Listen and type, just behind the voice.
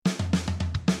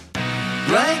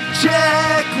Blank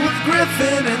check with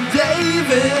Griffin and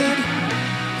David.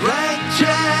 Blank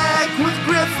check with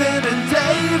Griffin and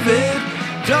David.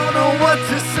 Don't know what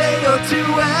to say or to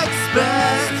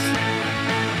expect.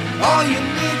 All you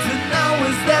need to know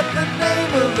is that the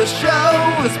name of the show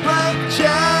is Blank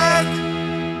Check.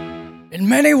 In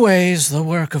many ways, the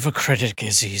work of a critic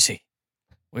is easy.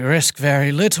 We risk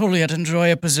very little, yet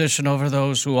enjoy a position over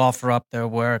those who offer up their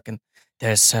work and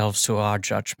themselves to our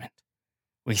judgment.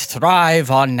 We thrive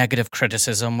on negative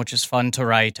criticism, which is fun to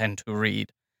write and to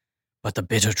read. But the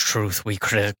bitter truth we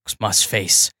critics must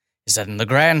face is that in the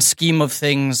grand scheme of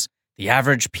things, the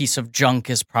average piece of junk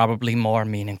is probably more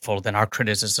meaningful than our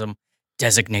criticism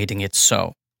designating it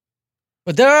so.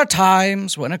 But there are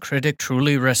times when a critic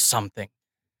truly risks something,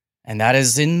 and that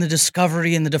is in the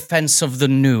discovery and the defense of the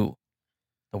new.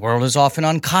 The world is often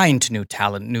unkind to new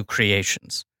talent, new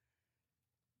creations.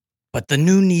 But the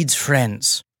new needs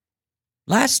friends.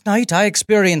 Last night, I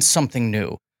experienced something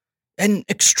new. An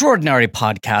extraordinary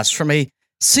podcast from a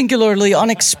singularly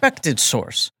unexpected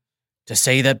source. To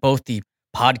say that both the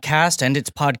podcast and its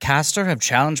podcaster have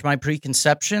challenged my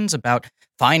preconceptions about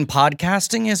fine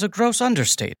podcasting is a gross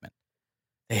understatement.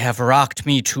 They have rocked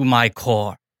me to my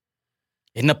core.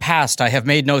 In the past, I have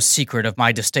made no secret of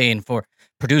my disdain for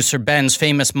producer Ben's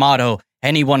famous motto,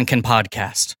 anyone can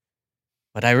podcast.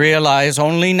 But I realize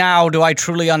only now do I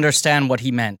truly understand what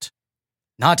he meant.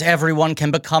 Not everyone can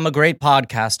become a great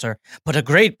podcaster, but a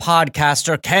great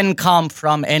podcaster can come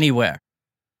from anywhere.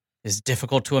 It is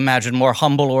difficult to imagine more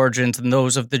humble origins than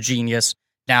those of the genius,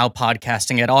 now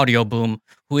podcasting at Audio Boom,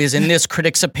 who is, in this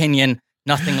critic's opinion,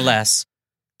 nothing less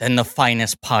than the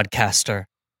finest podcaster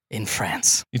in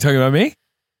France. You talking about me?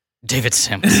 David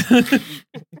Sims.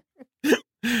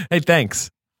 Hey, thanks.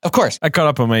 Of course. I caught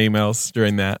up on my emails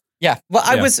during that. Yeah.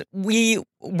 Well, we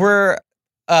were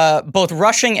both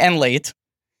rushing and late.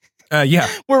 Yeah.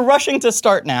 We're rushing to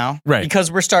start now. Right.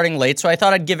 Because we're starting late, so I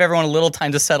thought I'd give everyone a little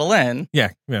time to settle in.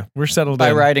 Yeah. We're settled by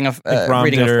in. reading a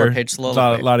 4-page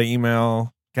soliloquy. A lot of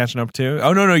email catching up too.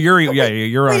 Oh, no, you're on.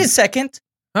 Wait a second.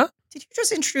 Huh? Did you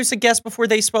just introduce a guest before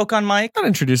they spoke on mic? Not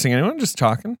introducing anyone, just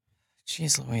talking.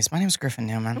 Jeez Louise, my name's Griffin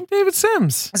Newman. I'm David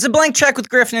Sims. It's a Blank Check with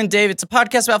Griffin and David. It's a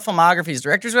podcast about filmographies,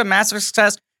 directors who have massive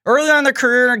success early on in their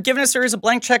career, given a series of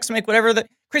blank checks to make whatever the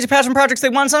crazy passion projects they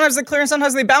want. Sometimes they clear and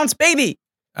sometimes they bounce, baby.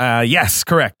 Yes,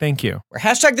 correct. Thank you. We're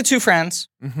hashtag the two friends.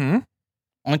 Mm-hmm.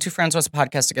 Only two friends watch a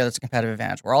podcast together. It's a competitive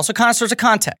advantage. We're also connoisseurs of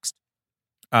context.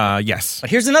 Yes. But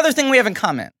here's another thing we have in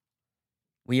common.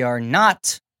 We are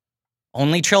not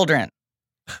only children.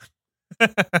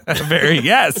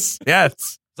 Yes.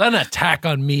 Is that an attack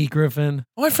on me, Griffin?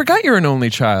 Oh, I forgot you're an only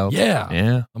child.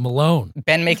 Yeah. I'm alone.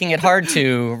 Ben making it hard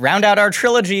to round out our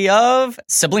trilogy of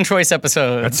sibling choice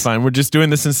episodes. That's fine. We're just doing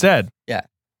this instead. Yeah.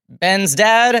 Ben's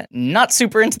dad, not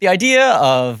super into the idea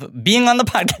of being on the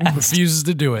podcast. Refuses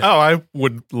to do it. Oh, I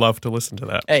would love to listen to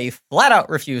that. A flat-out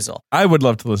refusal. I would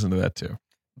love to listen to that too.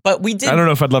 But we did... I don't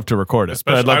know if I'd love to record it,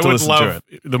 but I'd love to listen to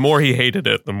it. The more he hated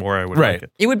it, the more I would like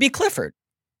it. It would be Clifford.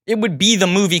 It would be the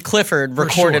movie Clifford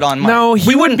recorded on mic. No,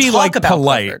 he wouldn't be talk like about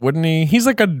polite, Clifford. wouldn't he? He's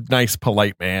like a nice,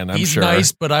 polite man, I'm He's sure.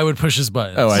 nice, but I would push his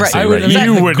buttons. Oh, I Right. see. I would- Right.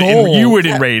 that- You would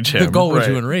enrage him. The goal was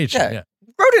Right. to enrage him. Yeah.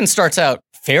 Rodin starts out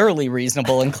fairly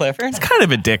reasonable in Clifford. He's kind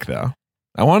of a dick, though.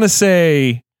 I want to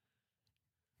say...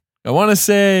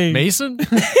 Mason?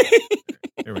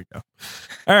 Here we go.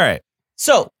 All right.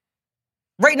 So,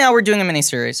 right now we're doing a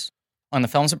miniseries on the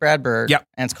films of Brad Bird. Yep.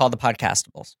 And it's called The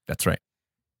Podcastables. That's right.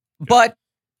 But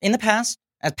in the past,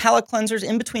 as palate cleansers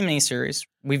in between miniseries,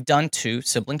 we've done 2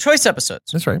 sibling choice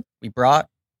episodes. That's right. You brought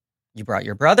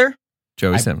your brother,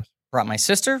 Joey I- Sims. brought my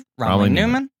sister, Romilly Romilly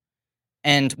Newman,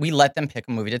 and we let them pick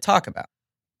a movie to talk about.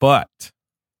 But...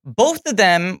 Both of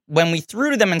them, when we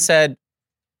threw to them and said,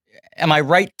 am I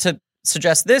right to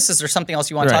suggest this? Is there something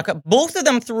else you want to talk about? Both of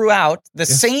them threw out the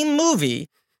same movie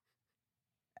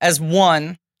as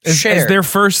one shared. As their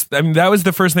first... I mean, that was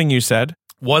the first thing you said.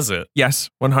 Was it? Yes,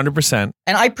 100%.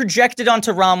 And I projected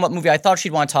onto Rom what movie I thought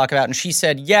she'd want to talk about, and she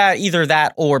said, yeah, either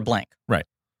that or blank. Right.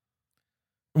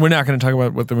 We're not going to talk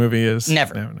about what the movie is.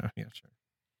 Never. No. Yeah, sure.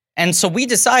 And so we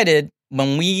decided,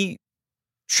 when we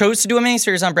chose to do a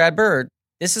miniseries on Brad Bird,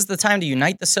 this is the time to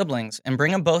unite the siblings and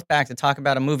bring them both back to talk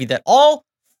about a movie that all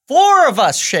 4 of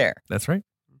us share. That's right.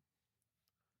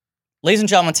 Ladies and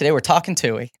gentlemen, today we're talking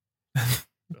Tui.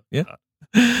 Yeah.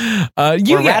 We're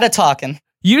Ratatouille.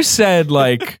 You said,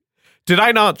 like... Did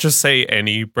I not just say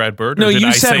any Brad Bird? Or No, did you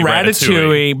I said say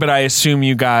Ratatouille, but I assume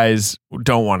you guys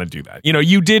don't want to do that. You know,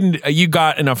 you didn't... You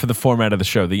got enough of the format of the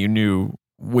show that you knew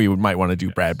we might want to do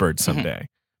Brad Bird someday.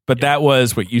 But that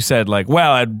was what you said, like,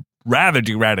 well, I'd rather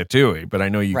do Ratatouille, but I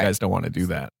know you guys don't want to do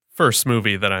that. First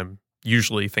movie that I'm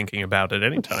usually thinking about at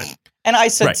any time. And I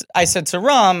said to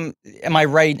Rom, am I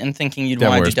right in thinking you'd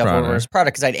want to do Devil Wears Prada?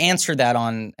 Because I'd answered that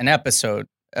on an episode,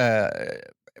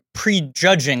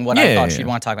 prejudging what I thought she'd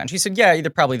want to talk about. And she said, yeah, either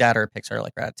probably that or a Pixar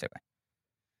like Ratatouille.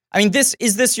 I mean,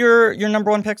 is this your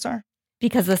number one Pixar?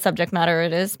 Because the subject matter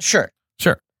it is. Sure.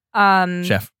 Chef.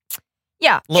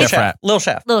 Yeah. Little Chef.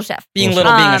 Chef. Being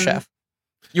little, being a chef.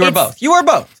 You are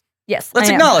both. Yes. Let's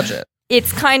acknowledge it.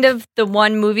 It's kind of the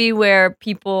one movie where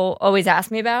people always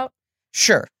ask me about.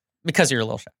 Sure. Because you're a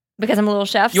little chef. Because I'm a little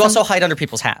chef. You also hide under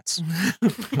people's hats.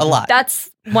 A lot.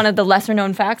 That's one of the lesser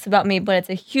known facts about me, but it's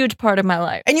a huge part of my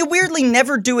life. And you weirdly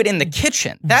never do it in the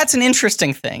kitchen. That's an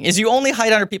interesting thing, is you only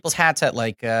hide under people's hats at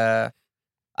like, I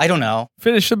don't know.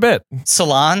 Finish the bit.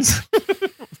 Salons.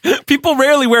 People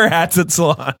rarely wear hats at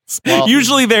salons. Well,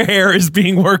 usually their hair is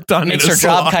being worked on. Makes their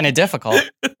job kind of difficult.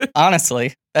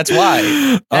 Honestly, that's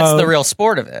why. That's the real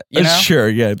sport of it. You know? Sure.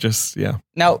 Yeah.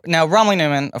 Now, Romilly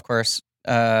Newman, of course,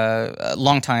 a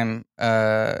longtime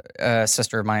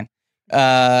sister of mine.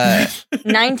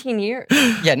 19 years.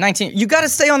 Yeah, 19. You got to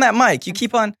stay on that mic. You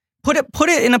keep on put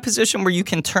it in a position where you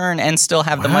can turn and still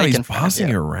have the mic in front of you.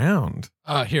 Bossing around.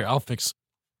 Here, I'll fix.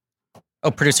 Oh,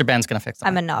 producer Ben's gonna fix that.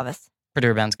 I'm a novice.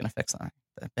 Producer Ben's gonna fix that.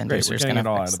 Ben Great, Producer's we're gonna getting it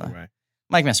all fix out of that. the way.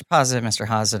 Mike, Mr. Positive, Mr.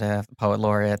 Positive, the Poet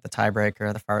Laureate, the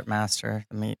Tiebreaker, the Fart Master,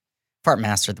 the Fart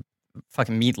Master, the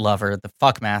fucking Meat Lover, the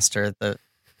Fuck Master, the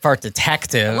Fart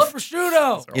Detective. I love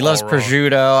prosciutto. He loves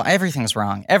prosciutto. Everything's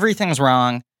wrong.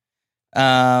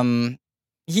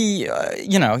 He,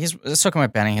 he's soaking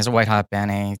with Benny. He's a white hot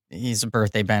Benny. He's a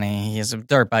birthday Benny. He's a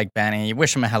dirt bike Benny. You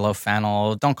wish him a hello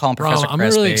fennel. Don't call him Professor I'm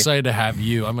Crispy. really excited to have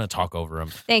you. I'm going to talk over him.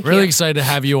 Thank you. Really excited to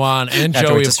have you on, and Got to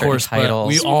Joey, wait to of certain course. But titles.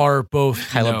 we are both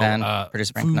Kylo Ben,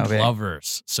 producer Frank food Novick.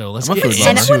 lovers. So let's I'm a get food into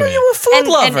lover. Since when are it. you a food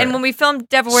lover? And when we filmed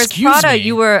Devil Wears Excuse Prada, me.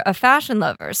 you were a fashion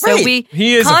lover. So Right. we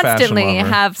He is a fashion constantly lover.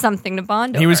 have something to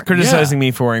bond over. He was criticizing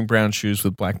me for wearing brown shoes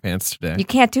with black pants today. You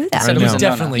can't do that. Said it was a no-no.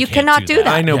 Definitely You can't cannot do that.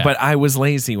 I know, Yeah. but I was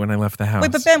lazy when I left the house.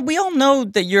 Wait, but Ben, we all know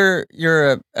that you're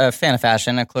a fan of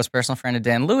fashion, a close personal friend of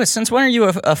Dan Lewis. Since when are you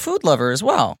a food lover as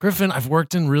well? Griffin, I've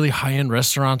worked in really high-end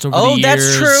restaurants over the years.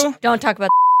 That's true. Don't talk about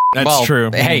That's Well,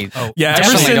 true. Hey, Yeah, ever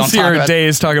definitely don't since talk your about-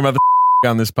 days talking about the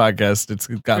on this podcast, it's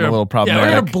gotten a little Yeah, we're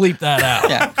problematic. going to bleep that out.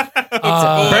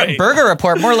 Yeah. Burger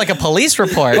report, more like a police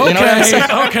report. You know what I'm saying?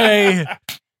 Okay.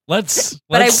 Let's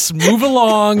But move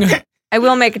along. I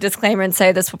will make a disclaimer and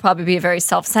say this will probably be a very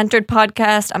self-centered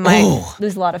podcast. I might Ooh.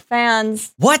 lose a lot of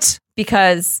fans What?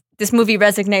 because this movie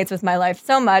resonates with my life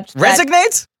so much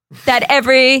Resignates? that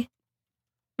every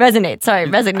resonates. Sorry,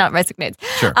 not resonates.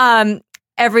 Sure.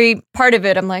 Every part of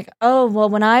it, I'm like, oh, well,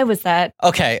 when I was that,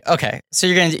 Okay. So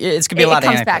it's gonna be a lot it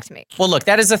of comes back anecdotes. to me. Well, look,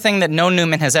 that is the thing that no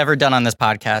Newman has ever done on this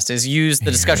podcast is use the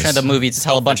discussion of the movie to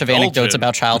tell a bunch of anecdotes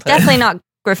about childhood. Definitely not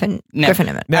Griffin. Never. Griffin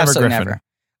Newman. Never Absolutely Griffin.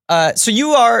 never. So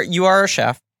you are a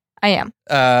chef I am.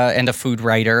 and a food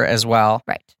writer as well.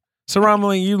 Right. So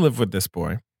Romilly, you live with this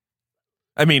boy.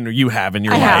 I mean, you have in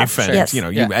your I have, life, and yes.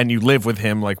 you live with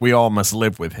him. Like we all must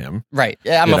live with him. Right.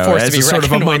 Yeah, I'm You a know, force to as be a sort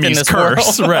of a reckoned with in mummy's this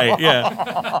curse, world. right?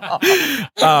 Yeah.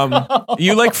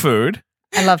 You like food.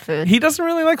 I love food. He doesn't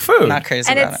really like food. I'm not crazy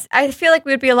And about it. I feel like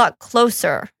we'd be a lot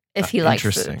closer if he liked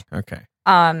Interesting. food. Okay.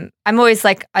 I'm always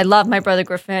like, I love my brother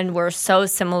Griffin. We're so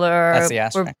similar. That's the We're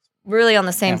aspect. really on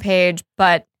the same page,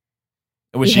 but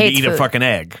I wish He you could hates eat a food. fucking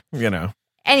egg. You know.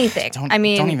 anything. Don't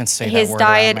even say that his word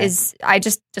diet around me. is, I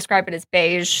just describe it as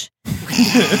beige.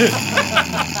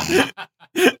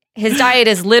 His diet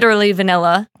is literally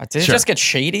vanilla. Did Sure. it just get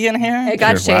shady in here? It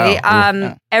got Sure, wow. shady.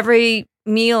 Yeah. Every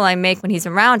meal I make when he's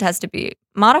around has to be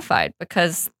modified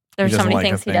because there's so doesn't many like a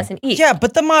things he thing. doesn't eat. Yeah,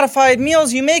 but the modified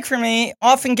meals you make for me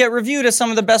often get reviewed as some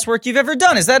of the best work you've ever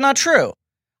done. Is that not true?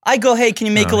 I go, hey, can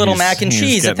you make a little mac and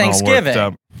cheese at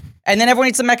Thanksgiving? And then everyone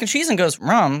eats the mac and cheese and goes,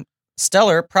 Rom,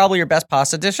 stellar, probably your best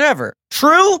pasta dish ever.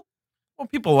 True? Well,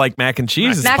 people like mac and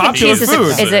cheese. It's Mac and popular cheese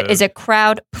food. is a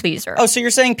crowd pleaser. Oh, so you're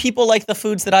saying people like the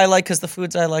foods that I like because the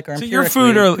foods I like are So your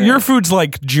empirically food's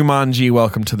like Jumanji,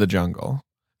 Welcome to the Jungle.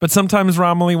 But sometimes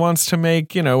Romilly wants to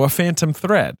make, a phantom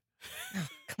thread.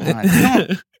 Come on,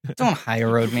 don't high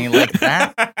road me like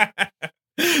that.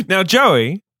 Now, Joey,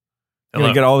 you're Hello.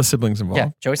 gonna get all the siblings involved. Yeah,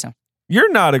 Joey Sam.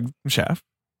 You're not a chef.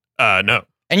 No.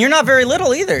 And you're not very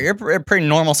little either. You're a pretty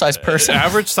normal sized person.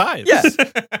 Average size. Yeah.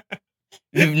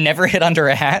 You've never hit under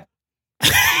a hat?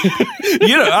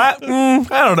 I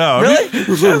don't know.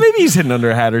 Really? Maybe he's hidden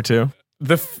under a hat or two.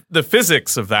 The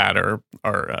physics of that are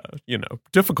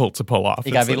difficult to pull off.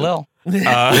 You gotta be It's Lil.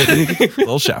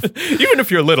 Little chef. even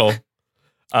if you're little.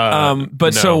 But no.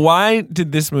 so why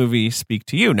did this movie speak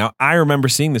to you? Now, I remember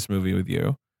seeing this movie with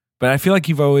you, But I feel like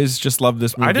you've always just loved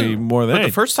this movie more than But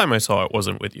the first time I saw it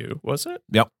wasn't with you, was it?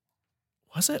 Yep.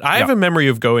 Was it? I have a memory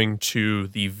of going to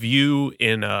the View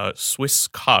in a Swiss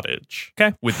cottage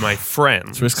with my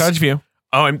friends. Swiss Cottage View.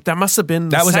 Oh, that must have been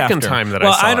the second time that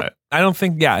I saw it. I don't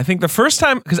think, I think the first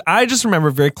time, because I just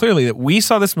remember very clearly that we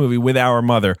saw this movie with our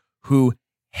mother, who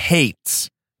hates,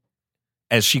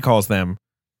 as she calls them,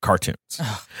 cartoons.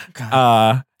 Oh,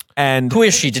 God. And who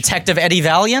is she? Detective Eddie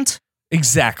Valiant?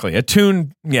 Exactly. A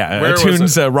tune, Where a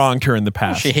tune's a wrong turn in the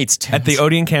past. She hates tunes. At the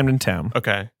Odeon Camden Town.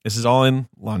 Okay. This is all in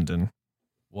London.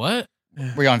 What?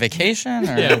 Were you on vacation?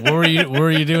 Or? Yeah, what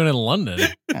were you doing in London?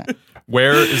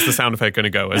 Where is the sound effect going to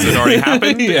go? Has it already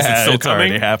happened? Is it still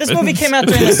coming? This movie came out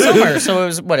during the summer, so it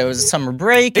was what? It was a summer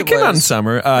break. It came out in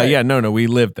summer. Yeah, no, we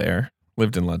lived there.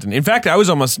 Lived in London. In fact, I was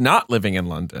almost not living in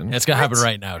London. It's gonna happen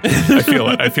right now.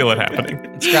 I feel it happening.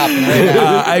 It's dropping right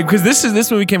now. Because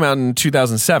this movie came out in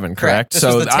 2007, correct? This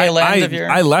was the tail end of your...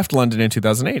 I left London in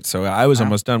 2008, so I was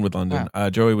almost done with London.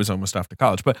 Joey was almost off to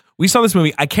college, but we saw this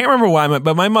movie. I can't remember why,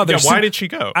 but my mother. Yeah, why did she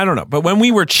go? I don't know. But when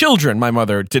we were children, my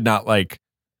mother did not like,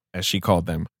 as she called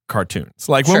them, cartoons.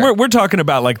 Like when we're talking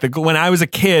about like when I was a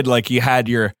kid, like you had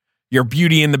your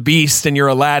Beauty and the Beast and your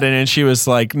Aladdin, and she was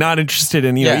like not interested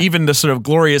in know even the sort of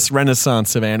glorious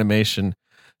renaissance of animation.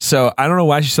 So I don't know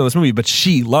why she saw this movie, but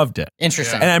she loved it.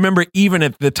 Interesting. And I remember even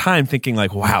at the time thinking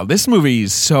like, wow, this movie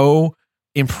is so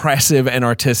impressive and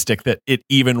artistic that it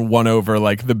even won over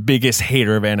like the biggest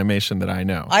hater of animation that I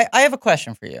know. I have a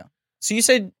question for you. So you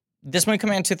said this movie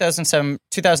came out in 2007,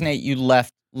 2008, you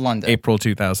left London. April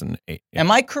 2008. Yeah. Am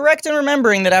I correct in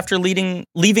remembering that after leaving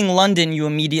London, you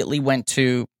immediately went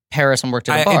to Paris and worked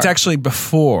at a bar? It's actually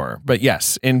before, but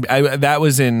yes, that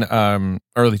was in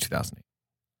early 2008.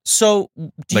 So,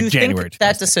 do like you January think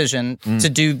that decision to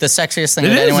do the sexiest thing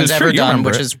that anyone's ever done,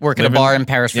 which is work at a bar in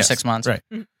Paris for 6 months? Right.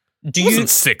 It wasn't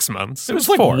 6 months. It was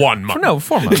like 4. 1 month. No,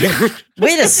 4 months.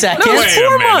 Wait a second. No, it was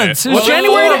 4 months. It was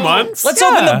January. 4 months. Let's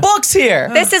open the books here.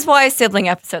 This is why sibling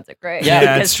episodes are great.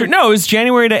 Yeah, it's true. No, it was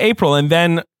January to April, and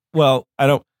then, well,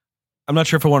 I'm not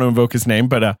sure if I want to invoke his name,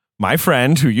 but my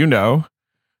friend, who you know,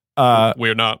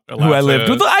 we're not allowed who I lived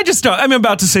with. I just don't. I'm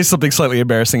about to say something slightly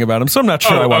embarrassing about him, so I'm not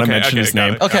sure I want to mention his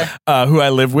name. Okay. Who I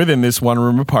live with in this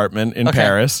one-room apartment in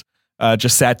Paris,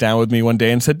 just sat down with me one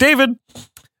day and said, "David,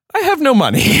 I have no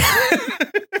money."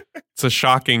 It's a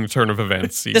shocking turn of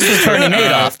events. This was Bernie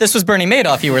Madoff. This was Bernie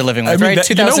Madoff you were living with, right? 2008?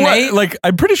 You know what? Like,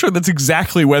 I'm pretty sure that's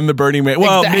exactly when the Bernie Madoff...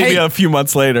 Well, maybe a few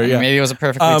months later, yeah. Maybe it was a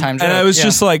perfectly timed joke. And I was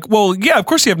just like, well, yeah, of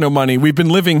course you have no money. We've been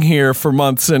living here for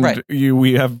months, and you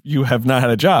have not had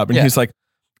a job. And he's like,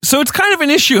 so it's kind of an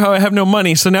issue how I have no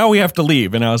money, so now we have to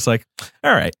leave. And I was like,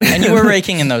 all right. And you were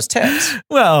raking in those tips.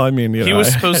 Well, I mean, he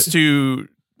was supposed to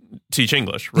teach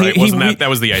English, right? That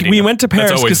was the idea? We went to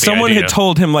Paris because someone had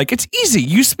told him, like, it's easy.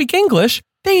 You speak English.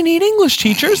 They need English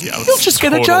teachers. You'll just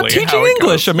get a job teaching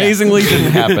English. Amazingly,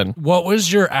 didn't happen. What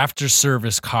was your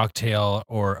after-service cocktail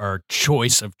or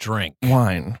choice of drink?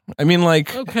 Wine. I mean,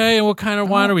 like... Okay, and what kind of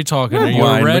wine are we talking? Are you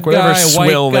wine, a red like guy, a white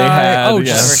swill guy? they had. Oh, Yeah.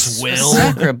 just swill.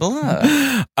 Sacre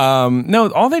bleu.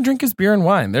 No, all they drink is beer and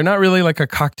wine. They're not really like a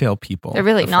cocktail people. They're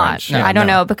really the not. French. I don't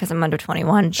know because I'm under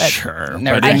 21. But Sure.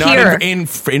 Never But did. not hear.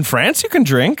 in France, you can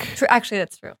drink. Actually,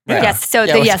 that's true. Yeah. Yes. So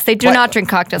Yeah, yes, they do not drink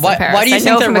cocktails in Paris. Why do you I think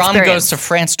know that from Rom experience. goes to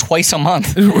France twice a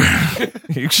month?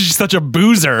 She's such a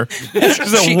boozer.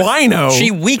 She's a wino. She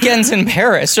weekends in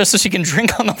Paris just so she can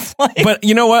drink on the flight. But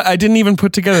you know what? I didn't even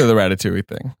put together the Ratatouille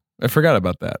thing. I forgot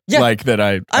about that. Yeah. Like that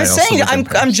I I'm also saying, lived in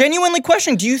Paris. I'm genuinely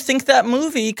questioning, do you think that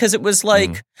movie, because it was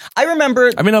like, I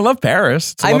remember... I mean, I love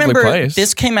Paris. It's a I lovely remember place.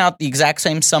 this came out the exact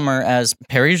same summer as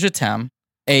Paris Je t'aime,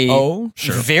 a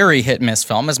very hit-miss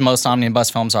film, as most omnibus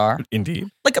films are. Indeed.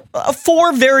 Like a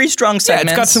 4 very strong Yeah,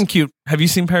 segments. it's got some cute... Have you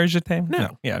seen Paris Je t'aime?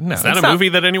 No. Yeah, no. Is that a movie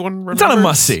that anyone remembers? It's not a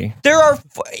must-see. There are,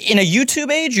 in a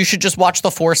YouTube age, you should just watch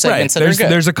the 4 segments that are good.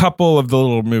 There's a couple of the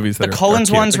little movies that The are Collins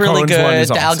cute. one's The really Collins one good. is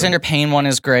The awesome. Alexander Payne one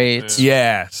is great.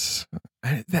 Yes.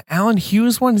 The Alan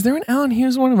Hughes one? Is there an Alan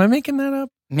Hughes one? Am I making that up?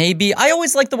 Maybe. I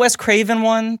always like the Wes Craven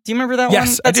one. Do you remember that one?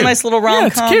 Yes, I That's do. a nice little Yeah, rom-com.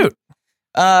 it's cute.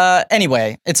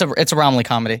 Anyway, it's a Romilly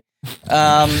comedy.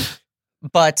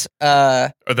 But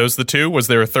Are those the two? Was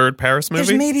there a third Paris movie?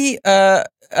 there's maybe no,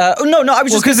 I was Well,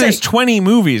 just because gonna say, there's 20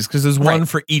 movies, because there's one Right.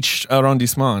 for each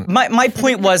arrondissement. my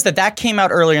point was that came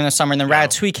out earlier in the summer, and then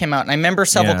Ratatouille came out, and I remember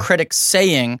several critics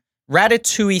saying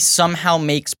Ratatouille somehow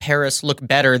makes Paris look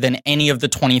better than any of the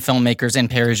 20 filmmakers in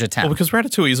Paris Je t'aime. Well, because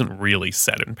Ratatouille isn't really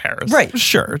set in Paris. Right.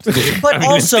 Sure. But I mean,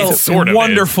 also, it's sort of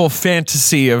wonderful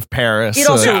fantasy of Paris. it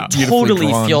also beautifully totally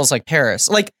drawn. feels like Paris.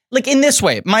 Like in this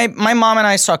way, my mom and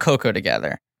I saw Coco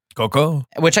together, Coco.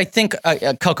 which I think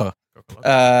Coco.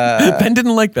 Ben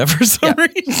didn't like that for some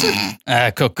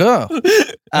reason. Coco,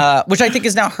 which I think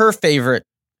is now her favorite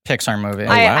Pixar movie.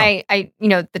 I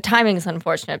the timing is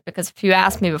unfortunate because if you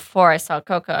asked me before I saw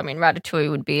Coco, I mean, Ratatouille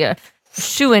would be a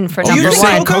shoo-in for number You're one.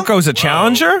 saying Coco's a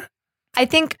challenger? I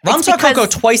think Rom saw Coco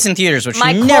twice in theaters, which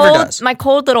she never does. My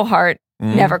cold little heart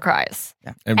never cries.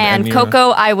 Yeah. And Coco,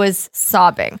 I was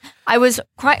sobbing. I was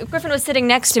crying. Griffin was sitting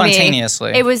next to me.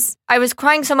 Spontaneously. I was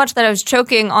crying so much that I was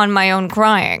choking on my own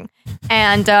crying.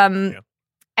 And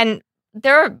and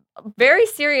there are very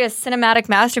serious cinematic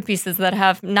masterpieces that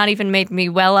have not even made me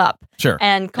well up. Sure.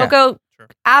 And Coco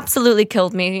absolutely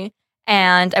killed me.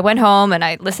 And I went home and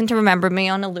I listened to Remember Me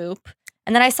on a loop.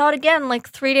 And then I saw it again like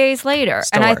 3 days later.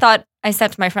 And I thought, I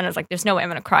said to my friend, I was like, there's no way I'm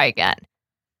going to cry again.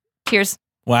 Tears.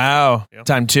 Wow. Yeah.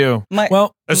 Time 2.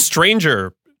 Well, a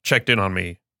stranger checked in on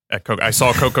me at Coco. I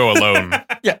saw Coco alone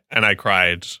and I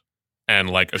cried. And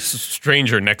like a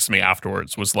stranger next to me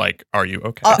afterwards was like, "Are you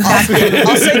okay?" I'll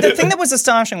say the thing that was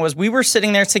astonishing was we were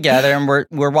sitting there together and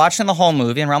we're watching the whole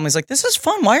movie, and Romilly's like, "This is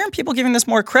fun. Why aren't people giving this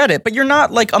more credit?" But you're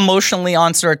not like emotionally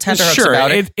on sort of tenterhooks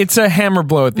about it. It's a hammer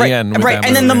blow at the end, with right?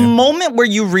 And then the moment where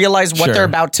you realize what they're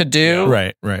about to do,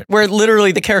 right, where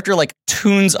literally the character like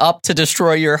tunes up to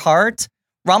destroy your heart,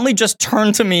 Romilly just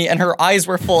turned to me and her eyes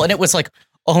were full, and it was like,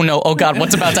 oh no, oh God,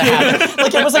 what's about to happen?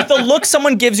 Like it was like the look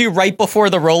someone gives you right before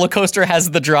the roller coaster has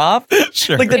the drop.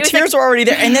 Sure. Like the tears were already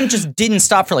there and then just didn't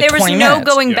stop for like 20 minutes. There was no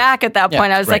going back at that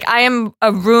point. I was like, I am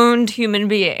a ruined human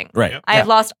being. Right. I have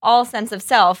lost all sense of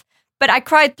self, but I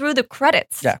cried through the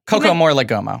credits. Yeah, Coco more like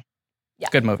Gomo. Yeah.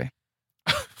 Good movie.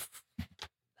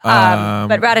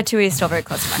 But Ratatouille is still very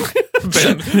close to my heart.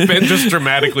 Ben just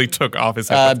dramatically took off his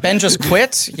headphones. Ben just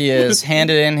quit. He has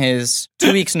handed in his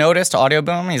 2 weeks notice to Audio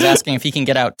Boom. He's asking if he can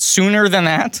get out sooner than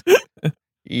that.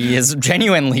 He is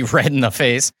genuinely red in the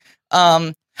face.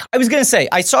 I was going to say,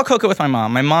 I saw Coco with my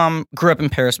mom. My mom grew up in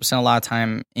Paris, but spent a lot of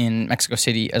time in Mexico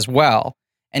City as well.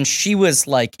 And she was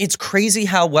like, it's crazy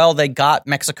how well they got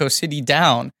Mexico City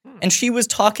down. And she was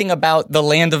talking about the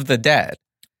Land of the Dead.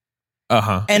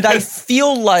 Uh-huh. And I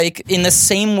feel like in the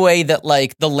same way that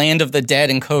like the Land of the Dead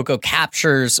in Coco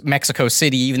captures Mexico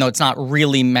City, even though it's not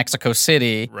really Mexico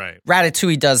City, right.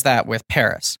 Ratatouille does that with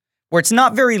Paris, where it's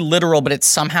not very literal, but it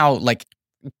somehow like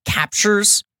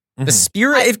captures the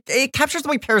spirit. It captures the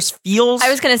way Paris feels. I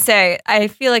was going to say, I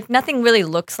feel like nothing really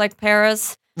looks like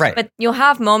Paris. Right. But you'll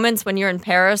have moments when you're in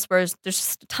Paris where there's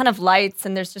just a ton of lights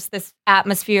and there's just this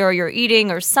atmosphere, or you're eating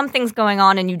or something's going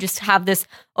on and you just have this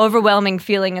overwhelming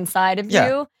feeling inside of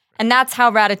you. And that's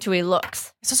how Ratatouille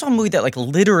looks. It's also a movie that like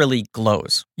literally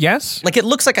glows. Yes. Like it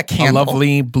looks like a candle. A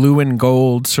lovely blue and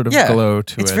gold sort of glow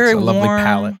to it. It's very a lovely warm.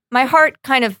 palette. My heart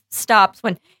kind of stops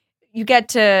when you get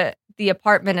to the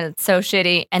apartment and it's so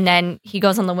shitty, and then he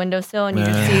goes on the windowsill and you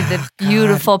just see the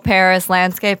beautiful Paris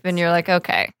landscape and you're like,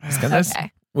 okay.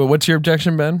 Well, what's your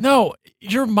objection, Ben? No,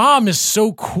 your mom is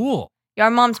so cool. Your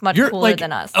mom's much You're cooler like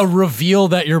than us. A reveal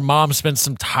that your mom spent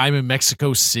some time in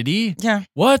Mexico City? Yeah.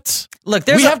 What? Look,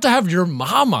 we have to have your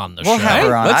mom on the show. We'll have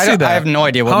her on. Let's do that. I have no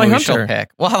idea what Holly movie she'll Hunter.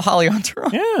 pick. We'll have Holly Hunter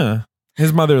on. Yeah.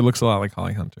 His mother looks a lot like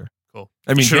Holly Hunter. Cool.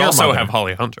 I mean, You should their also mother. have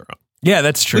Holly Hunter on. Yeah,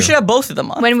 that's true. We should have both of them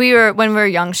on. When we were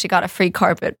young, she got a free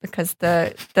carpet because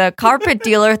the carpet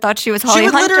dealer thought she was Holly She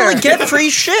would Hunter. literally get free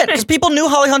shit because people knew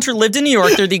Holly Hunter lived in New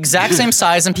York. They're the exact same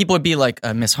size, and people would be like,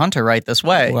 Miss Hunter, right this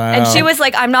way. Wow. And she was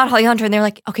like, I'm not Holly Hunter. And they're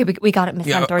like, okay, we got it,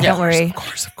 Miss Hunter. Don't worry. Of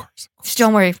course. Just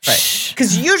don't worry.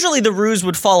 Because usually the ruse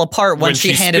would fall apart when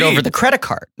she handed over the credit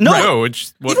card. No. Even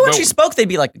when she spoke, they'd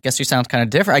be like, I guess you sound kind of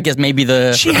different. I guess maybe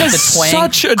She has the twang.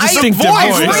 such a distinctive voice.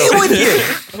 I agree with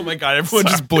you. Oh my God, everyone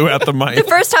just blew out the mic. The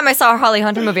first time I saw a Holly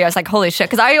Hunter movie, I was like, holy shit.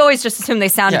 Because I always just assumed they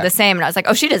sounded the same. And I was like,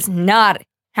 oh, she does not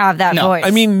have that voice. I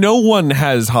mean, no one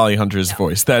has Holly Hunter's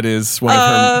voice. That is one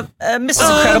of her...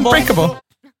 Mrs. Incredible. Unbreakable.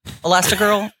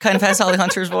 Elastigirl kind of has Holly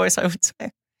Hunter's voice, I would say.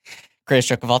 Greatest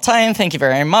joke of all time. Thank you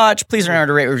very much. Please remember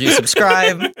to rate, review,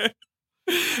 subscribe. All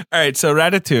right, so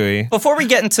Ratatouille. Before we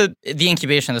get into the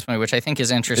incubation of this movie, which I think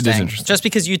is interesting, It is interesting. just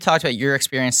because you talked about your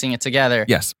experience seeing it together.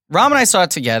 Yes. Rom and I saw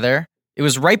it together. It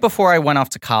was right before I went off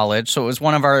to college, so it was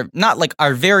one of our, not like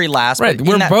our very last. Right, but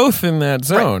we're both in that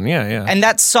zone. Right. Yeah. And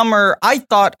that summer, I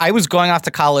thought I was going off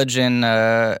to college in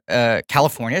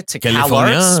California to Cal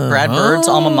Arts, Brad Bird's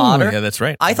alma mater. Yeah, that's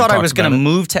right. I thought I was going to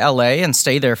move to LA and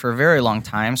stay there for a very long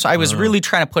time, so I was really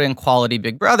trying to put in quality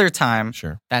Big Brother time.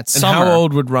 Sure. That And summer. how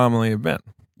old would Romilly have been?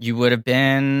 You would have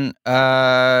been 8.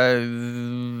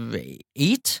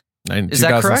 Is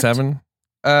that correct? 2007?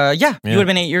 Yeah, you would have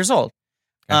been 8 years old.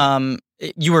 Okay.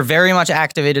 You were very much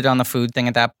activated on the food thing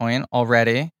at that point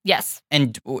already. yes.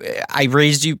 And I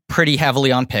raised you pretty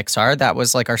heavily on Pixar. That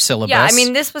was like our syllabus. Yeah, I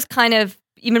mean, this was kind of,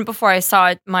 even before I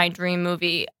saw my dream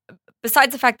movie,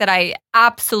 besides the fact that I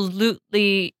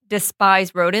absolutely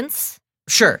despise rodents.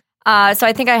 Sure. So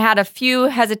I think I had a few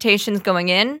hesitations going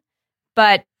in,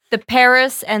 but the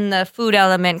Paris and the food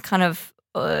element kind of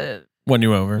won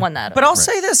you over. Won that. But I'll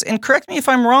say this, and correct me if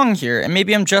I'm wrong here, and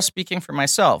maybe I'm just speaking for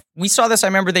myself. We saw this, I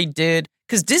remember they did,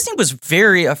 because Disney was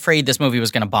very afraid this movie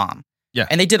was going to bomb. Yeah.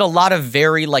 And they did a lot of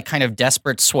very, like, kind of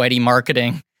desperate, sweaty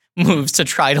marketing moves to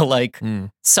try to, like,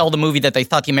 sell the movie that they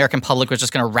thought the American public was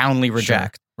just going to roundly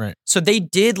reject. Sure. Right. So they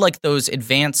did, like, those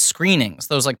advanced screenings,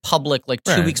 those, like, public, like,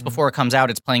 2 weeks before it comes out,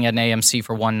 it's playing at an AMC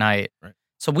for one night. Right.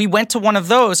 So we went to one of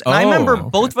those, and I remember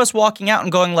both of us walking out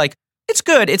and going, like, it's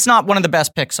good. It's not one of the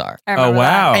best Pixar. Oh,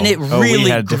 wow. And it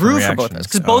really grew for both of us.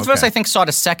 Because both of us, I think, saw it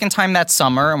a second time that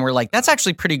summer, and we're like, that's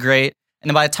actually pretty great. And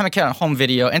then by the time I came on home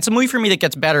video, and it's a movie for me that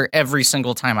gets better every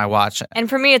single time I watch it. And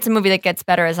for me, it's a movie that gets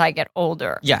better as I get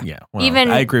older. Yeah. Well,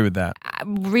 even I agree with that.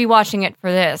 Rewatching it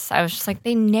for this, I was just like,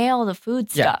 they nail the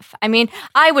food stuff. I mean,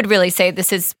 I would really say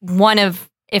this is one of,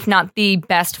 if not the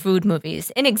best food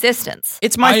movies in existence.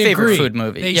 It's my favorite food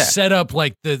movie. They set up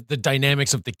like the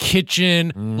dynamics of the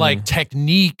kitchen, like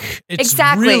technique. It's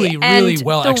exactly. really, really and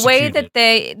well the executed. way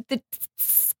that the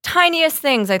tiniest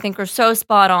things I think are so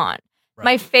spot on. Right.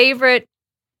 My favorite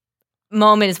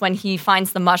moment is when he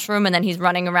finds the mushroom and then he's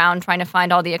running around trying to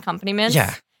find all the accompaniments.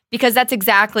 Yeah. Because that's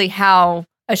exactly how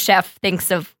a chef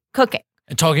thinks of cooking.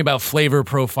 And talking about flavor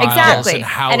profiles Exactly. and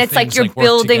how and it's like things, you're work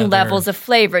building together. levels of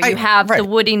flavor. You have right. the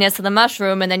woodiness of the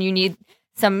mushroom, and then you need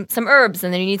some herbs,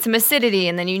 and then you need some acidity,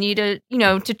 and then you need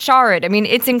to char it. I mean,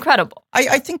 it's incredible.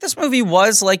 I think this movie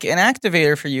was like an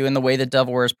activator for you in the way that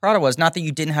Devil Wears Prada was. Not that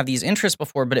you didn't have these interests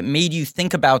before, but it made you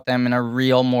think about them in a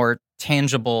real, more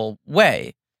tangible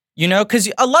way. You know,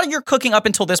 because a lot of your cooking up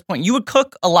until this point, you would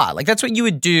cook a lot. Like, that's what you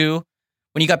would do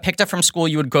when you got picked up from school.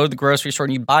 You would go to the grocery store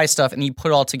and you'd buy stuff and you'd put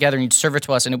it all together and you'd serve it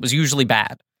to us, and it was usually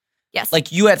bad. Yes.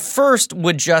 Like, you at first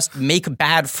would just make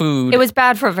bad food. It was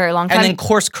bad for a very long time. And then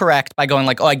course correct by going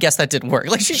like, oh, I guess that didn't work.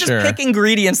 Like, she's just pick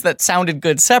ingredients that sounded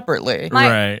good separately.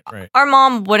 Right. Our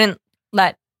mom wouldn't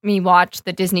let me watch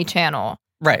the Disney Channel.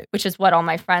 Right. Which is what all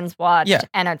my friends watched. Yeah.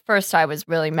 And at first I was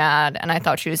really mad and I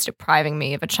thought she was depriving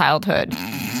me of a childhood.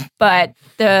 But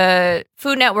the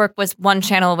Food Network was one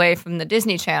channel away from the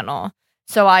Disney Channel.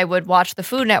 So I would watch the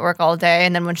Food Network all day,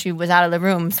 and then when she was out of the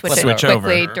room, switch it quickly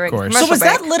over, during of course. commercial So was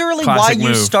break. that literally Classic why you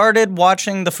move. started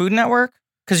watching the Food Network?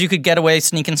 Because you could get away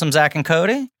sneaking some Zach and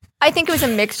Cody? I think it was a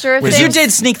mixture of Because you things.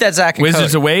 did sneak that Zach and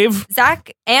Wizards Cody. of Wave?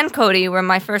 Zach and Cody were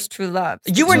my first true loves.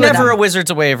 You were Two of never them. a Wizards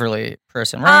of Waverly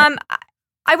person, right?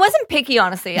 I wasn't picky,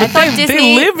 honestly. I thought Disney.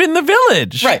 They live in the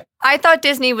village. Right. I thought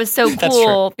Disney was so That's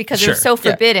cool because it was so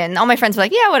forbidden. All my friends were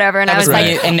like, "Yeah, whatever," and That I was was like,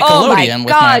 me and "Oh Nickelodeon my with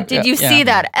god, my- did you yeah. see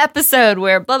that episode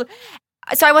where blah, blah?"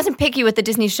 So I wasn't picky with the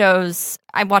Disney shows.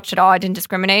 I watched it all. I didn't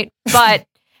discriminate, but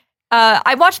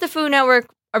I watched the Food Network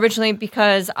originally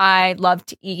because I love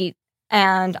to eat,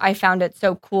 and I found it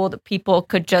so cool that people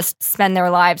could just spend their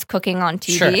lives cooking on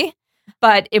TV. Sure.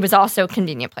 But it was also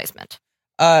convenient placement.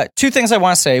 Two things I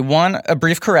want to say. One, a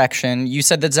brief correction. You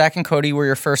said that Zach and Cody were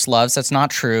your first loves. That's not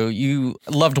true. You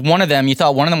loved one of them. You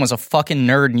thought one of them was a fucking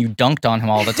nerd, and you dunked on him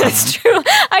all the time. That's true.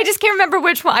 I just can't remember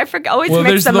which one. I forget. Always Well,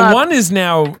 mix there's them the up. one is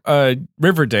now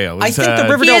Riverdale. I Is, think the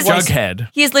Riverdale He is- was... Jughead.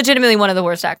 He is legitimately one of the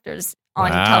worst actors on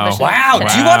Wow. television. Wow.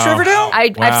 Do you watch Riverdale?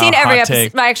 I've seen every hot episode.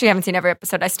 take. I actually haven't seen every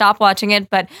episode. I stopped watching it,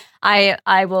 but I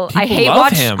will. I People hate love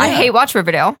watch. him. I Yeah. hate watch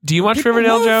Riverdale. Do you watch People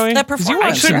Riverdale, love Joey? that 'Cause you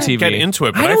performance. watch I TV. Get into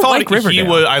it, but I I, don't thought like he Riverdale.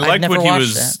 was. I liked never what he watched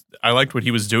was. it. I liked what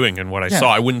he was doing and what I Yeah.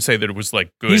 saw. I wouldn't say that it was like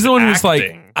good. He's the one who's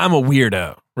acting. like, I'm a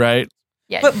weirdo, right?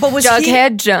 Yeah, But was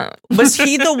Jughead Jones. Was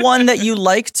he the one that you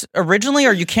liked originally,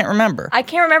 or you can't remember? I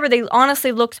can't remember. They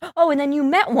honestly looked. Oh, and then you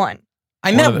met one.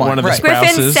 I met of the- one. one of the right. Sprouts.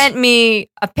 Griffin Sprouses. sent me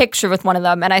a picture with one of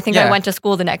them, and I think Yeah. I went to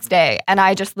school the next day, and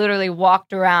I just literally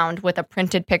walked around with a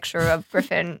printed picture of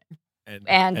Griffin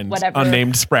and whatever.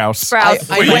 Unnamed Sprouse. Sprouts.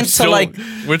 I Wait, went you to still- like.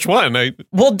 which one?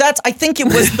 Well, I think it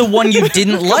was the one you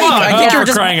didn't like. on, I think oh, you were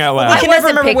just crying out loud. I I can never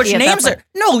wasn't remember which picky at that names. point.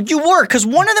 No, you were, because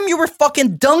one of them you were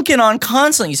fucking dunking on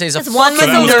constantly. You say he's a Because one was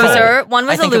fucking a was Cole. loser, one I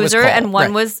was a think it was loser, Cole. and one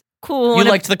Right. was cool. You and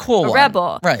liked the cool a one,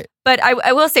 rebel. right? But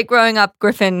I will say, growing up,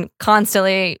 Griffin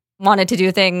constantly wanted to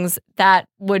do things that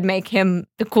would make him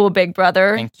the cool big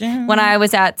brother. Thank you. When I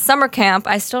was at summer camp,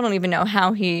 I still don't even know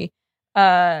how he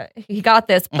got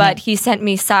this, but he sent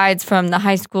me sides from the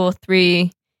High School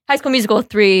Musical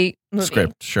 3 movie.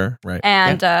 Script, sure, right.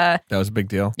 And That was a big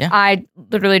deal. Yeah. I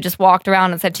literally just walked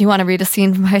around and said, "Do you want to read a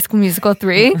scene from High School Musical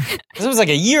 3?" 'Cause it was like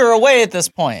a year away at this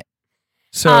point.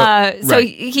 So, So right.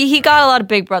 he got a lot of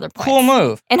big brother points. Cool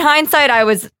move. In hindsight, I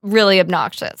was really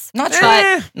obnoxious. Not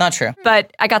true. Not true.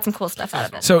 But I got some cool stuff out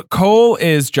of it. So Cole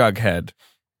is Jughead.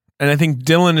 And I think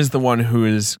Dylan is the one who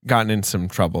has gotten in some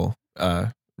trouble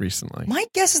recently. My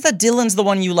guess is that Dylan's the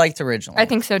one you liked originally. I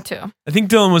think so too. I think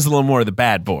Dylan was a little more of the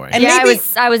bad boy. And yeah, maybe,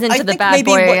 I was into the bad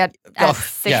boy at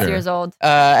 6 years old.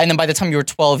 And then by the time you were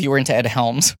 12, you were into Ed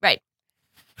Helms. Right.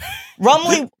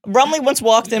 Rumley once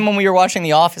walked in when we were watching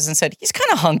The Office and said, he's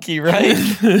kind of hunky, right?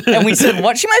 And we said,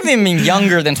 what? She might have even been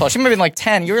younger than 12. She might have been like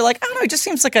 10. You were like, I don't know, he just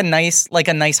seems like a nice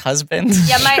husband.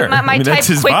 Yeah,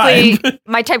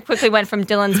 my type quickly went from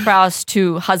Dylan Sprouse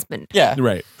to husband. Yeah.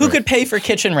 Right. Who could pay for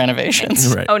kitchen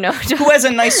renovations? Right. Oh, no. Who has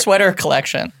a nice sweater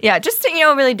collection? Yeah, just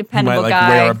a really dependable might, guy.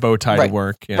 Wear a bow tie to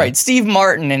work. Yeah. Right. Steve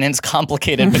Martin and It's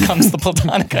Complicated becomes the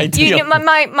platonic ideal.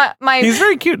 He's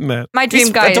very cute in that. My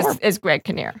dream guy is Greg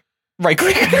Kinnear. Right,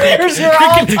 Greg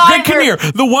Kinnear,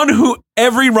 the one who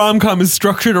every rom-com is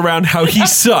structured around how he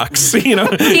sucks.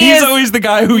 He's always the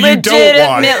guy who you don't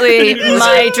want. Legitimately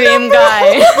my dream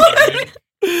guy.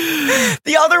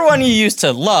 The other one you used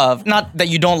to love, not that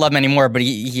you don't love him anymore, but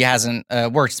he hasn't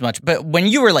worked as much. But when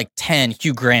you were like 10,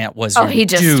 Hugh Grant was your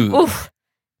dude.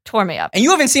 Tore me up. And you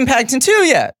haven't seen Paddington 2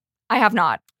 yet. I have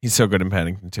not. He's so good in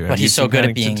Paddington 2. But he's so good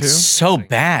at being so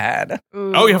bad.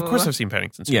 Ooh. Oh, yeah, of course I've seen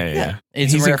Paddington 2. Yeah.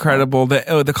 He's incredible.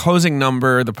 The closing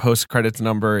number, the post-credits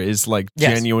number is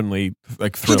genuinely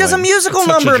like thrilling. He does a musical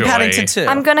number in Paddington 2.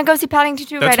 I'm going to go see Paddington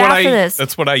 2 after this.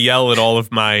 That's what I yell at all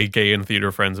of my gay and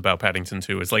theater friends about Paddington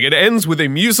 2. It's like, it ends with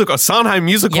a Sondheim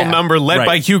musical number led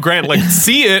by Hugh Grant. Like,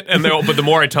 see it. But the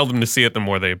more I tell them to see it, the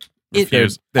more they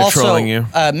refuse. They're trolling you.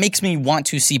 Makes me want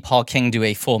to see Paul King do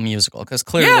a full musical because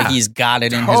clearly he's got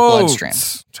it in his bloodstream.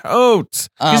 Totes.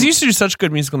 Because he used to do such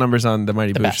good musical numbers on The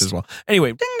Mighty Boosh as well.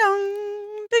 Anyway. Ding dong,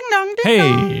 ding dong, ding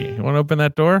dong. Hey, you want to open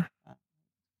that door?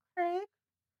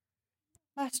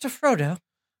 Master Frodo.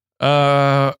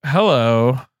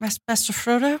 Hello. Master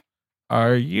Frodo?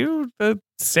 Are you the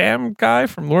Sam guy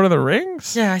from Lord of the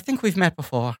Rings? Yeah, I think we've met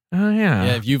before. Oh,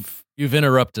 yeah. Yeah, you've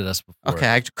interrupted us before.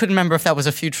 Okay, I couldn't remember if that was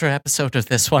a future episode of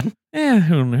this one. Yeah,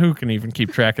 who can even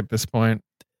keep track at this point?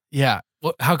 Yeah.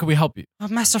 Well, how can we help you?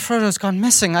 Master Frodo's gone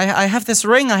missing. I have this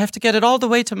ring. I have to get it all the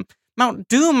way to Mount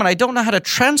Doom, and I don't know how to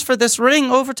transfer this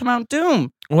ring over to Mount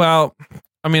Doom. Well,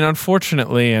 I mean,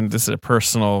 unfortunately, and this is a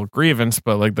personal grievance,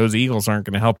 but like those eagles aren't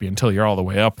going to help you until you're all the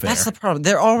way up there. That's the problem.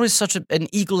 They're always such an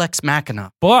eagle ex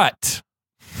machina. But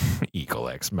eagle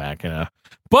ex machina.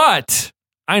 But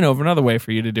I know of another way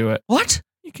for you to do it. What?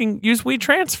 You can use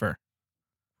WeTransfer.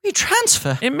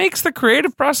 WeTransfer? It makes the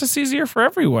creative process easier for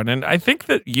everyone. And I think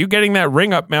that you getting that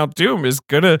ring up Mount Doom is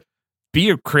going to be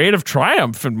a creative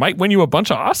triumph and might win you a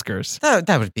bunch of Oscars.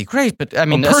 That would be great, but I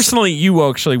mean... personally, you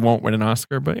actually won't win an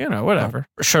Oscar, but whatever.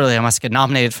 Surely I must get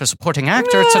nominated for supporting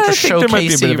actor. It's such a showcasey there might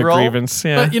be a bit of a role. Grievance,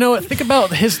 yeah. But think about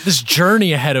this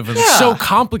journey ahead of him. It's so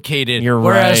complicated. You're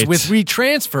whereas right. with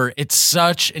WeTransfer, it's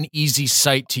such an easy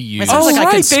site to use.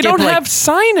 They don't have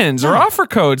sign-ins or offer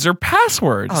codes or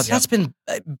passwords. Oh, that's been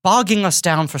bogging us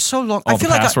down for so long. All I feel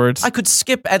the passwords. like I could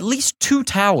skip at least 2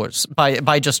 towers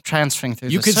by just transferring through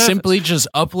You the could service. simply just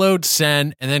upload,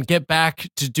 send, and then get back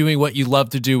to doing what you love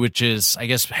to do, which is, I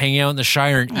guess, hanging out in the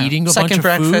Shire and eating a bunch of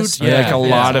breakfast. food. Like a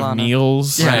lot of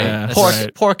meals. Right.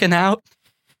 Porking out.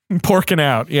 Porking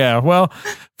out, yeah. Well,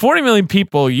 40 million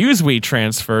people use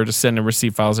WeTransfer to send and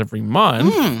receive files every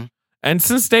month. And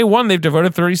since day one, they've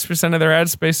devoted 30% of their ad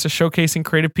space to showcasing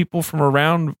creative people from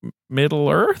around Middle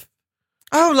Earth.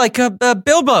 Oh, like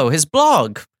Bilbo, his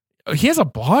blog. Oh, he has a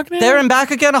blog now? There and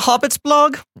Back Again, a Hobbit's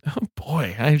blog. Oh,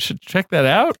 boy. I should check that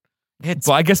out.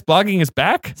 I guess blogging is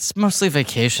back. It's mostly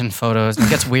vacation photos. It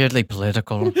gets weirdly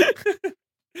political.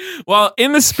 Well,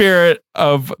 in the spirit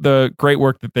of the great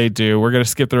work that they do, we're going to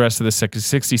skip the rest of the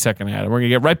 60-second ad. And we're going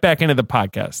to get right back into the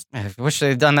podcast. I wish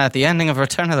they'd done that at the ending of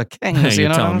Return of the King. You're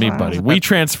telling me, buddy.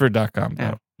 WeTransfer.com.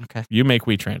 Yeah, okay. You make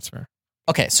WeTransfer.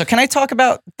 Okay, so can I talk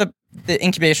about the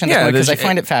incubation? Because I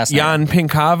find it fascinating. Jan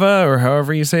Pinkava, or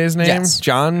however you say his name. Yes.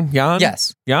 Jan?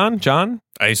 Yes. John?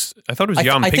 I thought it was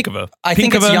Jan Pinkava. I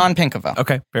think it's Jan Pinkava.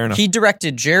 Okay, fair enough. He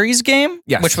directed Jerry's Game,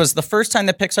 Yes. which was the first time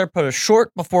that Pixar put a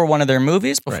short before one of their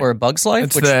movies, before A Bug's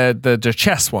Life. It's the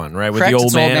chess one, right? With Correct, the old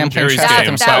it's Old man. Man Jerry's Playing chess Game.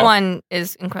 himself. That one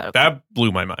is incredible. That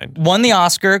blew my mind. Won the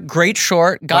Oscar, great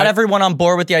short, got everyone on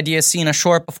board with the idea of seeing a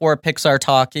short before a Pixar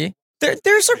talkie.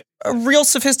 There's a real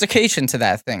sophistication to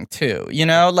that thing too,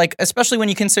 like especially when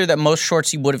you consider that most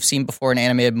shorts you would have seen before an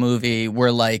animated movie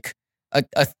were like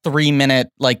a 3-minute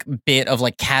like bit of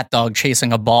like cat dog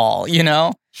chasing a ball,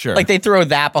 Sure. Like they throw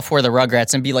that before the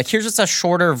Rugrats and be like, here's just a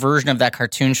shorter version of that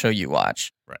cartoon show you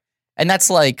watch. Right. And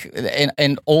that's like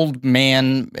an old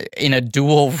man in a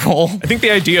dual role. I think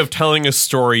the idea of telling a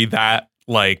story that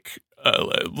like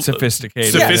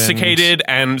sophisticated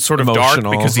and sort of dark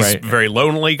because he's a very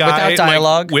lonely guy. Without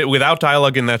dialogue. Without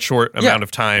dialogue in that short amount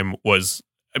of time was.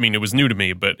 I mean, it was new to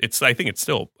me, but I think it's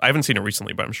still. I haven't seen it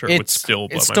recently, but I'm sure it still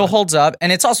holds up,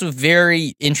 and it's also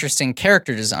very interesting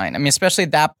character design. I mean, especially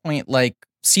at that point, like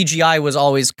CGI was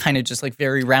always kind of just like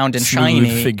very round and smooth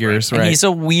shiny figures, and he's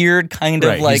a weird kind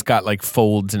of like he's got like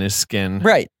folds in his skin,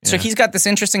 right? Yeah. So he's got this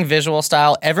interesting visual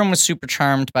style. Everyone was super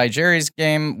charmed by Jerry's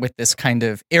game with this kind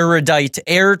of erudite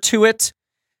air to it,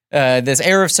 this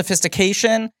air of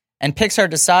sophistication, and Pixar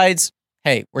decides,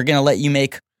 hey, we're gonna let you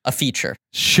make a feature.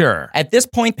 Sure. At this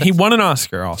point, he won an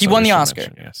Oscar also. He won the Oscar.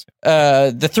 Yes.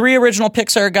 The 3 original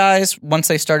Pixar guys, once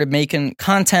they started making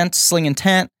content, Sling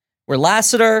Intent, were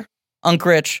Lasseter,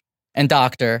 Unkrich, and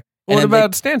Doctor. What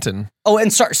about Stanton? Oh,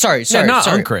 and sorry. Not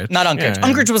Unkrich. Not Unkrich. Yeah.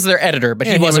 Unkrich was their editor, but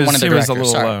he wasn't one of the directors. He was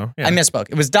a little sorry. low. Yeah. I misspoke.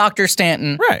 It was Dr.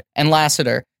 Stanton and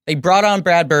Lasseter. They brought on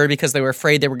Brad Bird because they were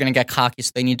afraid they were going to get cocky,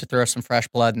 so they need to throw some fresh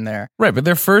blood in there. Right, but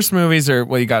their first movies are,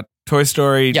 you got Toy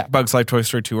Story, Bugs Life, Toy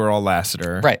Story 2 are all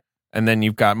Lasseter. Right. And then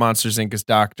you've got Monsters, Inc. as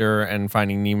Doctor, and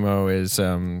Finding Nemo is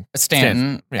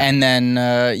Stanton. Yeah. And then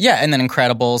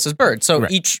Incredibles is Bird. So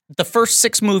the first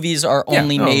 6 movies are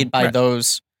only made by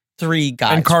those 3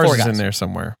 guys. And Cars 4 guys. is in there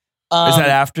somewhere. Is that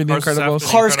after The Incredibles?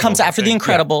 Cars comes after The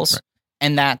Incredibles,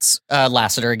 and that's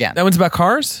Lasseter again. That one's about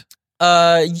cars?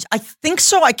 I think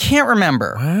so. I can't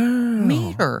remember. Wow.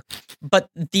 Mater. But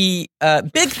the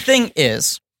big thing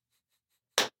is...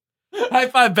 High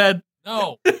five, Ben.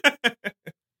 No.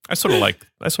 I sort of like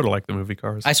the movie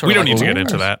Cars. We don't need to get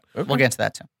into that. Okay. We'll get into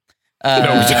that too.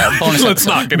 Bonus let's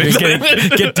not get into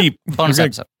that. Get deep. Bonus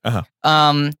episode. How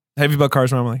do you feel about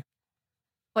Cars, Romilly?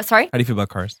 What? Sorry. How do you feel about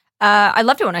Cars? I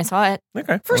loved it when I saw it.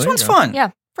 Okay. First one's fun.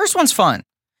 Yeah. First one's fun.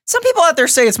 Some people out there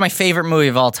say it's my favorite movie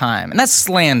of all time, and that's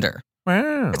slander.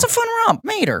 Wow. It's a fun romp,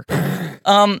 Mater.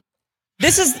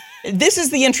 This is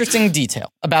the interesting detail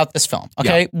about this film.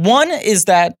 Okay, one is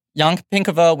that Jan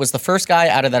Pinkava was the first guy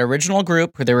out of that original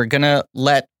group who they were gonna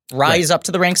let rise up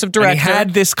to the ranks of director. And he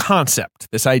had this concept,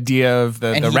 this idea of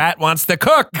the rat wants to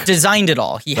cook. Designed it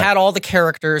all. He had all the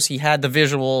characters. He had the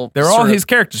visual. They're all his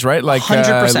characters, right? Like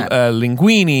 100%.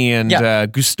 Linguini and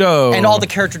Gusteau. And all the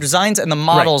character designs and the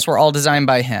models were all designed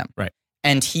by him. Right.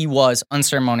 And he was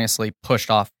unceremoniously pushed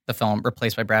off the film,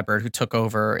 replaced by Brad Bird, who took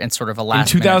over in sort of a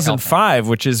last in 2005,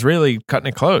 which is really cutting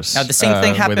it close. Now, the same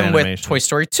thing happened with Toy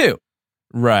Story 2.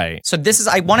 Right. So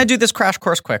I want to do this crash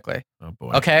course quickly. Oh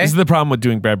boy. Okay. This is the problem with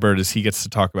doing Brad Bird is he gets to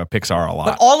talk about Pixar a lot.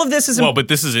 But all of this is but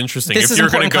this is interesting. If you're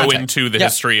going to go into the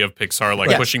history of Pixar,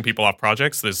 like pushing people off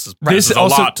projects, this is a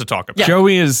lot to talk about. Yeah.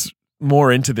 Joey is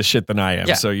more into the shit than I am.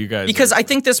 Yeah. So you guys, because I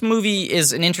think this movie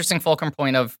is an interesting fulcrum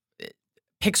point of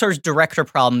Pixar's director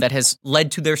problem that has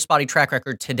led to their spotty track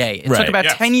record today. It took about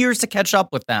 10 years to catch up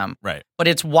with them. Right. But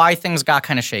it's why things got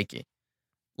kind of shaky.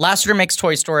 Lasseter makes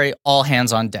Toy Story, all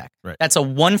hands on deck. Right. That's a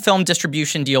one-film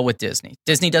distribution deal with Disney.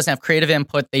 Disney doesn't have creative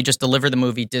input. They just deliver the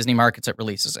movie. Disney markets it,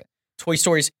 releases it. Toy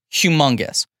Story's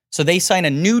humongous. So they sign a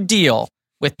new deal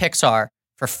with Pixar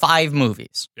for 5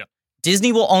 movies. Yeah.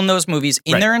 Disney will own those movies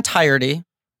in their entirety,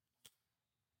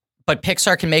 but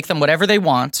Pixar can make them whatever they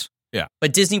want. Yeah.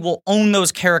 But Disney will own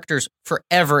those characters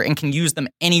forever and can use them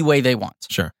any way they want.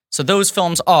 Sure. So those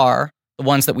films are the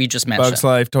ones that we just mentioned. Bugs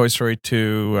Life, Toy Story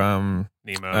 2,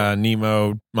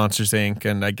 Nemo, Monsters, Inc.,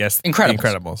 and I guess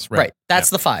Incredibles. Right. That's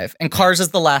the 5. And Cars is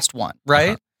the last one,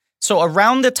 right? So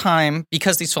around the time,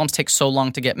 because these films take so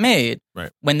long to get made,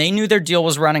 when they knew their deal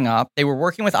was running up, they were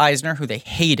working with Eisner, who they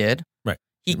hated. Right.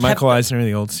 Michael Eisner,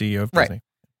 the old CEO of Disney.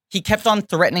 He kept on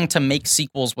threatening to make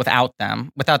sequels without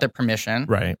them, without their permission.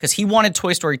 Right. Because he wanted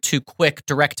Toy Story 2 quick,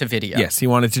 direct to video. Yes, he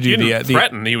wanted to do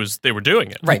threaten. They were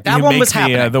doing it. Right. That one was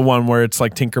happening. The one where it's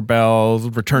like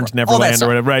Tinkerbell, Return to Neverland or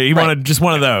whatever. Right. He wanted just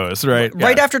one of those. Right.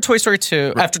 Right after Toy Story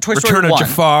 2, after Toy Story 1. Return of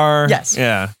Jafar. Yes.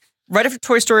 Yeah. Right after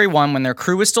Toy Story 1, when their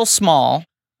crew was still small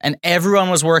and everyone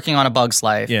was working on A Bug's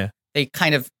Life, they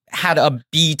kind of had a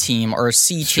B team or a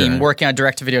C team working on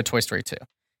direct-to-video Toy Story 2.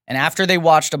 And after they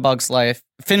watched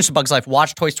finished A Bug's Life,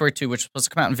 watched Toy Story 2, which was supposed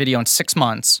to come out in video in 6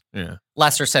 months,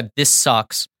 Lasseter said, this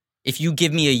sucks. If you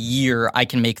give me a year, I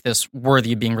can make this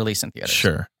worthy of being released in theaters.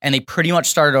 Sure. And they pretty much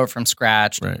started over from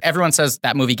scratch. Right. Everyone says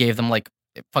that movie gave them like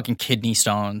fucking kidney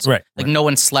stones. Right. Like no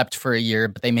one slept for a year,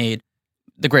 but they made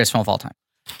the greatest film of all time.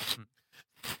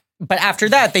 But after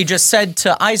that, they just said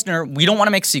to Eisner, we don't want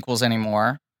to make sequels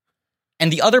anymore.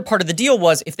 And the other part of the deal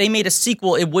was if they made a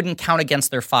sequel, it wouldn't count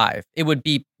against their 5. It would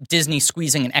be Disney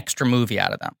squeezing an extra movie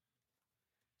out of them.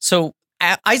 So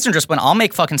Eisner just went, I'll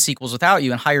make fucking sequels without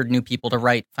you, and hired new people to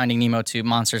write Finding Nemo 2,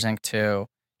 Monsters, Inc. 2,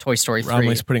 Toy Story 3.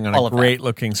 Romilly's putting on a great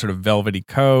looking sort of velvety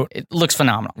coat. It looks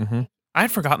phenomenal. Mm-hmm. I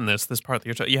had forgotten this part that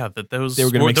you're talking. Yeah, that those They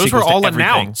were gonna make those were sequels to all everything.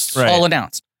 announced. Right. All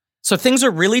announced. So things are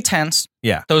really tense.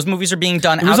 Yeah. Those movies are being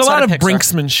done There was a outside lot of Pixar.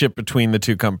 brinksmanship between the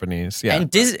two companies. Yeah.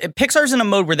 And Pixar's in a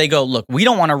mode where they go, look, we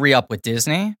don't want to re-up with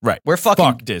Disney. Right. We're fucking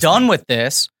Fuck Disney. done with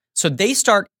this. So they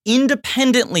start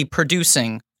independently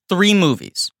producing 3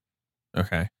 movies.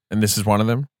 Okay. And this is one of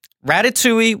them?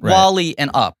 Ratatouille, Right. WALL-E, and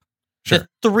Up. Sure. The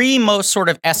 3 most sort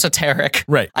of esoteric,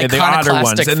 Right. Yeah, the iconoclastic odder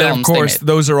ones. And then, of films they course, made.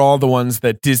 those are all the ones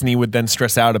that Disney would then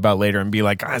stress out about later and be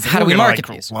like, guys, How do we market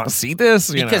these? Want to see this?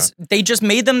 You Because they just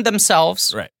made them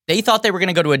themselves. Right. They thought they were going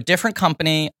to go to a different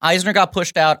company. Eisner got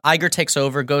pushed out. Iger takes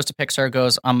over, goes to Pixar,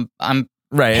 goes, I'm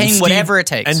right. paying whatever it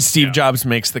takes. And Steve Jobs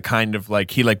makes the kind of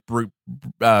like, he like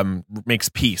makes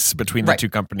peace between the Right. two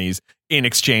companies in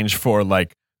exchange for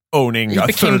like owning He a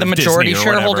became third the of majority Disney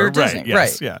or shareholder of whatever. Disney. Right.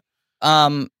 Yes, Right.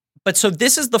 Yeah. But so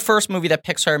this is the first movie that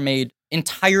Pixar made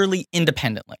entirely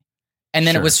independently. And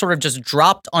then it Sure. was sort of just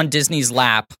dropped on Disney's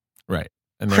lap. Right.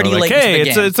 And they Pretty were like, late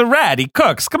into hey, the it's game. a rat. He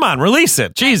cooks. Come on, release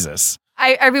it. Jesus.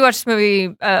 I rewatched this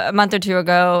movie a month or 2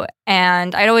 ago,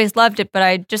 and I'd always loved it, but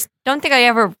I just don't think I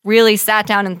ever really sat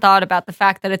down and thought about the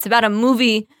fact that it's about a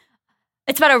movie.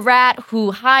 It's about a rat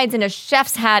who hides in a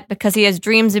chef's hat because he has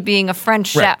dreams of being a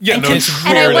French Right. chef. Yeah, no, it's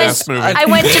And I weird-ass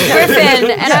movie. went to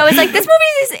Griffin, and I was like, this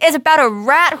movie is about a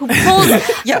rat who pulls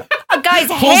a guy's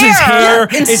Pulls his hair.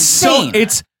 Yeah, It's so, insane.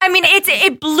 it's, I mean,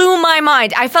 it blew my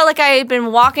mind. I felt like I had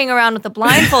been walking around with a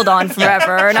blindfold on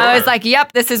forever, and I was like,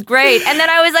 "Yep, this is great." And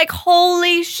then I was like,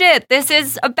 "Holy shit, this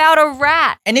is about a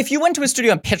rat." And if you went to a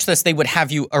studio and pitched this, they would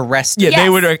have you arrested. yeah, Yes. they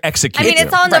would execute I mean, you.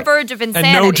 it's on the Right. verge of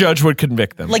insanity. And no judge would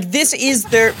convict them. Like this is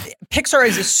their Pixar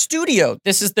is a studio.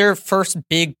 This is their first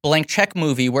big blank check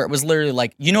movie where it was literally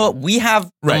like, you know what, we have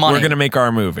the right, money, we're going to make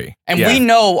our movie. and Yeah. we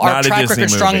know our Not a track Disney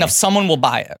record's strong movie. enough. Someone will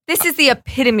buy it. This is the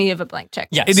epitome of a blank check.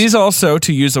 Yes, It is also,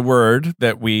 to use a word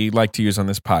that we like to use on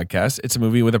this podcast, it's a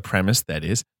movie with a premise that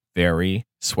is very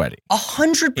sweaty.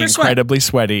 100%. Incredibly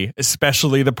sweaty,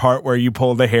 especially the part where you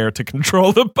pull the hair to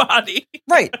control the body.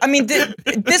 Right. I mean,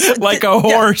 this Like a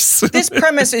horse. This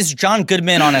premise is John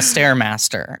Goodman on a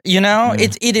Stairmaster. You know,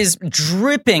 it is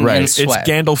dripping in It's sweat.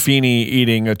 Gandolfini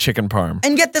eating a chicken parm.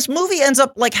 And yet this movie ends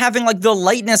up like having like the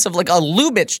lightness of like a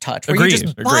Lubitsch touch where you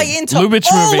just buy into Lubitsch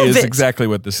all movie of is it, exactly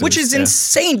what this which is yeah.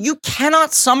 insane. You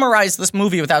cannot summarize this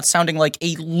movie without sounding like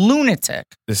a lunatic.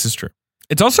 This is true.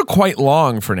 It's also quite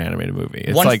long for an animated movie.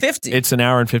 It's 150. Like, it's an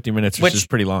hour and 50 minutes, which is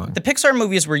pretty long. The Pixar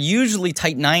movies were usually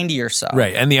tight 90 or so.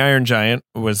 Right. And The Iron Giant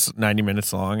was 90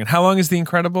 minutes long. And how long is The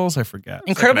Incredibles? I forget.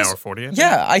 It's like an Incredibles. hour 40. I think.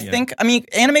 Yeah, I think, I mean,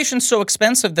 animation's so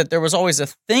expensive that there was always a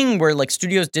thing where like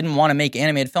studios didn't want to make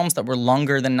animated films that were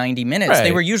longer than 90 minutes. Right.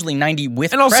 They were usually 90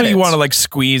 with And also credits. you want to like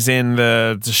squeeze in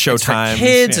the show It's for times.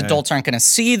 kids, Yeah. adults aren't going to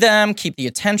see them, keep the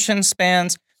attention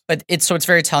spans. But it's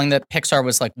very telling that Pixar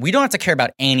was like, we don't have to care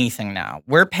about anything now.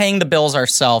 We're paying the bills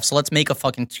ourselves, so let's make a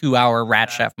fucking 2-hour Rat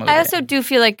Chef movie. I also do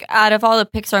feel like out of all the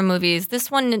Pixar movies,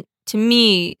 this one to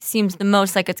me seems the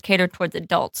most like it's catered towards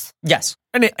adults. Yes.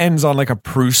 And it ends on like a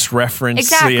Proust reference.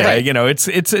 Exactly. Yeah, you know, it's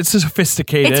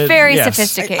sophisticated. It's very Yes.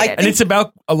 sophisticated. And it's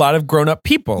about a lot of grown-up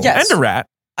people Yes. and a rat.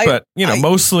 But,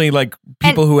 mostly like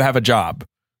people who have a job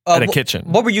at a kitchen.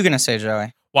 What were you going to say,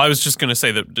 Joey? Well, I was just going to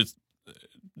say that just,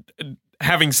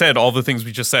 having said all the things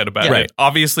we just said about Right. it,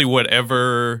 obviously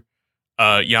whatever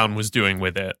Jan was doing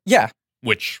with it, Yeah.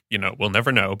 which, we'll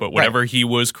never know, but whatever he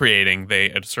was creating,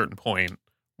 they at a certain point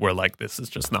were like, this is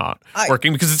just not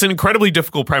working because it's an incredibly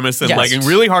difficult premise and Yes. like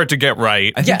really hard to get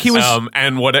right. I think he was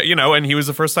and and he was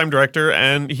a first time director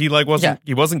and he like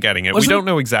wasn't getting it. We don't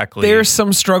know exactly. There's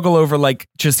some struggle over like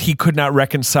just he could not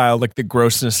reconcile like the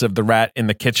grossness of the rat in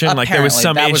the kitchen. Like there was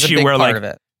some Apparently, that was a issue big where part like of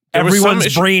it. There was some everyone's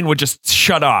issue- brain would just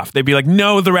shut off. They'd be like,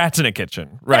 no, the rat's in a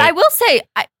kitchen. Right. But I will say,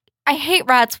 I hate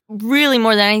rats really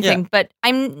more than anything, but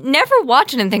I'm never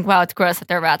watching and think, wow, it's gross that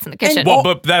there are rats in the kitchen. Well,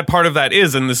 but that part of that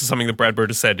is, and this is something that Brad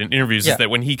Bird has said in interviews, Yeah. is that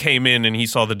when he came in and he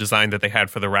saw the design that they had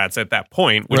for the rats at that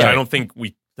point, which Right. I don't think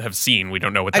we have seen, we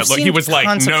don't know what I've that looked. seen He was like,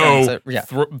 concept no, drawings that- yeah.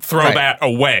 throw Right. that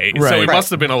away. Right. So it Right. must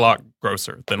have been a lot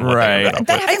grosser than what they Right. ended up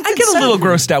That with. I get a little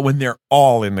grossed out when they're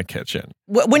all in the kitchen.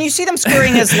 When you see them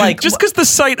scurrying as like Just because the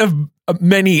sight of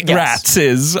many Yes. rats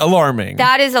is alarming.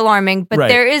 That is alarming, but Right.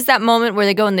 there is that moment where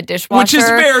they go in the dishwasher. Which is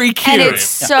very cute. And it's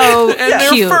so and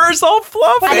their cute. fur's all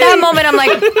fluffy. At that moment, I'm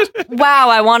like, wow,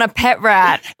 I want a pet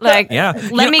rat. Like, Yeah.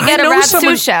 let me I get a know rat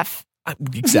someone- sous chef.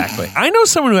 Exactly. I know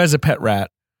someone who has a pet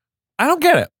rat. I don't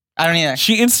get it. I don't either.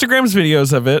 She Instagrams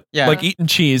videos of it, Yeah. like eating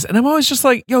cheese, and I'm always just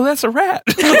like, "Yo, that's a rat."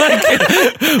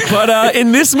 But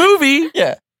in this movie,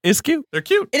 Yeah. it's cute. They're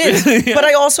cute. It is. Yeah. But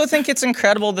I also think it's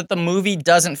incredible that the movie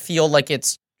doesn't feel like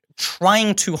it's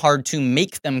trying too hard to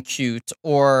make them cute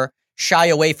or shy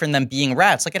away from them being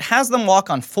rats. Like, it has them walk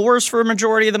on fours for a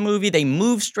majority of the movie. They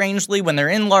move strangely. When they're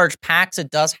in large packs,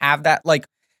 it does have that, like,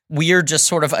 weird, just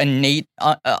sort of innate,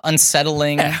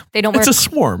 unsettling. They don't wear. It's a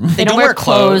swarm. They don't wear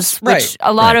clothes, which right.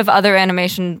 a lot of other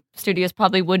animation studios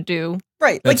probably would do.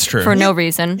 Right, that's true. For no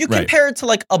reason. You compare it to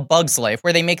like A Bug's Life,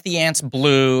 where they make the ants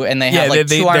blue and they have like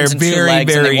two arms and two very,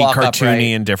 legs, very and they walk cartoony upright.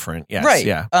 and different. Yes, right.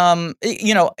 Yeah.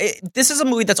 This is a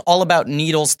movie that's all about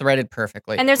needles threaded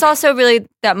perfectly. And there's also really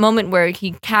that moment where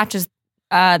he catches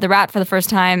the rat for the first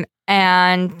time,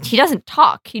 and he doesn't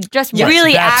talk. He just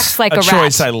really acts like a rat.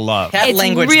 Choice I love. That it's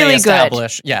language really they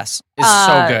establish, yes, is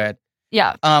so good.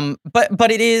 Yeah.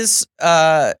 But it is.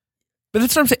 But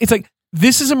that's what I'm saying. It's like,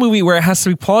 this is a movie where it has to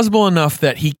be plausible enough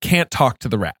that he can't talk to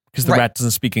the rat because the rat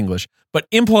doesn't speak English, but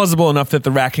implausible enough that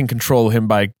the rat can control him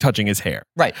by touching his hair.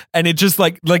 Right. And it just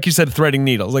like you said, threading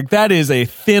needles. Like, that is a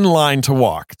thin line to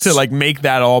walk to like make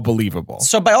that all believable.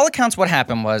 So by all accounts, what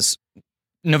happened was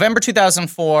November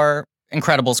 2004,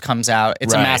 Incredibles comes out.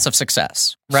 It's a massive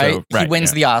success, right? So, he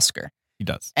wins the Oscar. He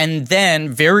does. And then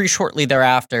very shortly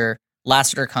thereafter,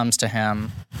 Lasseter comes to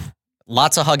him.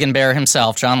 Lots of hug and bear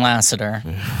himself, John Lasseter.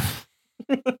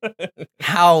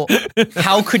 How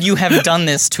could you have done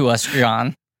this to us,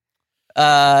 John?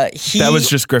 That was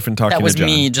just Griffin talking to John. That was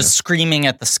me just screaming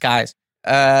at the skies.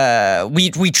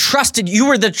 We trusted you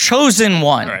were the chosen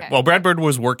one. All right. Well, Brad Bird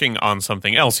was working on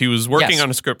something else. He was working on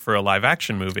a script for a live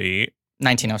action movie.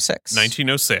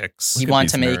 1906. He He wanted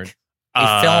to make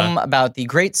a film about the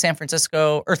great San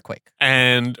Francisco earthquake.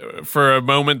 And for a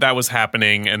moment that was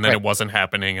happening, and then it wasn't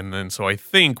happening. And then so I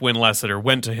think when Lasseter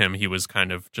went to him, he was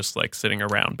kind of just like sitting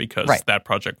around because that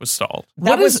project was stalled.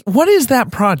 What is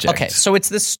that project? Okay, so it's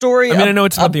this story I know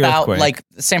it's about the earthquake. like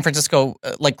San Francisco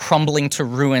like crumbling to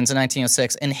ruins in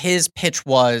 1906. And his pitch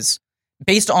was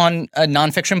based on a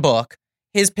nonfiction book.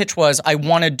 His pitch was, I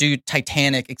want to do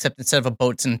Titanic, except instead of a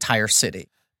boat, it's an entire city.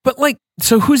 But like,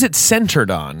 so who's it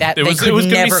centered on? That they could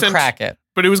never crack it.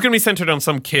 But it was going to be centered on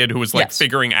some kid who was like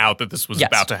figuring out that this was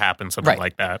about to happen, something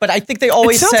like that. But I think they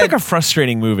always it sounds said, like a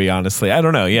frustrating movie, honestly. I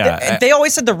don't know. Yeah. They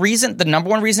always said the number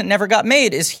one reason it never got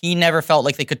made is he never felt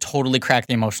like they could totally crack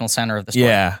the emotional center of the story.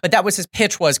 Yeah. But that was his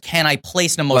pitch was, can I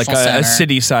place an emotional like center? a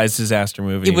city-sized disaster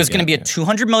movie. It was going to be a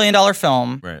 $200 million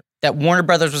film that Warner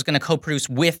Brothers was going to co-produce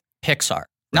with Pixar,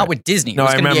 not with Disney. No, it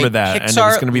was I gonna remember be a that. Pixar And it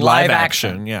was going to be live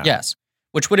action. action. Yeah. Yes.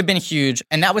 Which would have been huge.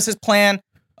 And that was his plan.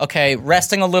 Okay,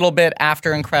 resting a little bit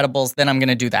after Incredibles, then I'm going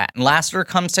to do that. And Lasseter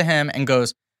comes to him and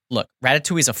goes, look,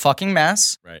 Ratatouille's a fucking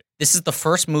mess. Right. This is the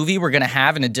first movie we're going to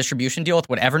have in a distribution deal with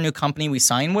whatever new company we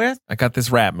sign with. I got this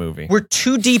rat movie. We're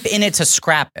too deep in it to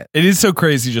scrap it. It is so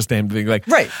crazy just to him to think like,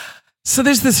 right. So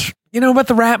there's this, about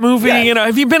the rat movie,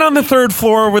 have you been on the third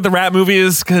floor where the rat movie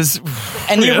is? Because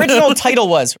and the original title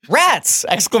was Rats! !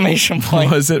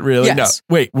 Was it really? Yes.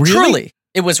 No. Wait, really? Truly.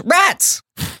 It was Rats!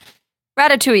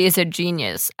 Ratatouille is a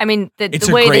genius. I mean, the It's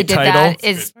a way great they did title. that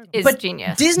is But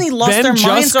genius. Disney lost Ben their just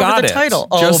minds over got the it. title.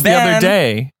 Just the other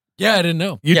day. Yeah, I didn't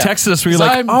know. You texted us where you're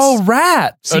like, I'm-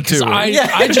 rat. See, 'cause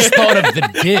I just thought of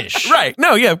the dish. Right.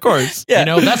 No, yeah, of course. Yeah.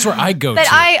 That's where I go But to.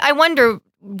 I wonder,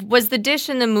 was the dish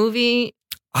in the movie?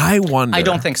 I wonder. I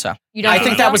don't think so. You don't I think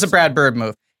think so? that was a Brad Bird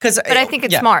move. But I think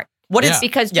it's smart. What is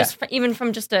Because even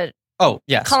from just a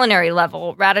yes. culinary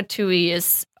level, Ratatouille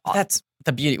is That's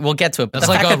the beauty. We'll get to it. But That's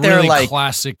the like fact a that they're really like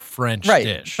classic French right.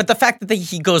 dish. But the fact that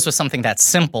he goes with something that's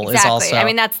simple exactly. is also. I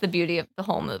mean, that's the beauty of the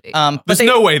whole movie. but There's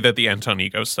no way that the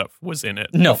Antonigo stuff was in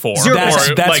it before.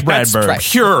 0%. That's Brad Bird.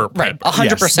 Pure right. Brad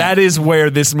 100%. Yes, that is where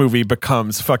this movie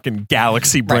becomes fucking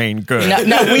galaxy brain good.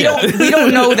 Now we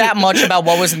don't know that much about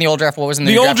what was in the old draft, what was in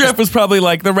the new The old draft. draft was probably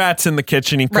like the rat's in the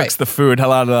kitchen, he cooks the food, But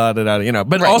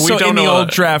also We don't in the know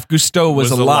old draft, Gusteau was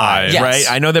alive, Yes. right?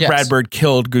 I know that Brad Bird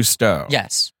killed Gusteau.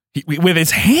 Yes. With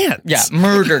his hands. Yeah,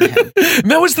 murdered him. And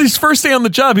that was his first day on the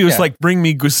job. He was like, bring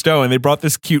me Gusteau. And they brought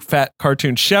this cute, fat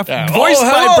cartoon chef voiced by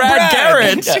hello, Brad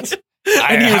Garrett. Yes.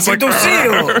 And he was like,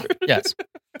 Yes.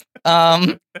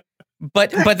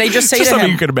 But they just say Just to something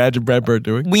him, you could imagine Brad Bird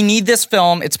doing. we need this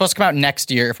film. It's supposed to come out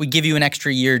next year. If we give you an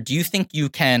extra year, do you think you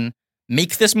can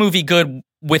make this movie good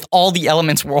with all the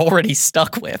elements we're already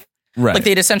stuck with? Right. Like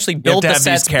they'd essentially have build to the have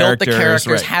these sets, built the characters,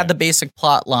 right, had the basic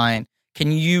plot line.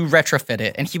 Can you retrofit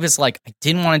it? And he was like, I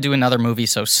didn't want to do another movie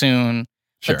so soon.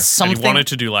 Sure. But something. And he wanted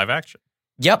to do live action.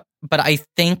 Yep. But I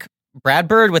think Brad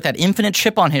Bird, with that infinite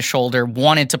chip on his shoulder,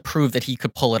 wanted to prove that he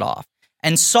could pull it off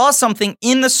and saw something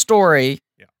in the story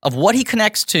of what he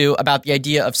connects to about the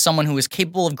idea of someone who is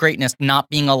capable of greatness not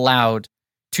being allowed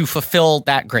to fulfill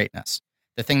that greatness.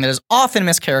 The thing that is often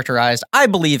mischaracterized, I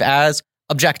believe, as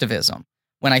objectivism,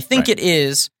 when I think it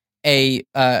is a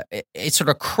sort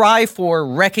of cry for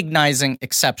recognizing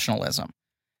exceptionalism.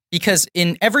 Because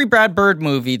in every Brad Bird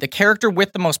movie, the character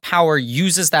with the most power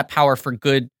uses that power for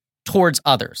good towards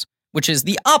others, which is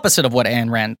the opposite of what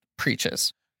Ayn Rand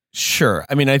preaches. Sure.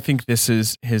 I mean, I think this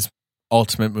is his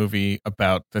ultimate movie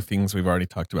about the things we've already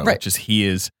talked about, which is he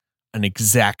is an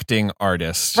exacting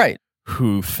artist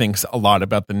who thinks a lot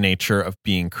about the nature of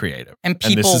being creative. And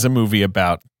this is a movie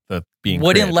about the being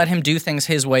creative. Let him do things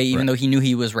his way, even though he knew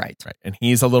he was right. And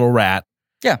he's a little rat.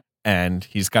 Yeah. And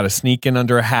he's got to sneak in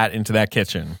under a hat into that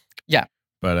kitchen. Yeah.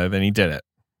 But then he did it.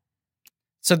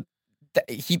 So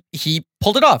he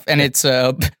pulled it off. And it's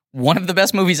one of the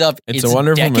best movies of It's a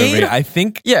wonderful movie. I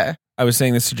think. Yeah. I was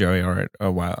saying this to Joey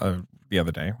the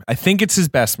other day. I think it's his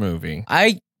best movie.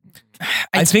 I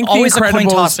think always The Incredibles, a coin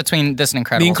toss between this and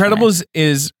Incredibles. The Incredibles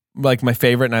is like my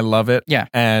favorite, and I love it. Yeah.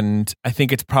 And I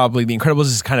think it's probably The Incredibles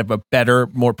is kind of a better,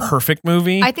 more perfect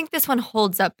movie. I think this one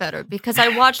holds up better because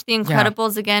I watched The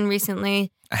Incredibles again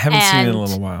recently. I haven't seen it in a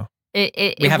little while.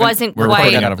 It wasn't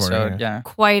quite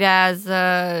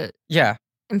as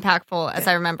impactful as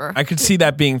I remember. I could see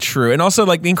that being true. And also,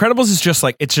 like, The Incredibles is just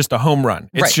like, it's just a home run.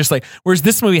 It's just like, whereas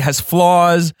this movie has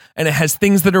flaws and it has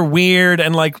things that are weird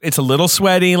and like, it's a little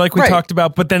sweaty, like we talked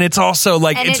about, but then it's also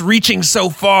like, it's reaching so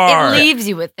far. It leaves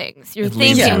you with things you're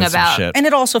thinking about. And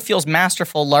it also feels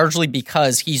masterful largely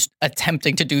because he's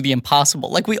attempting to do the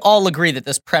impossible. Like, we all agree that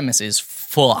this premise is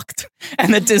fucked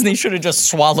and that Disney should have just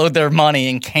swallowed their money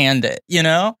and canned it, you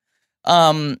know?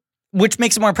 Which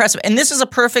makes it more impressive. And this is a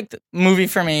perfect movie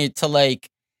for me to like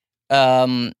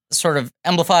sort of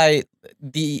amplify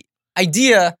the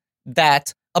idea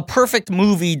that a perfect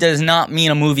movie does not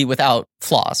mean a movie without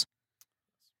flaws.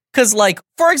 Because, like,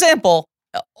 for example,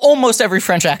 almost every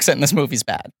French accent in this movie is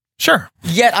bad. Sure.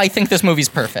 Yet I think this movie's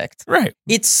perfect. Right.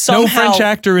 It's somehow... No French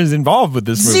actor is involved with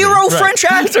this movie. Zero French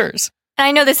actors! And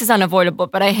I know this is unavoidable,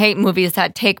 but I hate movies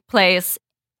that take place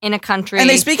in a country. And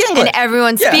they speak English. And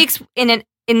everyone speaks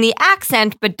in the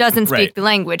accent, but doesn't speak the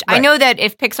language. I know that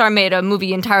if Pixar made a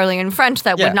movie entirely in French,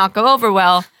 that would not go over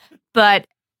well, but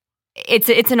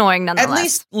it's annoying nonetheless. At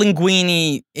least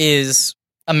Linguini is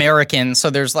American, so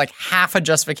there's like half a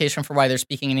justification for why they're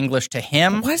speaking in English to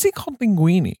him. Why is he called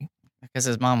Linguini? Because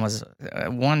his mom was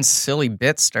one silly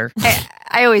bitster.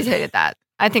 I always hated that.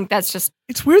 I think that's just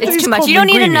it's weird. It's too much. You don't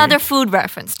need another food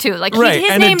reference too. Like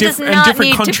his name does not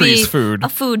need to be a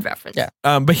food reference. Yeah.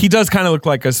 But he does kind of look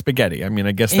like a spaghetti. I mean,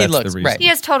 I guess that's the reason. Right. He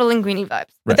has total Linguini vibes.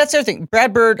 But that's the other thing.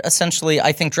 Brad Bird essentially,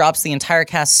 I think, drops the entire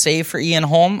cast save for Ian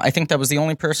Holm. I think that was the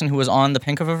only person who was on the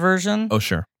Pinkova version. Oh,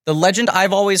 sure. The legend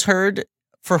I've always heard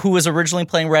for who was originally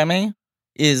playing Remy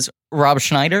is Rob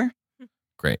Schneider.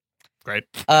 Great. But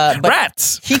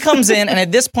Rats. He comes in, and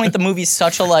at this point, the movie's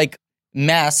such a like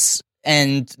mess.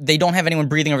 And they don't have anyone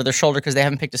breathing over their shoulder because they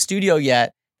haven't picked a studio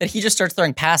yet, that he just starts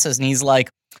throwing passes and he's like,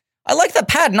 I like the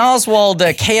Patton Oswalt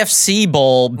KFC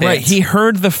bowl bit. Right, he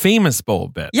heard the famous bowl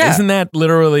bit. Yeah. Isn't that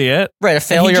literally it? Right, a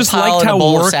failure pile and a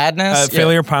bowl of sadness.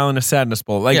 Failure pile and a sadness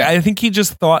bowl. Like, I think he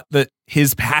just thought that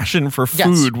his passion for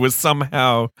food was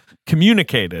somehow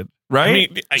communicated.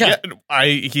 Right?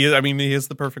 I mean, he has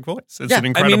the perfect voice. It's an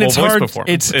incredible voice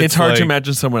performance. It's hard to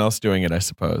imagine someone else doing it, I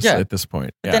suppose, at this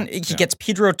point. Yeah. Then he gets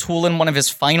Peter O'Toole in one of his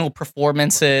final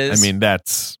performances. I mean,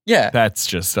 that's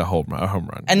just a home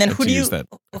run. And then who do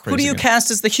you cast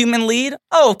as the human lead?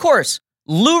 Oh, of course,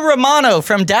 Lou Romano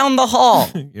from Down the Hall.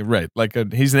 Right, like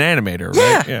he's an animator,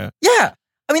 right? Yeah.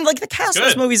 I mean, like, the cast of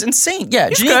this movie is insane. Yeah,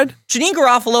 good. Janine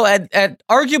Garofalo at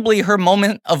arguably her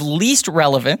moment of least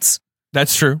relevance.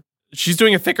 That's true. She's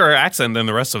doing a thicker accent than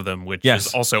the rest of them, which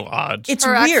is also odd. It's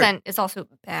her weird. accent is also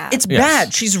bad. It's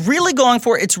bad. She's really going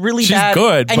for it. It's really She's bad.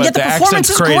 good, and but yet the performance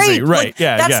is crazy. great. Right?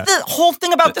 Like, that's the whole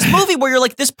thing about this movie, where you're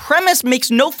like, this premise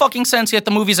makes no fucking sense, yet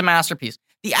the movie's a masterpiece.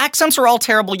 The accents are all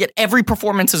terrible, yet every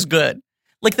performance is good.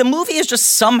 Like, the movie is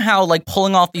just somehow like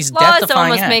pulling off these death-defying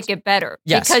almost acts. make it better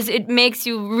because it makes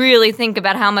you really think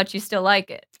about how much you still like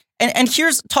it. And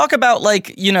here's talk about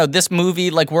like, you know, this movie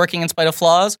like working in spite of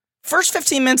flaws. First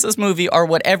 15 minutes of this movie are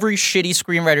what every shitty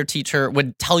screenwriter teacher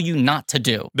would tell you not to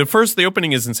do. The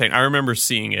opening is insane. I remember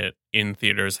seeing it in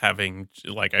theaters, having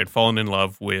like I'd fallen in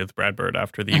love with Brad Bird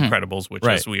after The Incredibles, which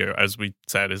as we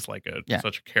said is like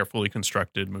such a carefully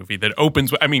constructed movie that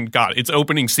opens. I mean, God, its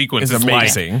opening sequence is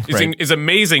amazing. Is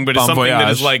amazing, but it's something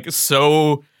that is like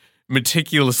so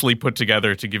meticulously put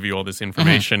together to give you all this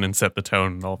information and set the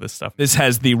tone and all this stuff. This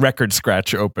has the record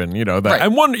scratch open, you know.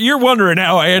 That you're wondering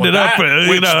how I ended up.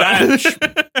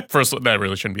 First, that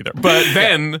really shouldn't be there. But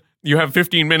then you have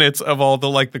 15 minutes of all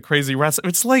the crazy rats.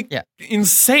 It's like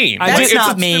insane. That's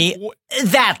not me.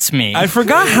 That's me. I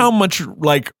forgot how much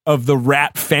of the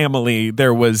rat family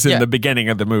there was in the beginning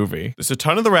of the movie. There's a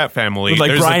ton of the rat family.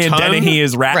 With, Brian Dennehy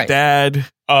is Rat Dad.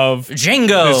 of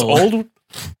Django. this old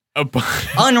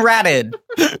unratted.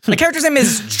 The character's name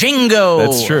is Django.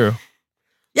 That's true.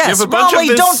 Yes, Romilly,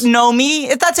 you don't know me.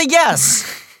 If that's a yes.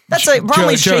 That's a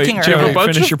Romilly shaking her head. You have a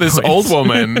bunch Finish of your this points. old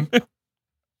woman.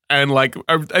 And like,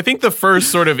 I think the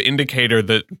first sort of indicator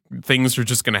that things are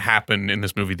just going to happen in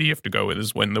this movie that you have to go with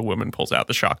is when the woman pulls out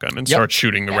the shotgun and starts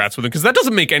shooting the rats with it, because that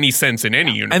doesn't make any sense in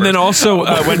any universe. And then also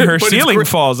when her ceiling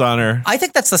falls on her. I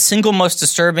think that's the single most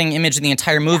disturbing image in the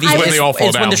entire movie. When they all fall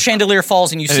is when down. the chandelier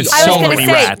falls and you see I was all going of to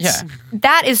the say, rats.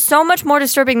 that is so much more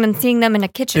disturbing than seeing them in a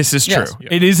kitchen. This is true. Yes.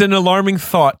 It is an alarming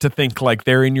thought to think like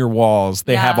they're in your walls.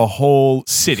 They have a whole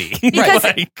city. Because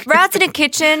rats in a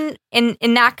kitchen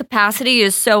in that capacity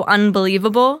is so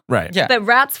unbelievable. Right. Yeah. But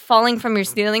rats falling from your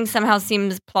ceiling somehow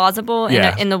seems plausible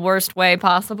in the worst way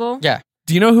possible. Yeah.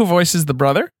 Do you know who voices the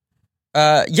brother?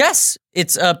 Yes,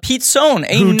 it's Pete Sohn,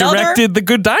 Who directed The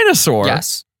Good Dinosaur.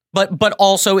 Yes, but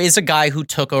also is a guy who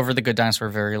took over The Good Dinosaur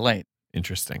very late.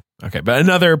 Interesting. Okay, but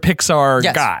another Pixar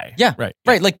Yes. guy. Yeah,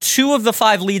 Right. Like 2 of the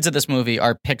 5 leads of this movie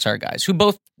are Pixar guys who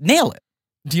both nail it.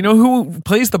 Do you know who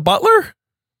plays the butler?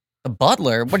 The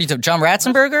butler? What are you talking, John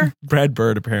Ratzenberger? Brad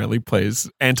Bird apparently plays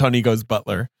Anton Ego's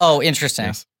butler. Oh, interesting.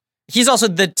 Yes. He's also,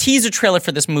 the teaser trailer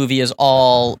for this movie is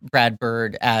all Brad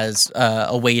Bird as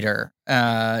a waiter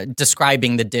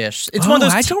describing the dish. It's one of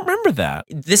those. I don't remember that.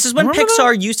 This is when Remember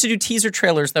Pixar used to do teaser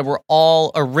trailers that were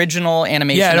all original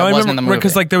animation Yeah, no, that I wasn't in the remember movie.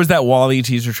 because like there was that WALL-E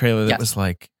teaser trailer that Yes. was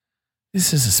like,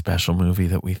 this is a special movie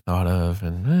that we thought of,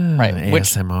 and Which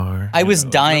ASMR. I was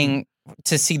dying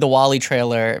to see the WALL-E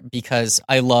trailer because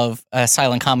I love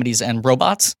silent comedies and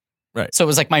robots. Right. So it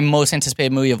was like my most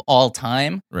anticipated movie of all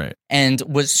time. Right. And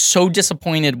was so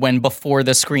disappointed when before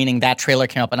the screening that trailer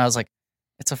came up and I was like,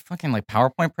 it's a fucking like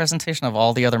PowerPoint presentation of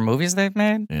all the other movies they've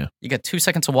made. Yeah. You get 2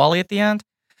 seconds of WALL-E at the end.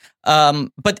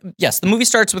 But yes, the movie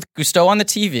starts with Gusteau on the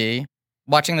TV,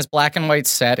 watching this black and white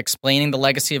set, explaining the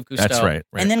legacy of Gusteau. That's right.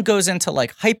 And then goes into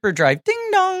like hyperdrive, ding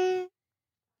dong.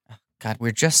 Oh, God,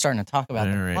 we're just starting to talk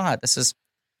about the plot. This is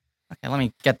okay. Let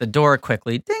me get the door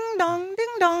quickly. Ding dong, ding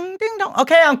dong, ding dong.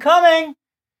 Okay, I'm coming.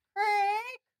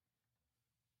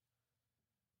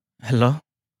 Hello.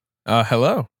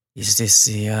 Hello. Is this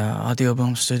the Audio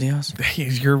Boom Studios?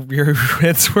 You're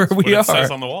it's where we What are. it says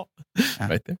on the wall.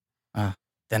 Right there.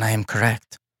 Then I am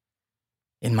correct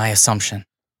in my assumption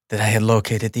that I had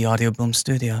located the Audio Boom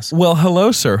Studios. Well,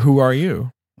 hello, sir. Who are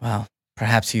you? Well,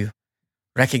 perhaps you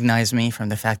recognize me from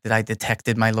the fact that I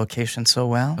detected my location so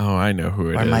well. Oh, I know who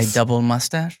it is. Or my double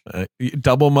mustache?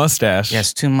 Double mustache.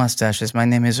 Yes, 2 mustaches. My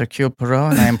name is Hercule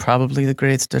Poirot, and I am probably the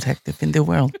greatest detective in the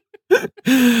world.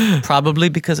 Probably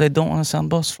because I don't want to sound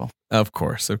boastful. Of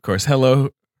course. Hello,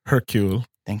 Hercule.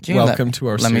 Thank you. Welcome to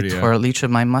our studio. Let me twirl each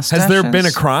of my mustaches. Has there been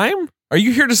a crime? Are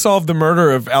you here to solve the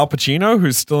murder of Al Pacino,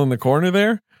 who's still in the corner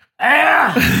there?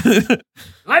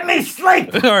 Let me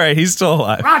sleep! All right, he's still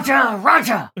alive.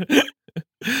 Roger!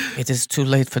 It is too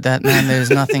late for that, man. There is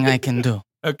nothing I can do.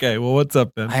 Okay, well, what's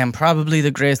up then? I am probably the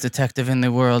greatest detective in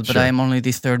the world, but Sure. I am only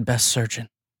the 3rd best surgeon.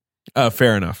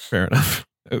 Fair enough.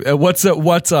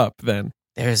 What's up then?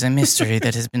 There is a mystery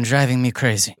that has been driving me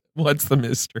crazy. What's the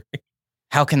mystery?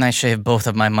 How can I shave both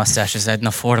of my mustaches at an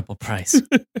affordable price?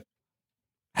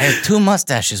 I have 2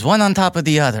 mustaches, one on top of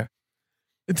the other.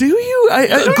 Do you?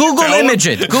 Google image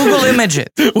it. Google image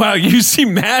it. Wow, you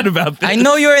seem mad about this. I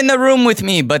know you're in the room with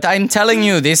me, but I'm telling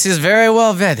you, this is very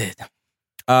well vetted.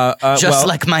 Just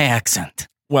like my accent.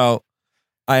 Well,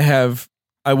 I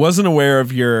wasn't aware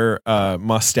of your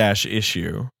mustache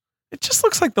issue. It just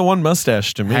looks like the one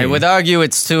mustache to me. I would argue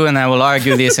it's 2, and I will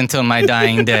argue this until my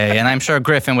dying day. And I'm sure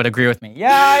Griffin would agree with me.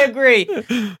 Yeah, I agree.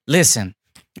 Listen.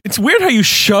 It's weird how you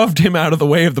shoved him out of the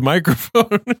way of the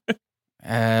microphone.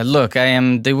 Look, I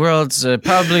am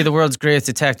probably the world's greatest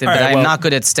detective, but I'm not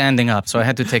good at standing up, so I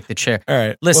had to take the chair. All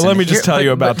right. Listen, well, let me just tell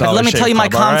you about Dollar let me Shave tell you my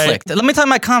Club, conflict. Right? Let me tell you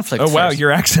my conflict. Oh, wow, first.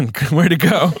 your accent. Where'd to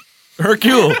go?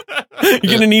 Hercule. You're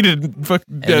going to need a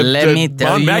let me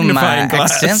tell you magnifying my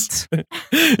glass. accent.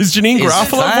 Is Janine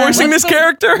Garofalo fine. voicing this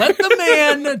character? Let the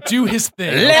man do his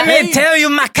thing. Let me tell you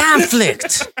my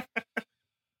conflict.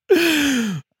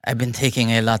 I've been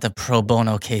taking a lot of pro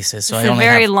bono cases, so It's I a only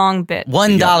very have long bit.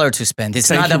 $1 to spend. It's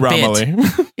Thank not you, a bit.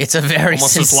 Romilly. It's a very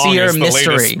Almost as long sincere as the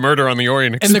mystery. latest Murder on the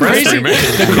Orient And Express.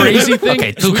 the crazy thing Okay,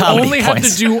 is 2 we comedy only points.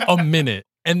 have to do a minute.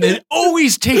 And it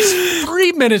always takes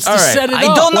 3 minutes to All right. set it I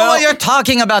up. don't know what you're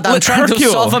talking about. I'm trying to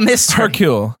solve a mystery.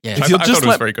 Hercule. Yeah. If I you'll thought just it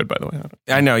was let very good, by the way.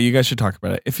 I know, you guys should talk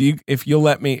about it. If you'll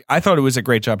let me, I thought it was a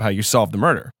great job how you solved the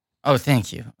murder. Oh,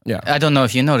 thank you. Yeah. I don't know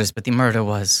if you noticed, but the murder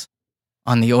was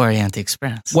on the Orient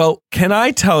Express. Well, can I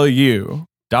tell you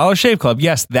Dollar Shave Club,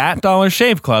 yes, that Dollar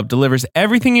Shave Club delivers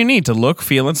everything you need to look,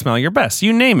 feel, and smell your best.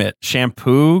 You name it.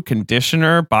 Shampoo,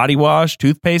 conditioner, body wash,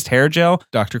 toothpaste, hair gel,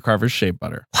 Dr. Carver's shave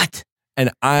butter. What?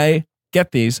 And I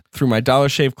get these through my Dollar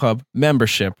Shave Club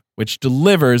membership, which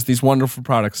delivers these wonderful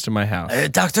products to my house.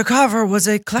 Dr. Carver was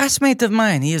a classmate of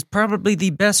mine. He is probably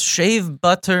the best shave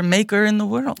butter maker in the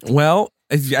world. Well,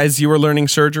 as you were learning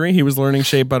surgery, he was learning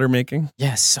shave butter making.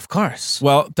 Yes, of course.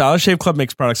 Well, Dollar Shave Club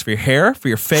makes products for your hair, for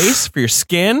your face, for your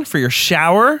skin, for your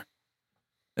shower.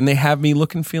 And they have me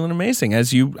looking, feeling amazing,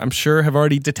 as you, I'm sure, have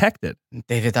already detected.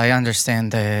 David, I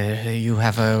understand you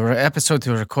have an episode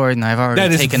to record, and I've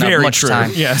already taken up much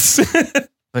time. Yes.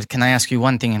 But can I ask you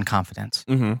one thing in confidence?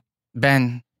 Mm-hmm.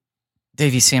 Ben,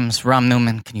 Davey Sims, Rom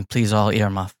Newman, can you please all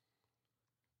earmuff?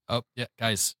 Oh, yeah,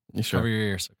 guys. You sure? Cover your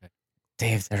ears, okay.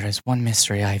 Dave, there is one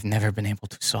mystery I've never been able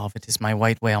to solve. It is my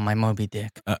white whale, my Moby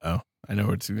Dick. Uh-oh. I know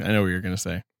what you're going to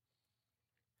say.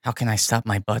 How can I stop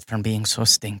my butt from being so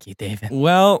stinky, David?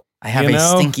 Well, I have a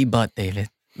stinky butt, David.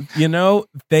 You know,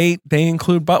 they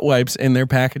include butt wipes in their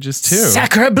packages too.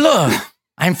 Sacre bleu!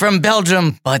 I'm from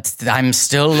Belgium, but I'm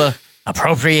still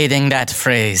appropriating that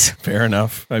phrase. Fair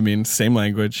enough. I mean, same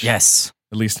language. Yes.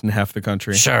 At least in half the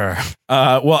country. Sure.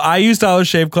 Well, I use Dollar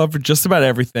Shave Club for just about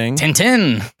everything.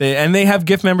 Tintin. They have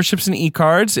gift memberships and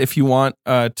e-cards if you want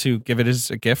to give it as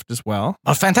a gift as well.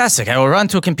 Oh, fantastic. I will run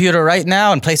to a computer right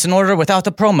now and place an order without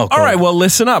the promo code. All right, well,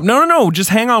 listen up. No. Just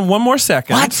hang on one more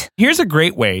second. What? Here's a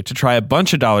great way to try a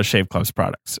bunch of Dollar Shave Club's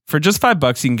products. For just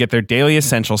 $5, you can get their Daily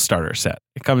Essential Starter Set.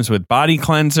 It comes with body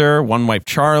cleanser, One Wipe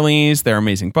Charlie's, their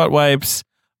amazing butt wipes,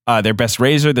 their best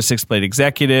razor, the 6-blade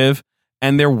executive,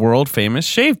 and their world-famous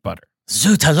shave butter.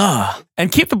 Zootala.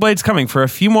 And keep the blades coming for a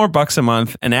few more bucks a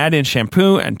month and add in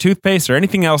shampoo and toothpaste or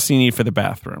anything else you need for the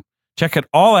bathroom. Check it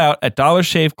all out at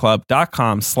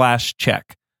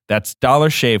dollarshaveclub.com/check. That's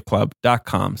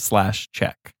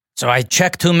dollarshaveclub.com/check. So I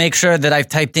check to make sure that I've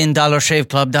typed in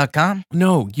dollarshaveclub.com?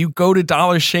 No, you go to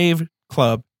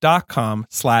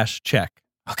dollarshaveclub.com/check.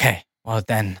 Okay, well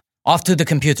then, off to the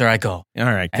computer I go. All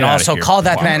right. And also call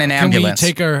that man an ambulance. Can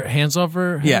we take our hands off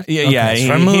her? Yeah. Okay,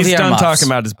 He's done talking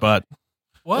about his butt.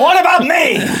 What about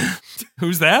me?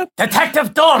 Who's that?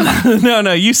 Detective Dorn.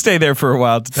 No, you stay there for a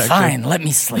while, Detective. Fine, let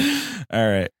me sleep.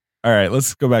 All right,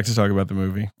 let's go back to talk about the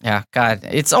movie. Yeah, God,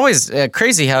 it's always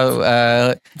crazy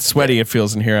how sweaty it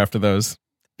feels in here after those.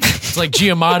 It's like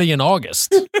Giamatti in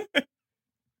August.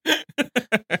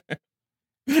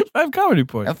 5 comedy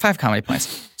points. 5 comedy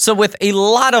points. So with a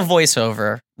lot of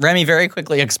voiceover, Remy very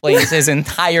quickly explains his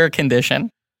entire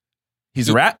condition. He's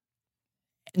a rat?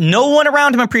 No one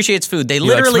around him appreciates food. They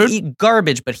literally eat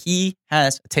garbage, but he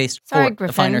has a taste for Griffin,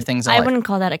 the finer things in life. I wouldn't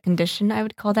call that a condition. I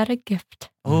would call that a gift.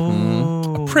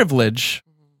 Oh. A privilege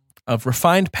of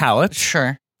refined palate.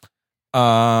 Sure.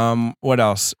 What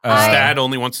else? His dad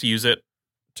only wants to use it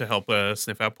to help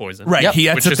sniff out poison. Right. Yep.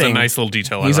 Which is a nice little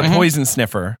detail. He's a poison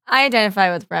sniffer. I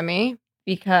identify with Remy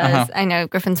because I know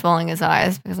Griffin's rolling his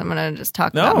eyes because I'm going to just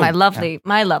talk about my lovely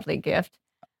gift.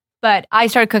 But I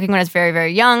started cooking when I was very,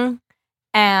 very young.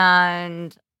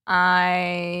 And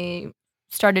I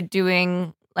started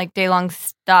doing like day-long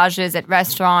stages at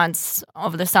restaurants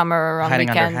over the summer or on weekends.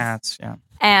 Hiding under hats, yeah.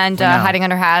 And hiding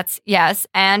under hats, yes.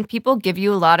 And people give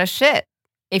you a lot of shit.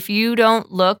 If you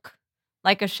don't look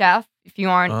like a chef, if you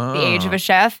aren't the age of a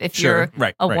chef, if you're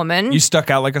a woman. You stuck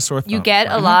out like a sore thumb. You get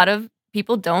a lot of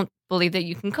people don't believe that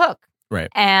you can cook. Right.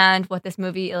 And what this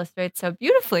movie illustrates so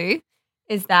beautifully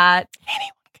is that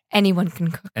anyone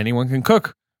can cook. Anyone can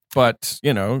cook. But,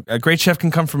 a great chef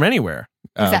can come from anywhere.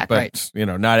 Exactly.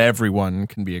 But, not everyone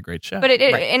can be a great chef. But it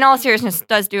in all seriousness,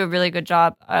 does do a really good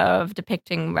job of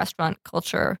depicting restaurant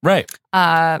culture. Right.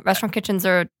 Restaurant kitchens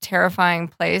are a terrifying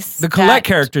place. The Colette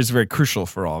character is very crucial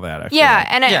for all that, I feel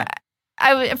like.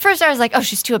 At first I was like, oh,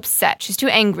 she's too upset. She's too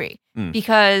angry.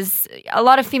 Because a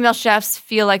lot of female chefs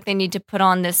feel like they need to put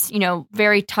on this,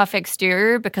 very tough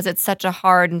exterior because it's such a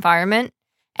hard environment.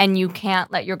 And you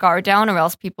can't let your guard down or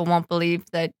else people won't believe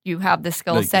that you have the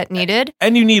skill set needed.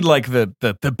 And you need like the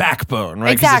backbone,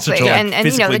 right? Exactly. It's such a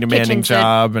physically the demanding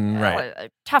job and a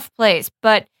tough place.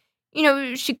 But,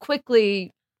 she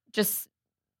quickly just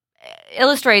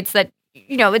illustrates that,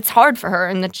 it's hard for her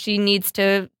and that she needs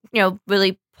to,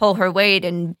 really pull her weight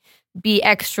and be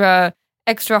extra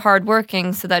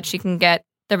hardworking so that she can get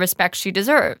the respect she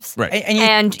deserves. Right.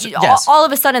 And all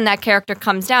of a sudden that character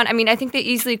comes down. I mean, I think they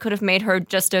easily could have made her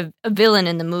just a villain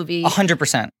in the movie.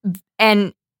 100%.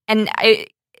 And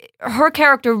her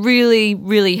character really,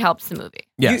 really helps the movie.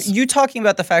 Yes. You talking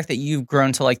about the fact that you've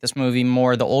grown to like this movie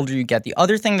more the older you get. The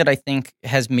other thing that I think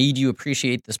has made you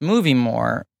appreciate this movie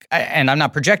more, and I'm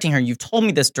not projecting her, you've told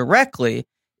me this directly,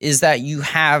 is that you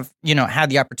have, had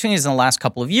the opportunities in the last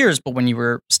couple of years, but when you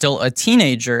were still a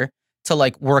teenager to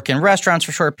like work in restaurants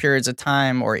for short periods of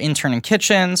time or intern in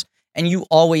kitchens, and you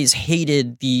always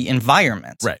hated the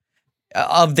environment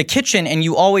of the kitchen. And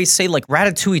you always say like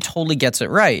Ratatouille totally gets it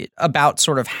right about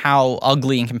sort of how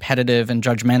ugly and competitive and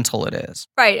judgmental it is.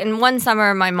 Right. And one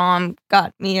summer, my mom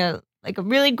got me a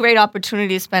really great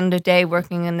opportunity to spend a day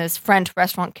working in this French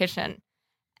restaurant kitchen.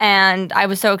 And I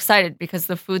was so excited because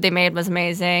the food they made was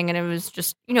amazing. And it was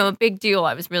just, a big deal.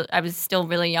 I was still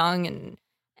really young, and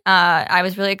I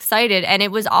was really excited. And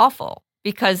it was awful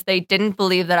because they didn't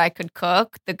believe that I could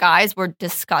cook. The guys were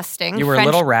disgusting. You were a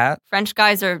little rat. French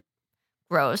guys are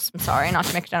gross. I'm sorry, not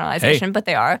to make a generalization, but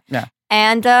they are. Yeah.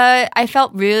 And I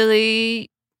felt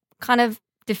really kind of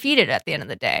defeated at the end of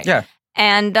the day. Yeah.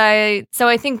 And I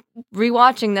think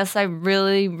rewatching this, I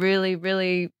really, really,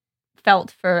 really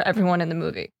felt for everyone in the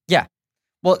movie. Yeah.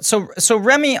 Well, so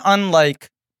Remy, unlike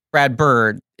Brad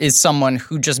Bird, is someone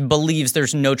who just believes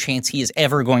there's no chance he is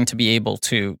ever going to be able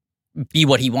to be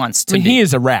what he wants to be. He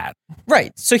is a rat.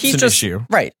 Right. So he's just issue.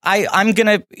 Right. I'm going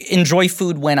to enjoy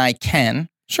food when I can.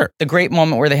 Sure. The great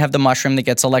moment where they have the mushroom that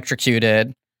gets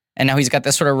electrocuted, and now he's got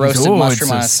this sort of roasted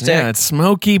mushroom on a stick. Yeah, it's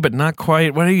smoky, but not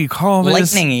quite. What do you call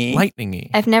this? Lightning-y.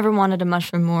 I've never wanted a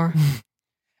mushroom more.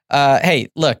 Hey,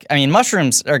 look, I mean,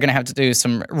 mushrooms are going to have to do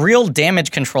some real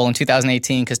damage control in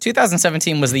 2018 because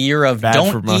 2017 was the year of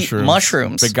don't eat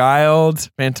mushrooms. Beguiled,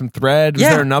 Phantom Thread. Was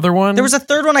there another one? There was a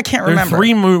third one I can't remember. There are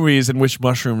 3 movies in which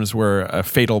mushrooms were a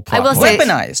fatal plot. I will say,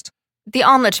 weaponized. The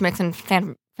omelet mix in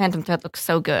Phantom Thread looks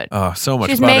so good. Oh, so much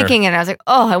She's butter. making it, and I was like,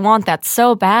 oh, I want that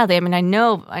so badly. I mean, I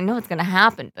know it's going to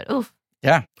happen, but oof.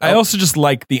 Yeah. I also just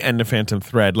like the end of Phantom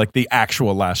Thread. Like the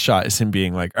actual last shot is him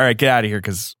being like, all right, get out of here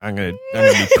because I'm gonna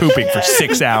be pooping for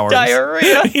 6 hours.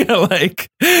 Diarrhea.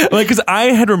 Because I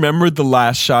had remembered the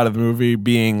last shot of the movie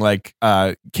being like,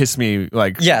 kiss me,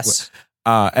 like, yes.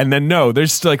 And then no,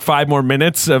 there's still like 5 more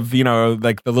minutes of,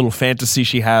 like the little fantasy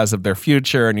she has of their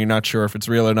future, and you're not sure if it's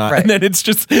real or not. Right. And then it's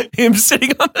just him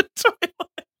sitting on the toilet.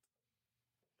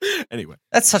 Anyway,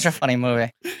 that's such a funny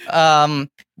movie.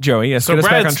 Joey, yes, get us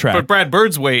back on track. But Brad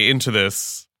Bird's way into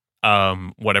this,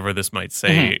 whatever this might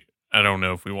say, I don't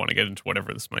know if we want to get into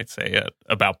whatever this might say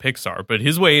about Pixar, but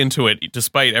his way into it,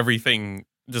 despite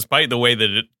the way that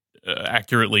it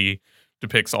accurately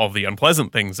depicts all of the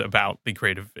unpleasant things about the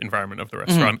creative environment of the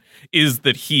restaurant, is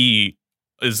that he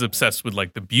is obsessed with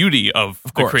like the beauty of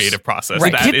the creative process.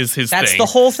 Right. That is his thing. That's the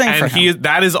whole thing for him.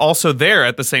 That is also there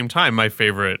at the same time. My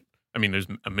favorite, I mean, there's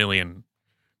a million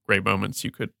great moments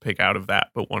you could pick out of that,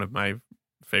 but one of my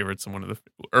favorites and one of the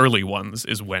early ones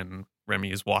is when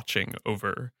Remy is watching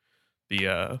over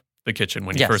the kitchen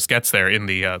when he first gets there in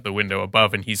the window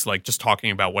above, and he's like just talking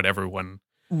about what everyone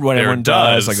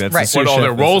does, like that's what all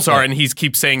their roles are, and he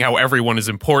keeps saying how everyone is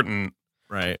important,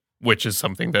 right? Which is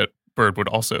something that Bird would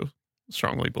also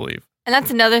strongly believe. And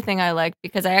that's another thing I like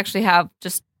because I actually have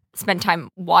just spent time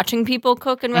watching people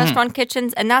cook in restaurant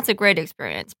kitchens, and that's a great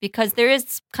experience because there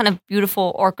is kind of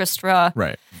beautiful orchestra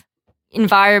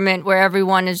environment where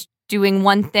everyone is doing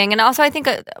one thing. And also I think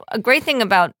a great thing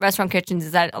about restaurant kitchens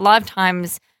is that a lot of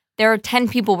times there are 10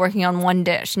 people working on one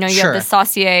dish. You have the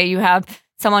saucier, you have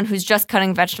someone who's just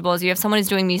cutting vegetables, you have someone who's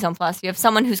doing mise en place, you have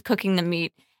someone who's cooking the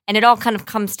meat, and it all kind of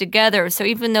comes together. So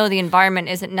even though the environment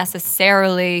isn't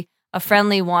necessarily a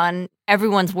friendly one,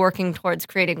 everyone's working towards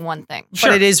creating one thing.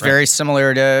 But it is very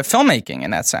similar to filmmaking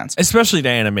in that sense. Especially to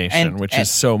animation, which is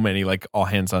so many, like, all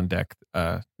hands on deck.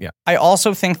 I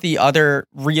also think the other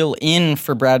real in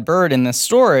for Brad Bird in this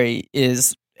story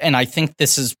is, and I think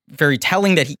this is very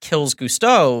telling that he kills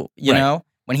Gusteau, you know,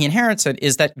 when he inherits it,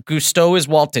 is that Gusteau is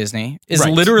Walt Disney,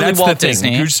 literally That's Walt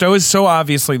Disney. Gusteau is so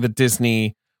obviously the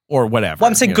Disney or whatever. Well,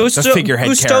 I'm saying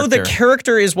Gusteau, the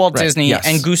character is Walt Disney, yes.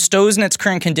 and Gusteau's in its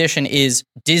current condition is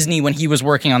Disney when he was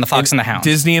working on The Fox and the Hound.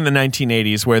 Disney in the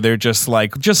 1980s, where they're just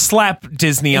like, just slap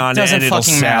Disney on it and it'll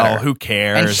sell. Matter. Who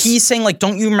cares? And he's saying, like,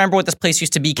 don't you remember what this place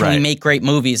used to be? Can we make great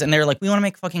movies? And they're like, we want to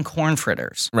make fucking corn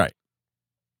fritters. Right.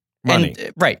 Money.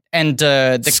 And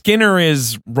Skinner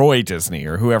is Roy Disney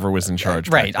or whoever was in charge.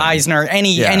 Right. Eisner,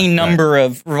 any number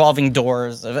of revolving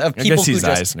doors of people who just,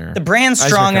 Eisner. The brand's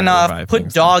strong enough, put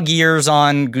dog ears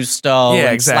on Gusteau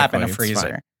and slap in a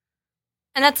freezer.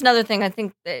 And that's another thing. I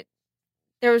think that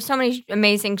there are so many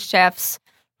amazing chefs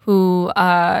who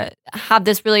have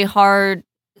this really hard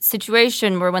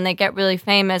situation where when they get really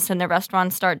famous and their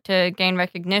restaurants start to gain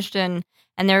recognition,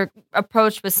 and they're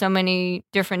approached with so many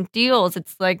different deals,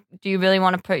 it's like, do you really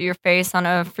want to put your face on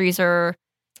a freezer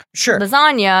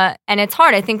lasagna? And it's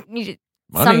hard. I think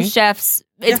some chefs,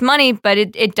 it's money, but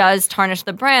it does tarnish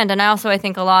the brand. And I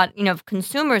think a lot, of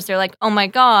consumers, they're like, oh my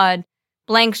God,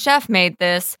 blank chef made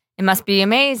this. It must be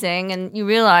amazing. And you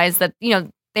realize that,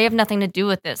 they have nothing to do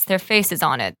with this. Their face is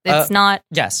on it. It's not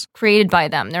created by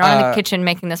them. They're not in the kitchen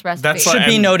making this recipe. Should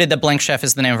be noted that Blank Chef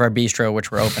is the name of our bistro,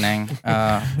 which we're opening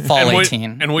fall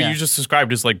 18. And what you just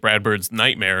described is like Brad Bird's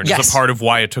nightmare, and it's a part of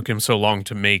why it took him so long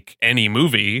to make any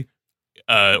movie,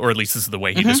 or at least this is the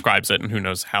way he describes it, and who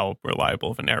knows how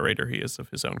reliable of a narrator he is of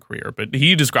his own career. But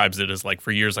he describes it as like,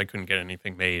 for years I couldn't get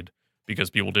anything made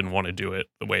because people didn't want to do it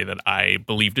the way that I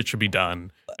believed it should be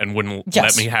done and wouldn't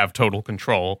let me have total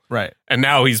control. Right. And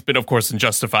now he's been, of course,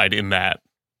 justified in that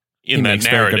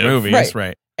narrative. Movies,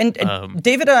 right. And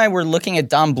David and I were looking at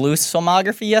Don Bluth's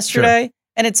filmography yesterday,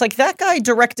 and it's like that guy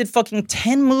directed fucking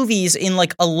 10 movies in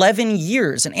like 11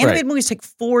 years. And animated movies take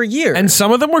 4 years. And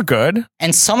some of them were good.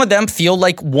 And some of them feel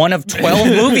like one of 12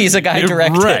 movies a guy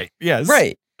directed. Right, yes.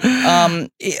 Right.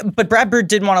 But Brad Bird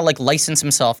didn't want to like license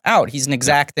himself out. He's an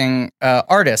exacting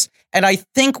artist. And I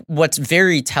think what's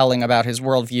very telling about his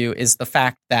worldview is the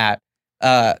fact that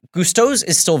Gusteau's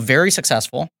is still very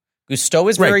successful. Gusteau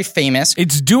is very famous.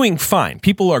 It's doing fine.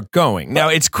 People are going. Now,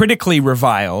 it's critically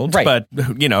reviled, but,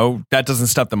 that doesn't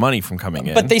stop the money from coming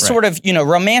in. But they sort of,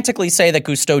 romantically say that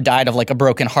Gusteau died of like a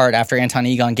broken heart after Anton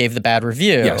Egon gave the bad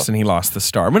review. Yes, and he lost the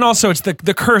star. I mean, also, it's the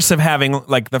curse of having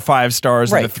like the 5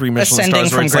 stars and the 3 Michelin Ascending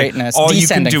stars. From greatness, like, all you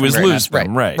can do is lose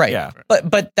them. Right. Yeah.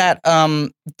 But that,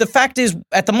 the fact is,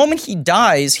 at the moment he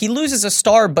dies, he loses a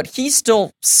star, but he's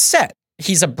still set.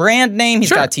 He's a brand name.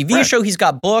 He's got a TV show. He's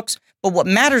got books. But what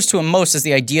matters to him most is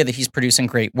the idea that he's producing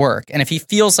great work. And if he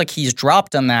feels like he's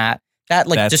dropped on that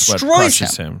like destroys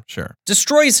him. Sure.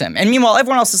 Destroys him. And meanwhile,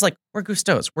 everyone else is like, we're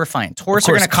Gusteau's. We're fine. Tourists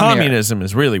are going to come communism here.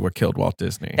 Is really what killed Walt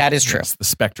Disney. That is true. It's the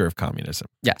specter of communism.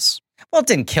 Yes. Well, it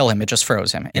didn't kill him. It just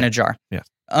froze him in a jar. Yes.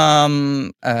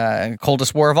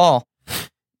 Coldest war of all.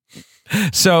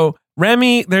 So,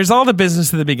 Remy, there's all the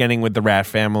business at the beginning with the Rat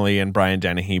family and Brian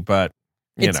Dennehy, but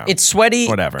it's sweaty.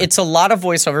 Whatever. It's a lot of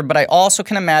voiceover, but I also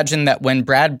can imagine that when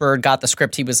Brad Bird got the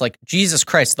script, he was like, Jesus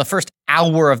Christ, the first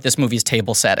hour of this movie is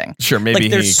table setting. Sure, maybe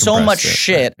there's so much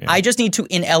shit. But, I just need to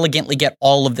inelegantly get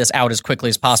all of this out as quickly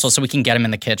as possible so we can get him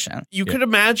in the kitchen. You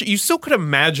still could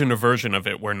imagine a version of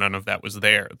it where none of that was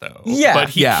there, though. Yeah. But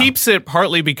he keeps it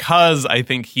partly because I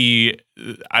think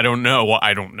I don't know,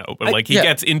 but he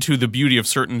gets into the beauty of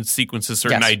certain sequences,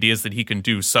 certain ideas that he can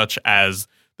do, such as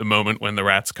the moment when the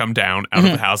rats come down out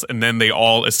of the house and then they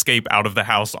all escape out of the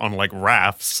house on like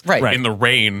rafts in the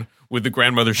rain with the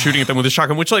grandmother shooting at them with a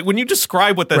shotgun, which like when you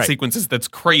describe what that sequence is, that's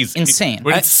crazy. Insane.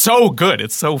 But it's so good.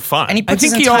 It's so fun. And he puts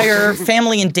his entire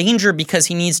family in danger because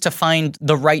he needs to find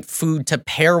the right food to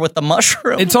pair with the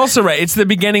mushroom. It's also It's the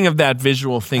beginning of that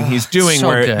visual thing he's doing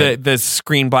where the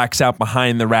screen blacks out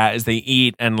behind the rat as they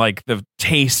eat and like the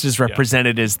taste is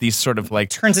represented as these sort of like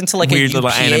turns into like weird a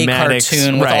UPA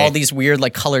cartoon with all these weird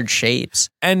like colored shapes.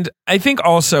 And I think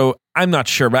also, I'm not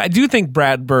sure, but I do think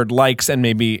Brad Bird likes, and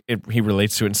maybe he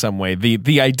relates to it in some way,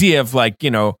 the idea of like,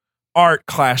 art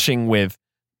clashing with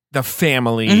the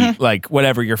family, like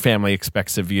whatever your family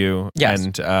expects of you. Yes.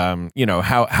 And,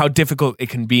 how difficult it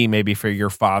can be maybe for your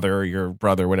father or your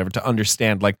brother or whatever to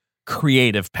understand like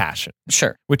creative passion.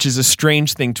 Sure. Which is a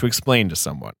strange thing to explain to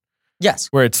someone. Yes.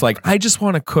 Where it's like, I just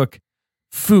want to cook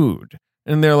food.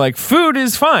 And they're like, food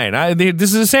is fine.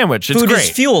 This is a sandwich. It's food great.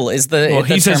 Is fuel is the Well,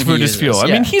 he says food is fuel. I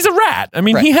mean, he's a rat. I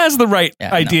mean, he has the right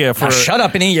idea for... Now shut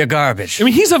up and eat your garbage. I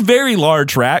mean, he's a very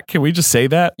large rat. Can we just say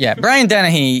that? Yeah, Brian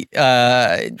Dennehy...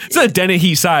 it's a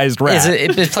Dennehy-sized rat.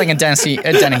 It's playing a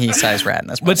Dennehy-sized rat in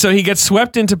this movie. But so he gets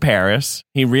swept into Paris.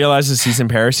 He realizes he's in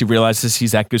Paris. He realizes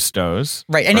he's at Gusteau's.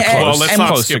 Right. Let's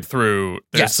not skip through.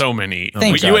 There's so many.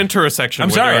 You enter a section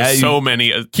where there are so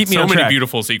many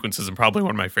beautiful sequences, and probably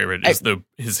one of my favorite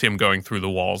is him going through the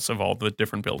walls of all the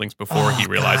different buildings before he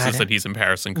realizes that he's in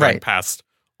Paris and going past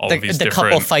all of these different... The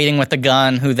couple fighting with the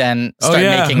gun who then start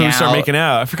making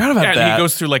out. I forgot about that. And he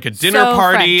goes through like a dinner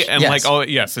party French.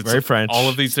 and it's very French. All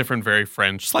of these different very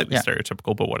French, slightly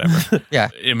stereotypical, but whatever.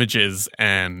 Images,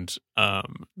 and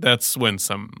that's when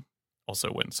some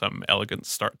elegance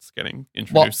starts getting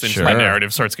introduced into my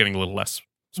narrative, starts getting a little less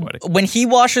sweaty. When he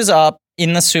washes up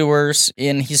in the sewers,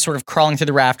 he's sort of crawling through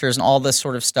the rafters and all this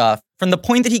sort of stuff, from the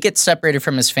point that he gets separated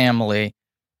from his family,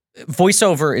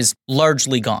 voiceover is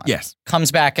largely gone. Yes.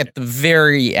 Comes back at the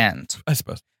very end. I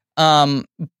suppose.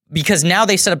 Because now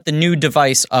they set up the new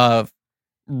device of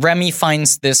Remy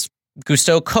finds this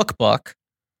Gusteau cookbook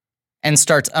and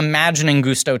starts imagining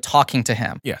Gusteau talking to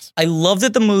him. Yes. I love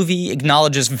that the movie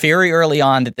acknowledges very early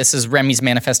on that this is Remy's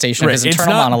manifestation of his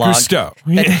internal monologue. Gusteau.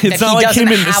 It's not like him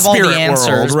in the spirit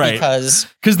world, right?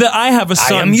 Because the I have a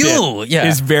son I am you.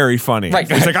 is very funny. Right.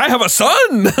 He's like, I have a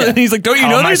son. And he's like, don't you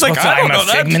know that? He's like, I don't know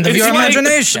that. Figment of your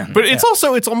imagination. But it's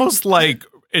also, it's almost like,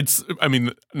 I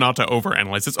mean, not to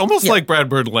overanalyze, it's almost like Brad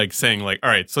Bird like saying like, all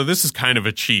right, so this is kind of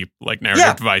a cheap like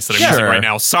narrative device that I'm using right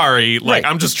now. Sorry, like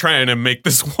I'm just trying to make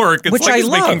this work. It's like he's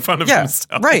making fun of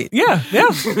himself. Right. Yeah.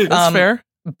 That's fair.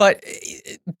 But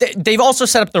they've also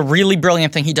set up the really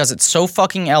brilliant thing. He does it so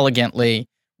fucking elegantly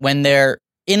when they're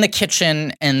in the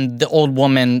kitchen and the old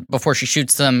woman, before she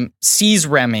shoots them, sees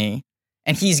Remy.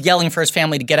 And he's yelling for his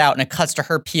family to get out, and it cuts to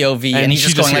her POV, and he's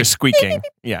just going like squeaking.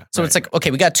 Yeah. So it's like,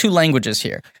 okay, we got two languages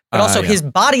here, but also his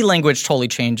body language totally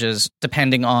changes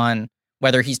depending on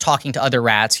whether he's talking to other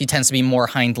rats. He tends to be more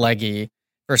hind-leggy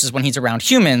versus when he's around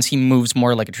humans, he moves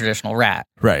more like a traditional rat.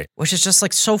 Right. Which is just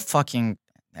like so fucking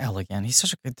elegant. He's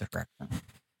such a good director.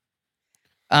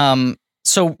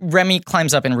 So Remy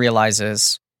climbs up and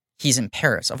realizes he's in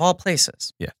Paris, of all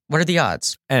places. Yeah. What are the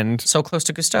odds? And so close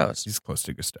to Gusteau's. He's close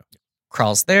to Gusteau.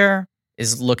 Crawls there,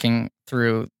 is looking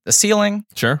through the ceiling.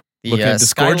 Sure. Looking at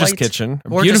this gorgeous kitchen.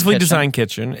 Beautifully designed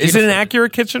kitchen. Is it an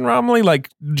accurate kitchen, Romilly? Like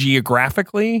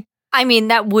geographically? I mean,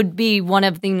 that would be one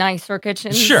of the nicer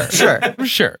kitchens. Sure.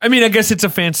 I mean, I guess it's a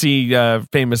fancy,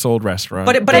 famous old restaurant.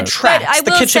 But it tracks. I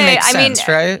the will kitchen say, makes sense,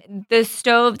 right? The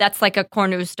stove, that's like a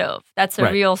Cornu stove. That's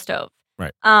a real stove.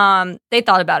 Right. They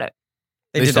thought about it.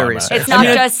 They did their research.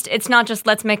 It's not just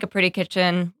let's make a pretty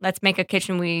kitchen. Let's make a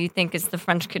kitchen we think is the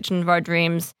French kitchen of our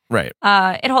dreams. Right.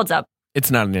 It holds up.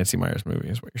 It's not a Nancy Myers movie,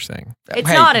 is what you're saying. It's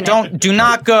not an. Do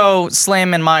not go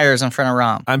slamming Myers in front of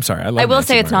Rom. I'm sorry. I will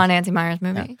say it's not a Nancy Myers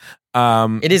movie.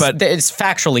 It is. It's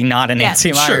factually not a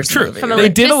Nancy Myers movie. From a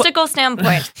logistical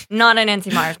standpoint, not a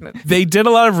Nancy Myers movie. They did a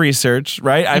lot of research,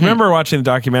 right? I remember watching the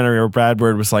documentary where Brad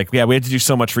Bird was like, "Yeah, we had to do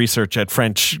so much research at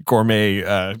French gourmet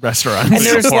restaurants." And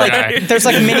there's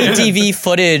like mini DV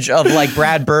footage of like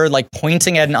Brad Bird like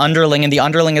pointing at an underling, and the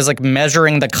underling is like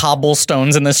measuring the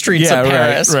cobblestones in the streets of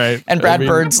Paris. Right. And Brad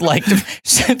Bird's like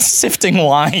sifting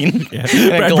wine. Yeah.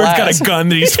 Brad Bird's got a gun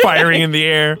that he's firing in the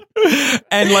air.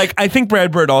 And like, I think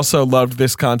Brad Bird also loved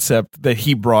this concept that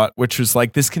he brought, which was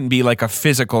like, this can be like a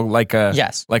physical, like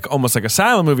almost like a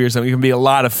silent movie or something. It can be a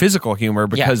lot of physical humor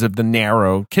because of the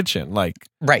narrow kitchen. Like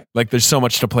there's so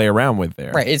much to play around with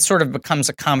there. Right. It sort of becomes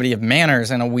a comedy of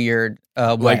manners in a weird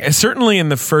way. Like certainly in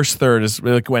the first third is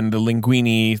like when the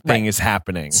linguini thing is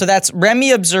happening. So that's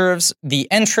Remy observes the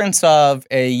entrance of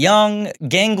a young,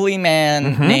 gangly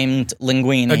man named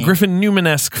Linguini. A Griffin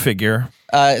Newman-esque figure.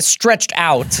 Stretched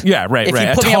out. Yeah, right, if right.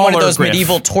 you put me on one of those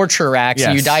medieval torture racks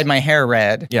and you dyed my hair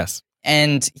red. Yes.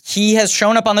 And he has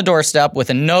shown up on the doorstep with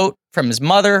a note from his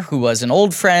mother, who was an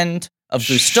old friend of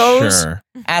Gusteau's,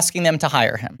 asking them to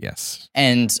hire him. Yes.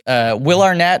 And Will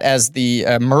Arnett as the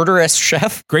murderous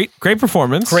chef. Great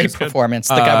performance. Great performance.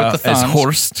 The guy with the thumbs. As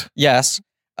Horst. Yes.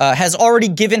 Has already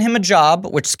given him a job,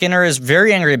 which Skinner is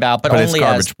very angry about, but only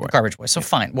as Garbage Boy. So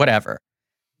fine, whatever.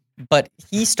 But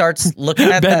he starts looking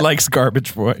at Ben likes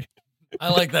Garbage Boy. I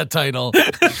like that title.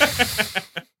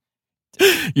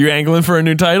 You angling for a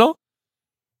new title?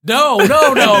 No.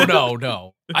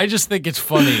 I just think it's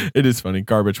funny. It is funny.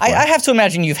 Garbage Boy. I have to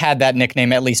imagine you've had that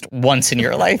nickname at least once in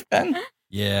your life, Ben.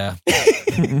 Yeah.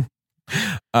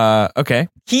 Okay.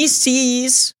 He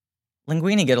sees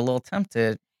Linguini get a little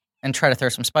tempted and try to throw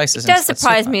some spices. It does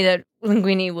surprise me that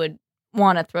Linguini would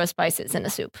want to throw spices in a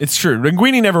soup. It's true.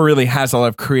 Linguini never really has a lot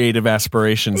of creative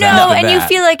aspirations. No, and you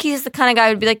feel like he's the kind of guy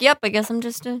who would be like, yep, I guess I'm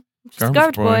just a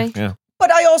garbage boy. Yeah.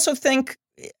 But I also think,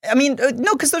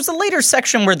 no, because there's a later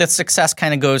section where the success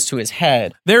kind of goes to his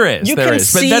head. There is. But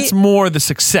that's more the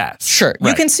success. Sure. Right.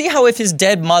 You can see how if his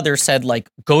dead mother said, like,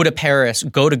 go to Paris,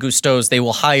 go to Gusteau's, they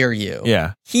will hire you.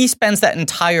 Yeah. He spends that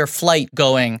entire flight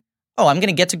going, oh, I'm going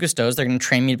to get to Gusteau's. They're going to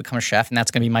train me to become a chef, and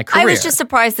that's going to be my career. I was just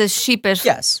surprised this sheepish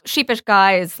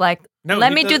guy is like,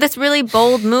 let me do this really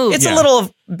bold move. It's a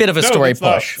little bit of a story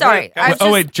push. Sorry.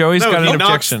 Wait, Joey's got an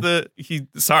objection.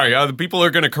 The people are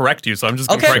going to correct you, so I'm just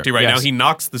going to correct you right now. He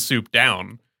knocks the soup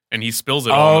down. And he spills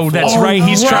it all on the floor. That's right.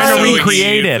 He's trying to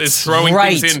recreate it. He's throwing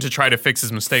things in to try to fix his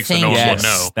mistakes so no one will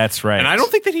know. That's right. And I don't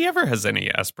think that he ever has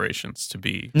any aspirations to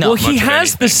be. No. Well, he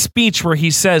has the speech where he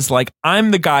says, like,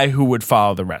 I'm the guy who would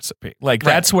follow the recipe. Like,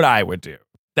 that's what I would do.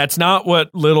 That's not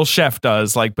what Little Chef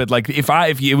does. Like, but like, if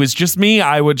it was just me,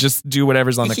 I would just do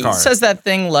whatever's on the card. He says that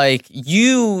thing like,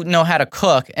 you know how to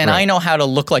cook, and I know how to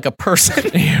look like a person.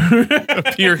 A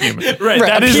pure human. Right.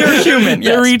 That is pure human.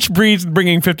 They're each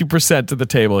bringing 50% to the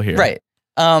table here. Right.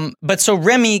 But so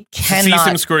Remy cannot sees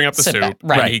him screwing up the soup. back.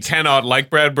 Right. He cannot, like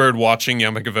Brad Bird watching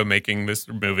Yamagava making this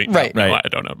movie. Right. No, Right. I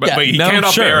don't know. But he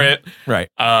cannot bear it. Right.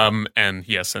 And then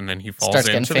he falls Starts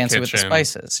getting into fancy the with kitchen. the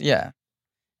spices. Yeah.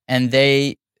 And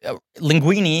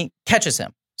Linguini catches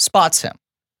him, spots him.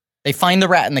 They find the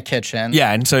rat in the kitchen.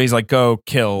 Yeah, and so he's like, go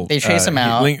kill. They chase him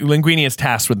out. Linguini is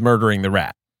tasked with murdering the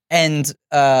rat. And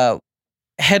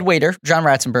head waiter, John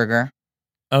Ratzenberger.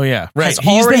 Oh, yeah. Right.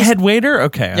 He's already, the head waiter?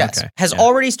 Okay. Yes. Okay. Has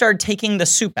already started taking the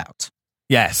soup out.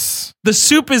 Yes. The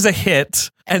soup is a hit,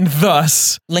 and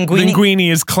thus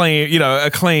Linguini is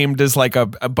acclaimed as like a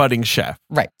budding chef.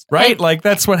 Right. Right? Like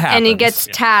that's what happens. And he gets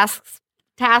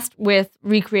tasked with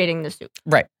recreating the soup.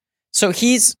 Right. So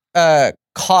he's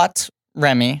caught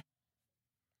Remy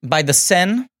by the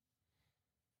Seine.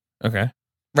 Okay.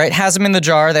 Right. Has him in the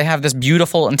jar. They have this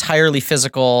beautiful, entirely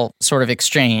physical sort of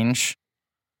exchange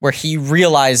where he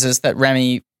realizes that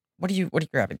Remy, what are you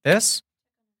grabbing? This?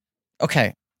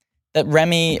 Okay. That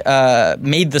Remy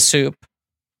made the soup,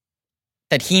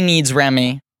 that he needs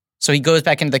Remy. So he goes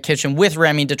back into the kitchen with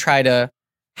Remy to try to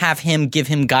have him give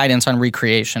him guidance on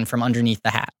recreation from underneath the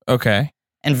hat. Okay.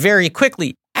 And very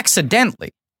quickly,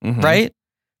 accidentally, right?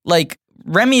 Like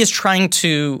Remy is trying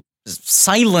to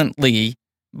silently,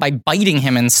 by biting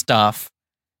him and stuff,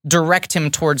 direct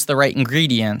him towards the right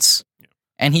ingredients.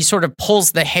 And he sort of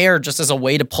pulls the hair just as a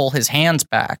way to pull his hands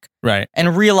back. Right.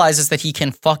 And realizes that he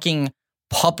can fucking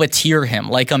puppeteer him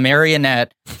like a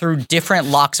marionette through different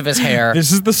locks of his hair.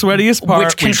 This is the sweatiest part.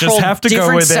 Which we control just have to go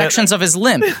different with sections of his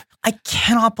limb. I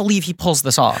cannot believe he pulls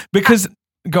this off. Because,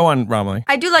 go on, Romilly.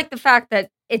 I do like the fact that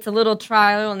it's a little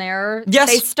trial and error. Yes.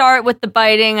 They start with the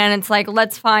biting and it's like,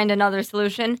 let's find another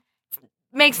solution.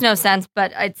 Makes no sense,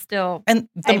 but I'd still. And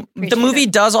the movie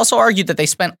does also argue that they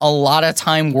spent a lot of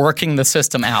time working the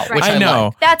system out, Right. which I know.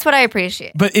 like. That's what I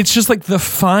appreciate. But it's just like the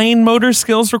fine motor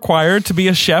skills required to be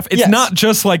a chef. It's not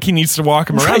just like he needs to walk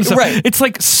him around. Right. It's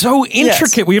like so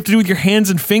intricate. We have to do with your hands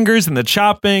and fingers and the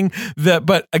chopping.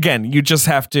 But again, you just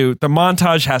have to. The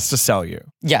montage has to sell you.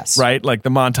 Yes. Right. Like the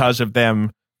montage of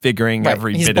them figuring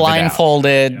every He's bit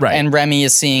blindfolded, of it out. Right. and Remy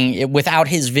is seeing it, without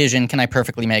his vision, can I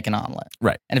perfectly make an omelet?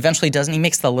 Right. And eventually doesn't he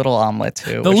makes the little omelet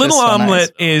too. The which little is so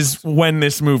omelet nice. is when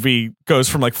this movie goes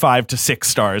from like 5 to 6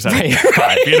 stars out of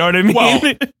 5. You know what I mean? Well,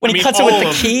 when he cuts it with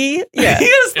the key. Yeah. He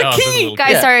is the key.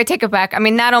 Guys, sorry, I take it back. I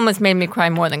mean, that almost made me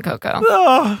cry more than Coco.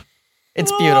 Oh,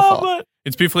 It's beautiful. but-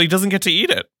 It's beautiful. He doesn't get to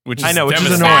eat it, which is I know, which is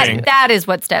devastating. annoying. That is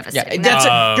what's devastating.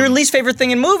 That's your least favorite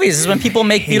thing in movies is when people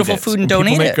make beautiful food and don't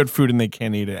People eat make it. good food and they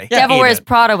can't eat it. I Devil hate Wears it.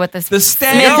 Prada with this. The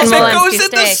steak Smith and that Wollensky goes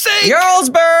in the steak. sink.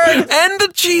 Jarlsberg! And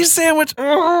the cheese sandwich.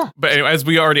 Ugh. But anyway, as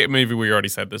we already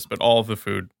said this, but all of the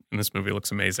food in this movie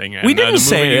looks amazing. And, We didn't the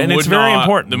say movie it, and it's would very not-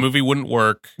 important. The movie wouldn't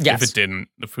work Yes. if it didn't.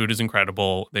 The food is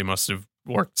incredible. They must have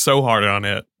worked so hard on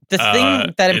it. The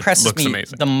thing that it impresses looks me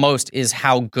amazing. the most is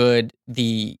how good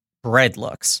the bread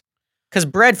looks. Because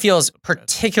bread feels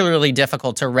particularly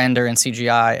difficult to render in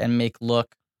CGI and make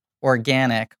look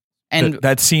organic. And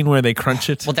that scene where they crunch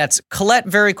it. well, that's Colette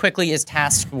very quickly is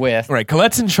tasked with. Right,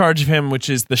 Colette's in charge of him, which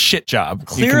is the shit job.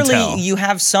 Clearly, you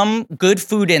have some good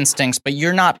food instincts, but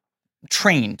you're not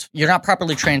trained. You're not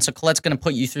properly trained. So Colette's going to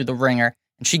put you through the ringer.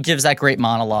 And she gives that great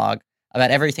monologue about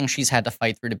everything she's had to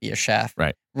fight through to be a chef.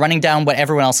 Right. Running down what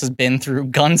everyone else has been through: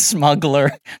 gun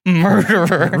smuggler,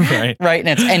 murderer. Right.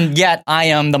 And yet I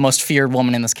am the most feared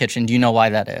woman in this kitchen. Do you know why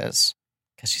that is?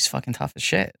 Because she's fucking tough as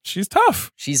shit. She's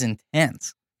tough. She's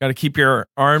intense. Got to keep your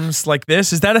arms like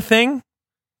this. Is that a thing?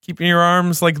 Keeping your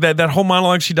arms like that. That whole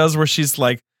monologue she does where she's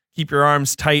like, keep your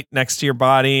arms tight next to your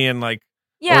body and like.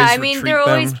 Yeah, always I mean, retreat there are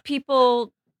always them.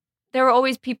 people. There were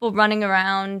always people running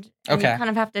around. And Okay. You kind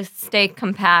of have to stay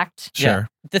compact. Sure. Yeah.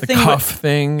 The The thing cuff with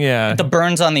thing. Yeah. the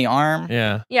burns on the arm.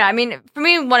 Yeah. Yeah, I mean, for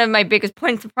me, one of my biggest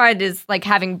points of pride is like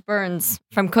having burns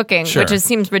from cooking, Sure. which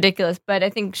seems ridiculous. But I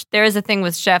think there is a thing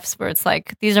with chefs where it's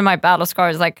like, these are my battle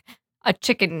scars. Like a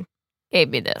chicken gave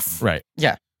me this. Right.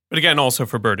 But again, also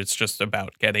for Bird, it's just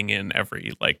about getting in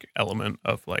every like element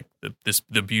of like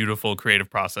the beautiful creative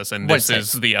process, and this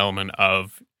is the element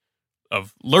of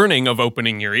learning, of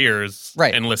opening your ears,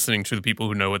 Right. and listening to the people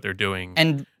who know what they're doing,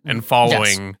 And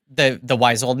following. yes, the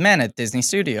wise old men at Disney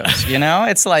Studios. You know,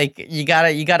 it's like you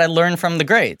gotta learn from the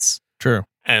greats. True.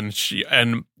 And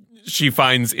she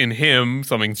finds in him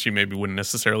something she maybe wouldn't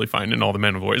necessarily find in all the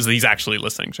men of war. Is that he's actually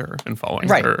listening to her and following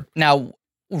Right her. now,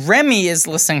 Remy is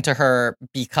listening to her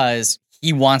because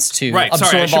he wants to Right.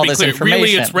 absorb Sorry, I should all be this clear. information.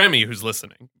 Really, it's Remy who's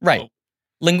listening. Right.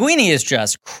 Linguini is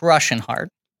just crushing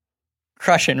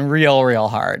real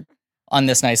hard on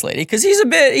this nice lady because he's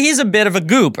a bit of a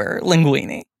goober,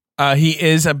 Linguini. He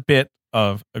is a bit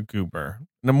of a goober.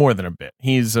 No, more than a bit.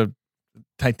 He's a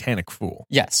Titanic fool.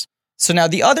 Yes. So now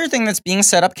the other thing that's being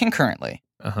set up concurrently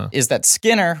is that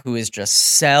Skinner, who is just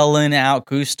selling out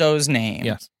Gusteau's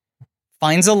name,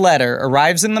 finds a letter,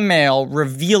 arrives in the mail,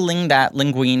 revealing that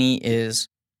Linguini is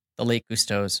the late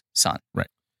Gusteau's son. Right.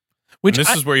 Which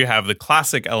this is where you have the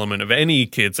classic element of any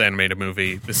kids animated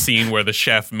movie, the scene where the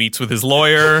chef meets with his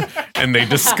lawyer and they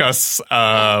discuss disputing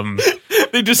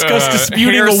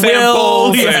a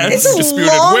will. It's a disputed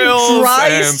long, wills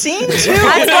dry scene, too.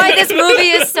 That's why this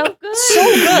movie is so good. So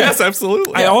good. Yes,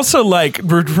 absolutely. I also like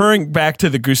referring back to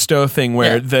the Gusteau thing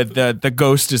where the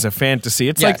ghost is a fantasy.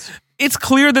 It's like, it's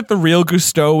clear that the real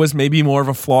Gusteau was maybe more of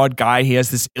a flawed guy. He has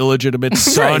this illegitimate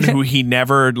son who he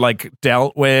never like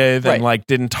dealt with and like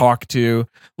didn't talk to.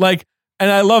 Like, and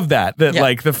I love that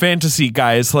like the fantasy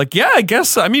guy is like, yeah, I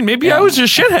guess, I mean, maybe I was a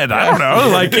shithead. I don't know.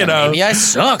 Like, you know. Maybe I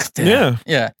sucked. Yeah.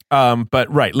 But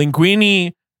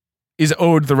Linguini is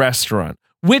owed the restaurant,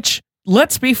 which,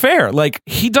 let's be fair, like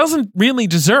he doesn't really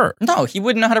deserve. No, he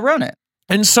wouldn't know how to run it.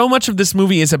 And so much of this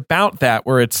movie is about that,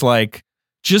 where it's like,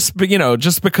 just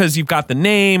because you've got the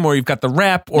name or you've got the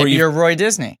rep, or maybe you're Roy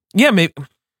Disney. Yeah, maybe.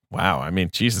 Wow, I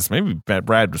mean, Jesus, maybe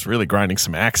Brad was really grinding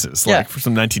some axes, like for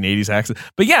some 1980s axes.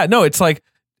 But yeah, no, it's like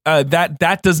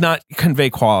that does not convey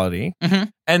quality,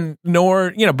 and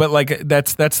nor but like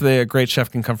that's the great chef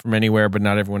can come from anywhere, but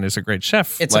not everyone is a great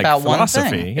chef. It's like, about philosophy.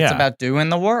 one thing. Yeah. It's about doing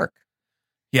the work.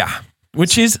 Yeah.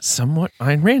 Which is somewhat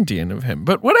Ayn Randian of him,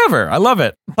 but whatever. I love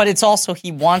it. But it's also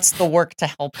he wants the work to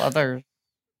help others.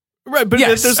 Right, but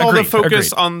there's all the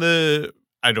focus on the.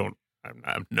 I'm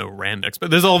no Rand expert.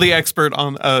 There's all the expert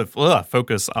on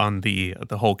focus on the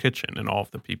whole kitchen and all of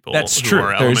the people. That's who true.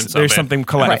 Are elements there's of something it.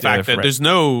 collective. The fact that there's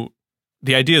no.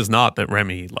 The idea is not that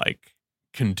Remy like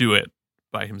can do it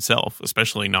by himself,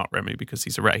 especially not Remy, because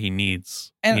he's a rat. He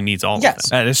needs all of them.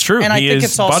 That is true. And he I think is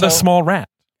it's also but a small rat.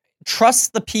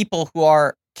 Trust the people who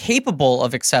are capable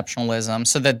of exceptionalism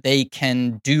so that they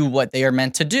can do what they are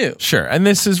meant to do. Sure. And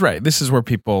this is right. This is where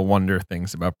people wonder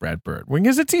things about Brad Bird.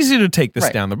 Because it's easy to take this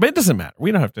down, but it doesn't matter. We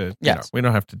don't have to we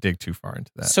don't have to dig too far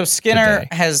into that. So Skinner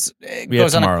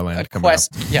goes on a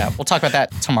quest. Yeah, we'll talk about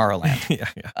that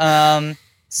Tomorrowland.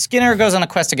 Skinner goes on a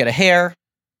quest to get a hair.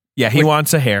 Yeah, he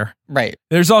wants a hair. Right.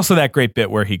 There's also that great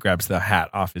bit where he grabs the hat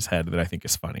off his head that I think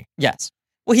is funny. Yes.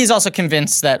 Well, he's also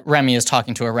convinced that Remy is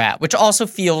talking to a rat, which also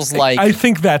feels like... I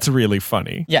think that's really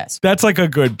funny. Yes. That's like a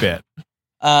good bit.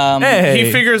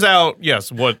 He figures out,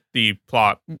 what the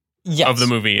plot of the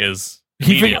movie is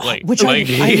immediately. He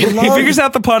figures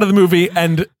out the plot of the movie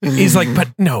and he's like, but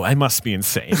no, I must be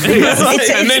insane.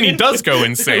 And then he does go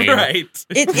insane. Right.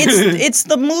 It's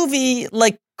the movie,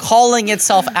 like, calling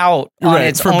itself out on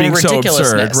its own ridiculousness.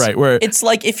 So absurd, right? Where it's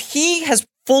like if he has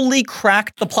fully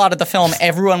cracked the plot of the film,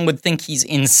 everyone would think he's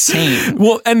insane.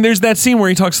 Well, and there's that scene where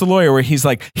he talks to the lawyer where he's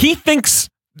like, he thinks,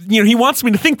 he wants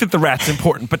me to think that the rat's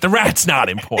important, but the rat's not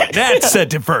important. That's a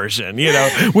diversion,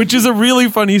 which is a really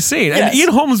funny scene. And Ian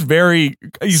Holm's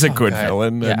he's a good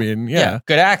villain. Yeah. I mean,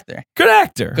 Good actor.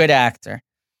 Good actor.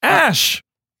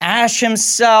 Ash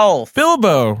himself.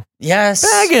 Bilbo. Yes.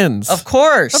 Baggins. Of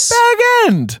course. A bag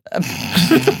end.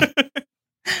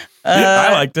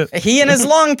 I liked it. He and his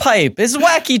long pipe, his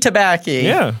wacky tobacco.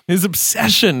 Yeah. His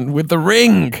obsession with the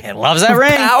ring. He loves that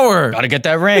ring. Power. Gotta get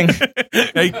that ring.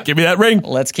 Hey, give me that ring.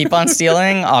 Let's keep on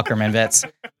stealing Ackerman bits.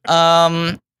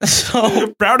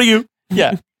 So proud of you.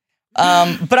 Yeah.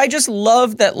 But I just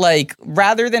love that, like,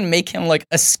 rather than make him like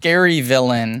a scary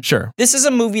villain, this is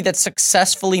a movie that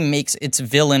successfully makes its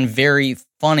villain very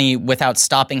funny without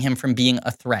stopping him from being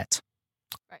a threat.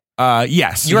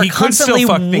 Yes. You're constantly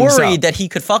worried that he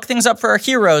could fuck things up for our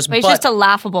heroes, but he's just a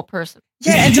laughable person.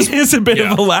 Yeah, and he is a bit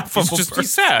of a laughable person.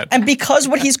 He's sad. And because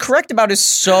what he's correct about is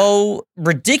so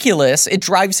ridiculous, it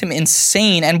drives him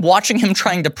insane. And watching him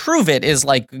trying to prove it is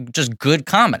like just good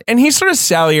comedy. And he's sort of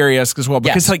Salieri-esque as well,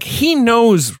 because like he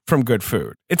knows from good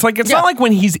food. It's like it's not like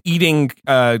when he's eating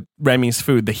Remy's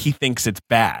food that he thinks it's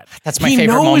bad. That's my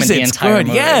favorite moment in the entire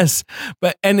movie. Yes,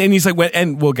 but and he's like,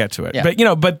 and we'll get to it.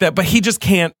 Yeah. But he just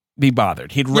can't be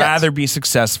bothered. He'd rather be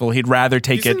successful. He'd rather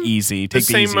take it easy. Take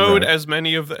the same mode as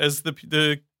many of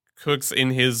the cooks in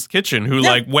his kitchen who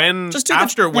like when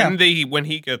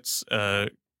he gets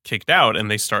kicked out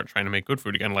and they start trying to make good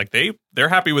food again, like they're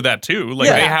happy with that too. Like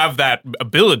they have that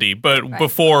ability. But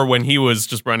before, when he was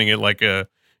just running it like in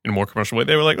a more commercial way,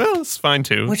 they were like, well, it's fine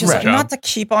too. Which is not to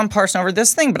keep on parsing over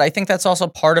this thing, but I think that's also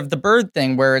part of the Bird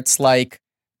thing, where it's like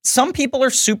some people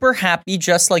are super happy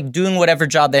just like doing whatever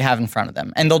job they have in front of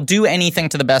them, and they'll do anything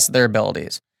to the best of their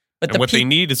abilities. But what they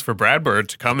need is for Brad Bird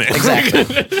to come in.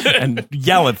 Exactly. And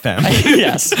yell at them.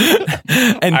 Yes.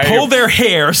 And pull their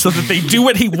hair so that they do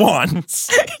what he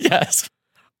wants. Yes.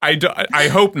 I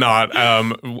hope not.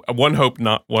 One hopes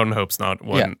not.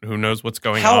 Who knows what's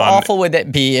going on? How awful would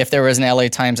it be if there was an LA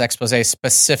Times expose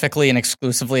specifically and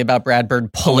exclusively about Brad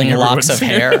Bird pulling locks of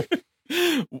hair?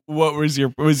 What was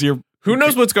your? Who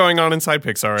knows what's going on inside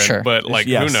Pixar? Sure. But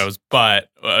who knows? But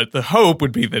the hope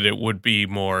would be that it would be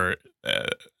more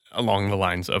along the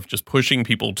lines of just pushing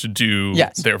people to do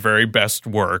their very best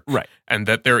work, right? And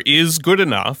that there is good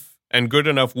enough. And good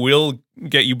enough will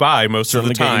get you by most of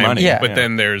the time. Money. But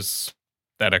then there's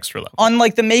that extra level. On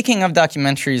like the making of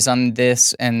documentaries on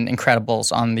this and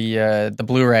Incredibles on the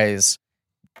Blu-rays,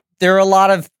 there are a lot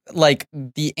of like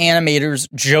the animators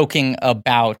joking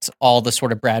about all the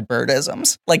sort of Brad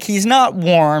Bird-isms. Like he's not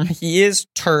warm, he is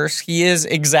terse, he is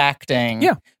exacting,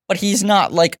 but he's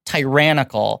not like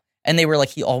tyrannical. And they were like,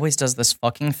 he always does this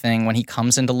fucking thing when he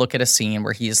comes in to look at a scene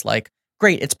where he's like,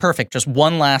 great, it's perfect, just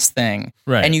one last thing.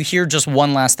 Right. And you hear just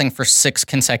one last thing for 6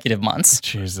 consecutive months.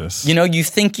 Jesus. You know, you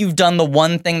think you've done the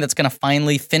one thing that's going to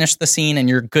finally finish the scene and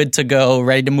you're good to go,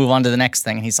 ready to move on to the next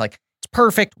thing. And he's like, it's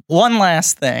perfect, one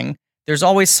last thing. There's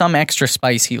always some extra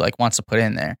spice he like wants to put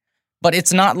in there. But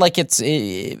it's not like it's,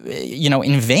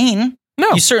 in vain. No.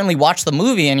 You certainly watch the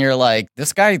movie and you're like,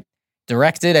 this guy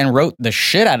directed and wrote the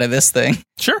shit out of this thing.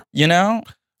 Sure. You know?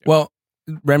 Well,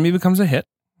 Remy becomes a hit.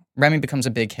 Remy becomes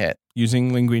a big hit.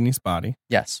 Using Linguini's body.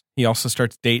 Yes. He also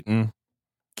starts dating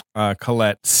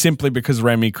Colette simply because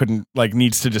Remy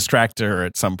needs to distract her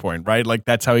at some point, right? Like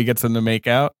that's how he gets them to make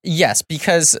out? Yes,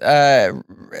 because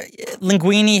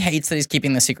Linguini hates that he's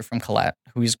keeping the secret from Colette,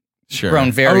 who he's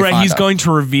grown very fond of. He's going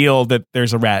to reveal that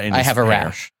there's a rat in his hair. I have a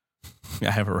rash.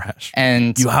 I have a rash.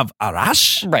 And you have a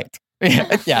rash? Right.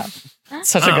 Yeah.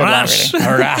 Such a good line reading.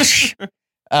 A rash.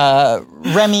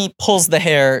 Remy pulls the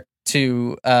hair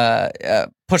to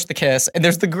push the kiss, and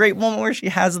there's the great moment where she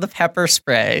has the pepper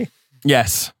spray.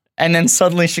 Yes. And then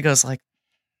suddenly she goes like,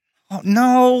 oh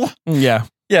no. Yeah.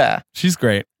 Yeah. She's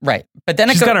great. Right. But then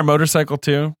she's got her motorcycle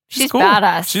too. She's cool.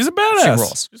 badass. She's a badass. She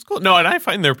rules. She's cool. No, and I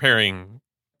find their pairing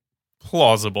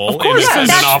plausible. Of course,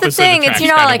 that's the thing. It's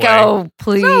like, oh,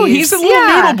 please. No, he's a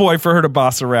little needle boy for her to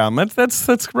boss around. That's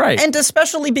right. And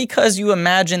especially because you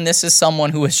imagine this is someone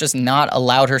who has just not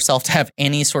allowed herself to have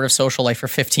any sort of social life for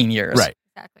 15 years. Right.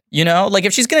 Exactly. You know, like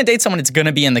if she's going to date someone, it's going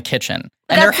to be in the kitchen.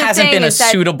 But and there hasn't been a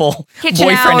suitable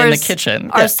boyfriend in the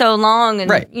kitchen. Are so long, and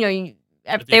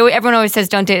everyone always says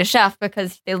don't date a chef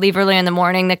because they leave early in the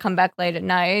morning, they come back late at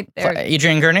night.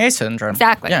 Adrian Gurney syndrome.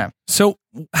 Exactly. Yeah. So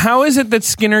how is it that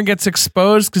Skinner gets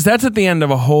exposed? Because that's at the end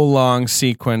of a whole long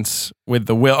sequence with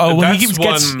the will. Oh, well,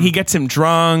 he gets him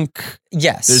drunk.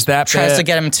 Yes. There's that tries bit. to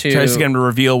get him to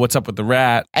reveal what's up with the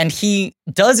rat. And he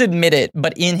does admit it,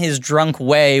 but in his drunk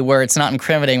way where it's not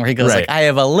incriminating, where he goes like, I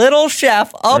have a little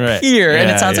chef up here.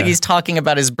 And it sounds like he's talking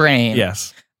about his brain.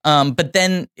 Yes. But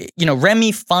then,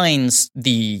 Remy finds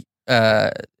the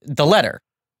letter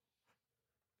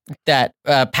that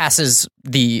passes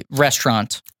the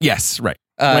restaurant. Yes, right.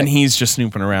 When he's just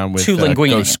snooping around with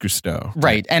Ghost Gusteau.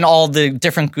 Right. And all the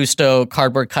different Gusteau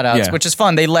cardboard cutouts, which is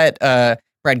fun. They let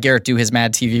Brad Garrett do his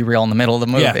Mad TV reel in the middle of the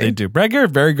movie. Yeah, they do. Brad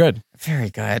Garrett, very good. Very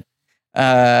good.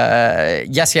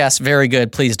 Yes, very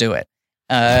good. Please do it.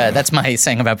 That's my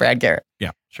saying about Brad Garrett. Yeah,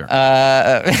 sure.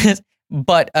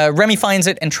 But Remy finds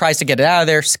it and tries to get it out of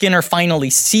there. Skinner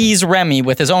finally sees Remy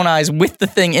with his own eyes with the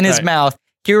thing in his mouth.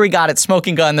 Here we got it,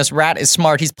 smoking gun. This rat is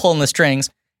smart. He's pulling the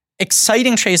strings.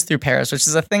 Exciting chase through Paris, which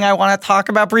is a thing I want to talk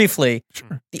about briefly.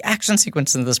 Sure. The action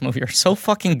sequences in this movie are so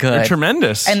fucking good. They're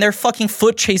tremendous. And they're fucking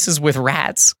foot chases with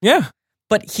rats. Yeah.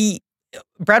 But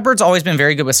Brad Bird's always been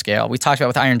very good with scale. We talked about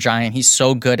with Iron Giant. He's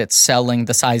so good at selling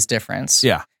the size difference.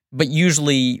 Yeah. But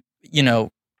usually,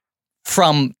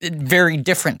 from very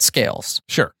different scales.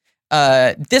 Sure.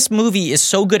 This movie is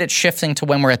so good at shifting to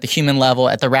when we're at the human level,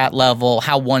 at the rat level,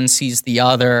 how one sees the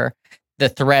other, the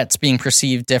threats being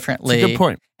perceived differently. That's a good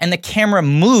point. And the camera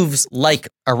moves like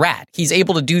a rat. He's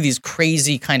able to do these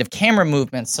crazy kind of camera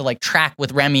movements to track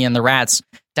with Remy and the rats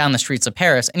down the streets of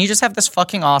Paris. And you just have this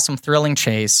fucking awesome, thrilling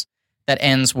chase that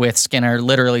ends with Skinner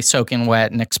literally soaking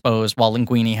wet and exposed while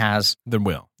Linguini has the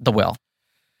will.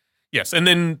 Yes, and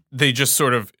then they just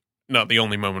sort of, not the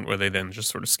only moment where they then just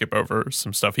sort of skip over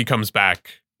some stuff. He comes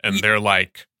back and they're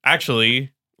like,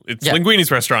 actually, it's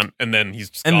Linguini's restaurant. And then he's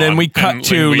just and gone. then we cut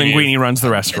to Linguini runs the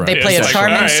restaurant. They play a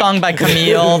charming song by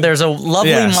Camille. There's a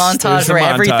lovely montage where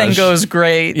everything goes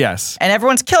great. Yes. And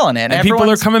everyone's killing it. And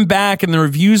people are coming back and the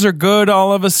reviews are good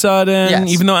all of a sudden,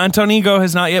 even though Antonigo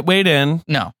has not yet weighed in.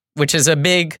 No, which is a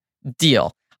big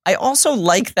deal. I also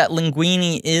like that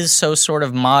Linguini is so sort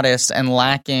of modest and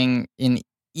lacking in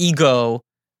ego.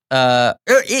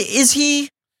 Is he?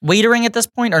 waitering at this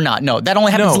point or not? No, that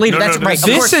only happens later. That's right.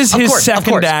 This is his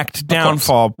second act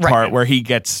downfall part where he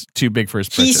gets too big for his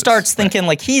britches. He starts thinking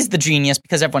like he's the genius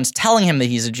because everyone's telling him that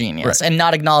he's a genius and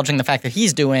not acknowledging the fact that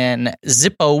he's doing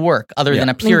Zippo work other than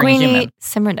appearing human.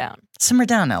 Simmer down. Simmer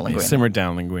down now, Linguini. Simmer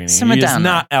down, Linguini. Simmer down. Is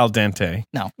not al dente.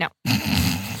 No.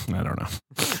 I don't know.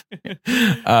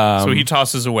 So he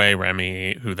tosses away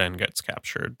Remy, who then gets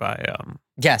captured by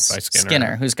by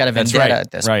Skinner, who's got a vendetta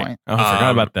at this point. Oh, I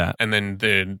forgot about that. And then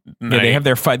they have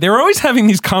their fight. They're always having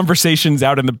these conversations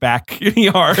out in the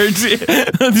backyard.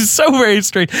 It's so very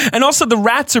strange. And also the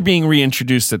rats are being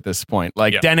reintroduced at this point.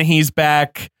 Like Dennehy's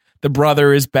back. The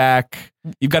brother is back.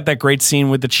 You've got that great scene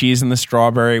with the cheese and the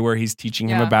strawberry where he's teaching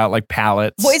him about like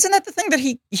pallets. Well, isn't that the thing that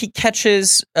he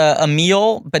catches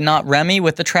Emile, but not Remy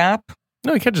with the trap?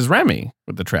 No, he catches Remy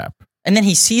with the trap. And then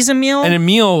he sees Emile? And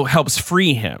Emile helps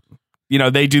free him. You know,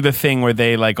 they do the thing where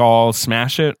they like all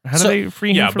smash it. How do they free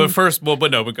him? Yeah, but first, but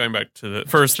going back to the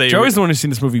first, Joey's the one who's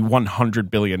seen this movie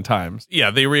 100 billion times. Yeah,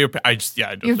 they reappear.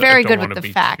 You're very good with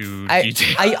the facts.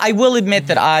 I will admit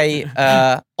that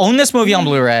I own this movie on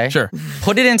Blu-ray. Sure.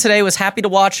 Put it in today, was happy to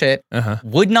watch it.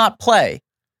 Would not play.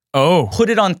 Oh. Put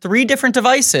it on 3 different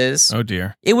devices. Oh,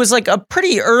 dear. It was like a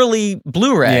pretty early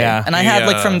Blu-ray. Yeah. And I had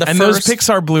like from the and first... those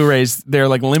Pixar Blu-rays, they're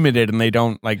like limited and they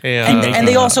don't like... And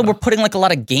they also were putting like a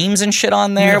lot of games and shit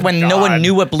on there when no one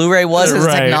knew what Blu-ray was as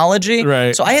technology.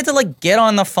 Right. So I had to like get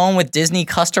on the phone with Disney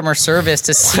customer service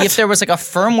to see if there was like a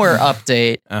firmware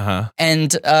update.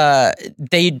 And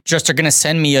they just are going to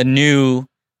send me a new,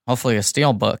 hopefully a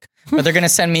steelbook. But they're going to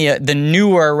send me the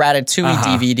newer Ratatouille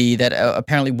DVD that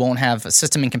apparently won't have a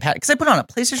system incompatible. Because I put on a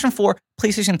PlayStation 4,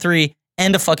 PlayStation 3,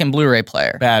 and a fucking Blu-ray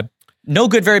player. Bad. No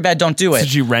good, very bad, don't do it.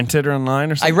 Did you rent it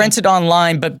online or something? I rented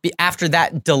online, but after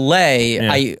that delay,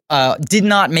 I did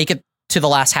not make it to the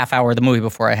last half hour of the movie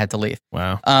before I had to leave.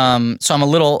 Wow. So I'm a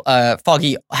little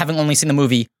foggy, having only seen the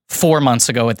movie 4 months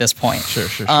ago at this point. Sure.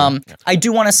 I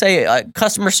do want to say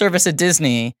customer service at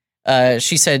Disney...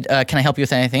 she said, can I help you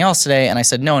with anything else today? And I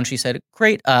said, no. And she said,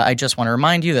 great. I just want to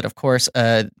remind you that, of course,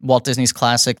 Walt Disney's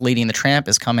classic Lady and the Tramp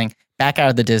is coming back out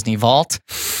of the Disney vault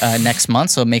next month.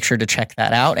 So make sure to check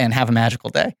that out and have a magical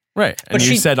day. Right. And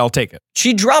she said, I'll take it.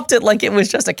 She dropped it like it was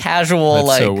just a casual,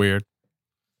 That's so weird.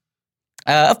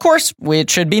 Of course,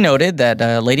 it should be noted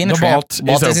that Lady and the Tramp,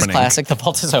 Walt Disney's classic, the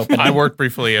vault is open. I worked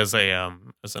briefly as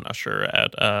an usher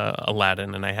at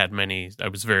Aladdin, and I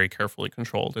was very carefully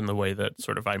controlled in the way that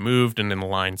sort of I moved and in the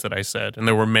lines that I said. And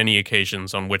there were many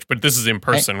occasions on which, but this is in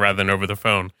person rather than over the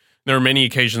phone. There were many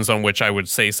occasions on which I would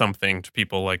say something to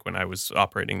people, like when I was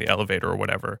operating the elevator or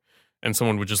whatever, and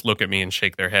someone would just look at me and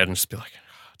shake their head and just be like,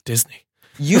 Disney.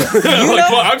 You know?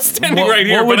 Well, I'm standing right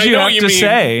here, what but would you I know have what you to mean.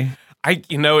 say?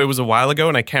 It was a while ago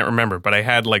and I can't remember, but I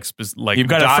had like you've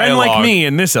got dialogue. a friend like me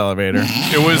in this elevator.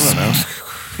 It was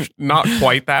not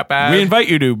quite that bad. We invite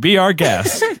you to be our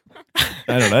guest. I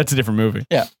don't know. That's a different movie.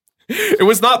 Yeah. It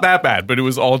was not that bad, but it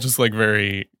was all just like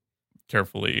very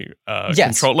carefully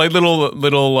controlled, like little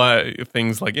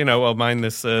things like, well, mind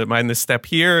this step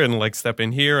here and like step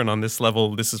in here and on this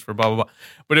level this is for blah blah blah.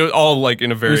 But it was all like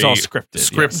in a very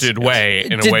scripted way.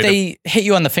 In a way did they hit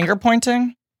you on the finger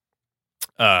pointing?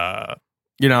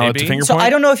 You know, it's a finger So point? I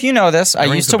don't know if you know this. I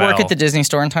rings used to a work bell. at the Disney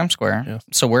store in Times Square. Yeah.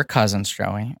 So we're cousins,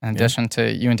 Joey. In addition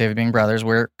to you and David being brothers,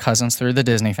 we're cousins through the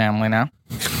Disney family now.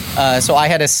 So I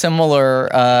had a similar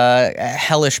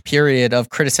hellish period of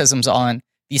criticisms on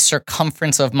the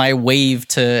circumference of my wave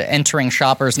to entering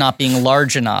shoppers not being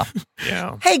large enough.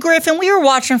 Yeah. Hey, Griffin, we were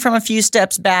watching from a few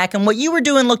steps back, and what you were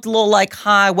doing looked a little like,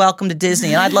 hi, welcome to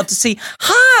Disney. And I'd love to see,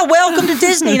 hi, welcome to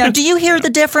Disney. Now, do you hear the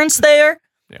difference there?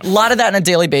 Yeah. A lot of that on a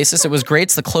daily basis. It was great.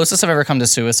 It's the closest I've ever come to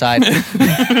suicide.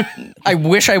 I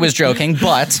wish I was joking,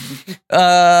 but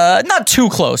not too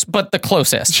close, but the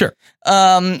closest. Sure.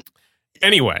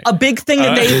 Anyway. A big thing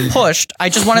that they pushed, I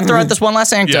just want to throw out this one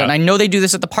last anecdote, and I know they do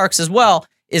this at the parks as well,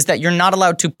 is that you're not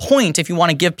allowed to point if you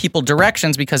want to give people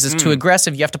directions because it's too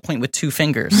aggressive. You have to point with 2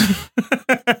 fingers.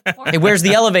 Hey, where's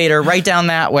the elevator? Right down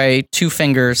that way, 2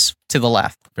 fingers to the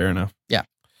left. Fair enough. Yeah.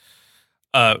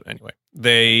 Anyway,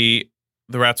 the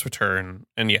rats return,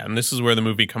 and this is where the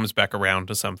movie comes back around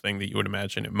to something that you would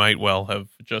imagine it might well have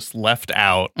just left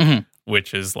out,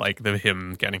 which is like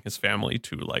him getting his family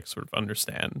to like sort of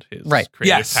understand his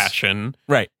creative passion.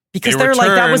 Right. Because they're like,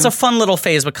 that was a fun little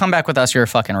phase, but come back with us, you're a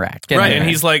fucking rat. Right, and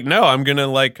he's like, no, I'm going to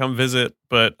like come visit,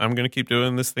 but I'm going to keep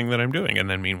doing this thing that I'm doing. And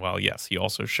then meanwhile, yes, he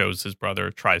also tries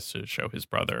to show his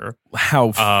brother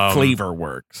how flavor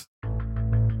works.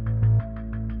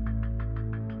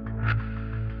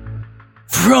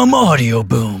 From Audio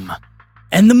Boom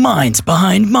and the minds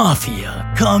behind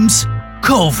Mafia comes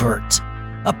Covert,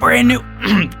 a brand new.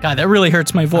 God, that really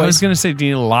hurts my voice. I was going to say, do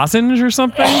you need a lozenge or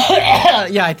something?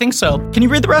 Yeah, I think so. Can you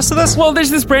read the rest of this? Well, there's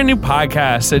this brand new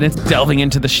podcast, and it's delving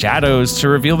into the shadows to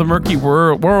reveal the murky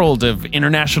world of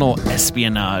international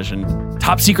espionage and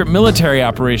top secret military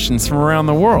operations from around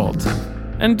the world.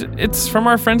 And it's from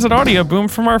our friends at Audio Boom,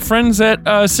 from our friends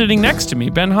at sitting next to me,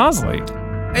 Ben Hosley.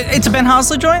 It's a Ben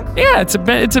Hosley joint? Yeah, it's a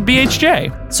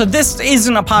BHJ. So this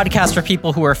isn't a podcast for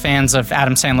people who are fans of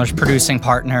Adam Sandler's producing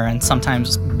partner and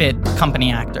sometimes bit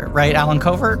company actor, right? Alan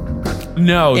Covert?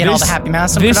 No, all the Happy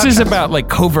Madison This productions? is about like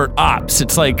covert ops.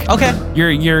 It's like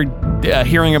you're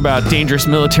hearing about dangerous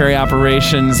military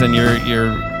operations, and you're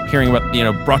hearing about,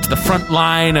 brought to the front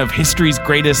line of history's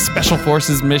greatest special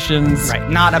forces missions. Right,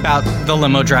 not about the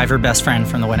limo driver best friend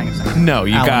from The Wedding Singer. No,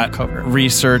 you Alan got Covert.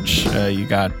 research, you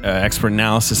got expert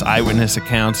analysis, eyewitness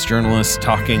accounts, journalists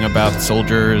talking about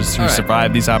soldiers who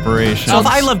survived these operations. So if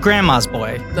I love Grandma's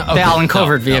Boy, the Alan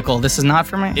Covert vehicle, this is not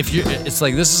for me? This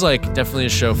is like definitely a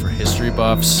show for history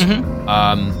buffs.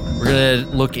 Mm-hmm. We're going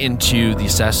to look into the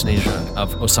assassination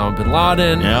of Osama bin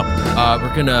Laden. Yep.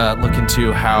 We're going to look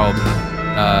into how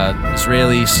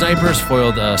Israeli snipers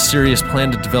foiled a serious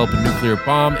plan to develop a nuclear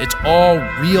bomb. It's all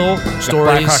real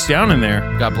stories. Black Hawk Down in there.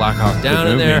 Got Black Hawk Down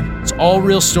in there. It's all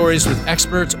real stories with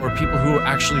experts or people who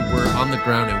actually were on the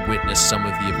ground and witnessed some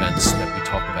of the events that we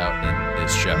talk about in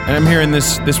this show. And I'm hearing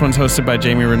this one's hosted by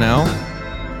Jamie Rennell.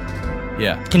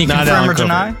 Yeah. Can you Not confirm Alan or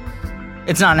deny?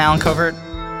 It's not an Alan Covert?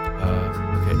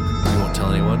 Okay. You won't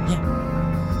tell anyone? Yeah.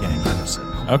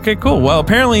 Okay, cool. Well,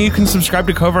 apparently you can subscribe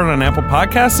to Covert on Apple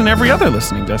Podcasts and every other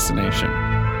listening destination.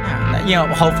 Yeah,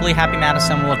 hopefully Happy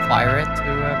Madison will acquire it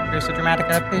to produce a dramatic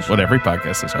adaptation. What every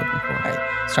podcast is hoping for. Right.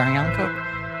 Starring Alan Covert.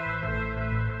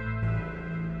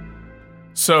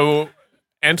 So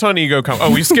Anton Ego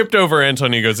we skipped over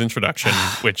Anton Ego's introduction,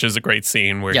 which is a great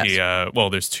scene where he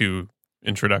there's two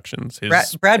introductions.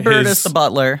 Brad Bird is the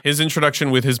butler. His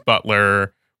introduction with his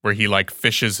butler, where he like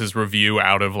fishes his review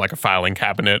out of like a filing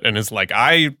cabinet and is like,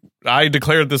 I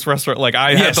declared this restaurant, like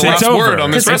I had the last word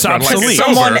on this restaurant. Like,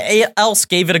 someone else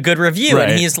gave it a good review,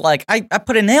 and he's like, I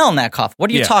put a nail in that coffin. What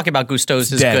are you talking about?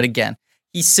 Gusteau's is good again.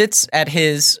 He sits at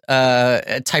his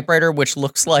typewriter, which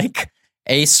looks like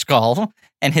a skull,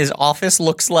 and his office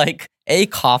looks like a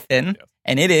coffin,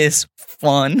 and it is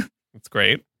fun. It's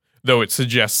great. Though it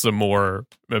suggests a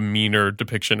meaner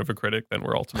depiction of a critic than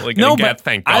we're ultimately going to get,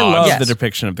 thank God. I love the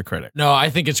depiction of the critic. No, I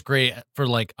think it's great for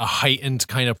like a heightened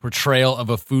kind of portrayal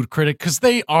of a food critic, because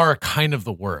they are kind of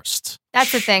the worst.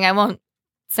 That's the thing. I won't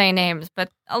say names, but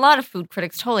a lot of food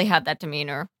critics totally have that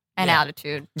demeanor and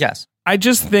attitude. Yes. I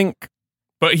just think...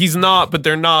 But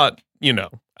they're not,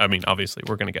 I mean, obviously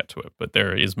we're going to get to it, but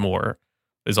there is more...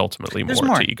 There's ultimately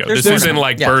more to Ego. This isn't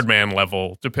like Birdman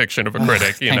level depiction of a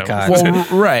critic, God. Well,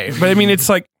 right. But I mean, it's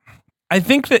like, I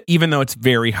think that even though it's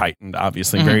very heightened,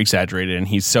 obviously, very exaggerated, and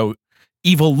he's so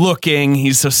evil looking,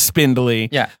 he's so spindly.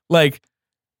 Yeah. Like,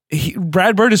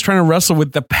 Brad Bird is trying to wrestle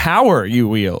with the power you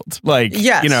wield. Like,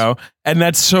 and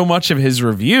that's so much of his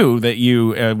review that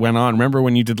you went on. Remember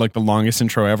when you did like the longest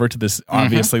intro ever to this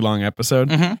obviously long episode?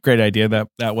 Great idea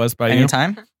that was by you.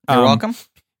 Anytime. You're welcome.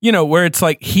 Where it's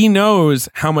like he knows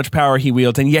how much power he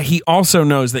wields, and yet he also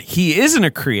knows that he isn't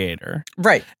a creator.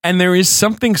 Right. And there is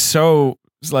something so,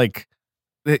 like,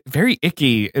 very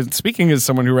icky, and speaking as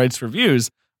someone who writes reviews,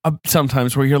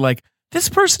 sometimes where you're like, this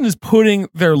person is putting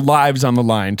their lives on the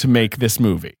line to make this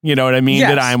movie. You know what I mean? Yes.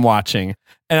 That I'm watching.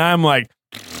 And I'm like,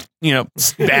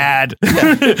 bad,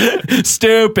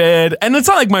 stupid. And it's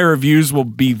not like my reviews will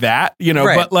be that,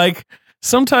 but like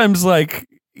sometimes like,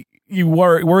 you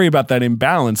worry about that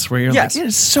imbalance where you're like,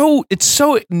 it's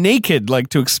so naked, like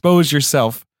to expose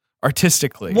yourself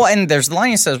artistically. Well, and there's the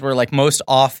line he says where like most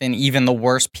often even the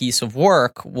worst piece of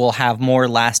work will have more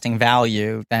lasting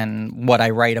value than what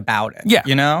I write about it. Yeah.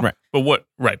 Right. But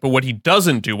what he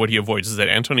doesn't do, what he avoids is that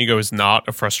Anton Ego is not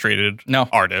a frustrated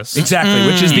artist. Exactly,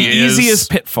 which is the easiest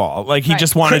pitfall. Like he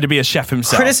just wanted to be a chef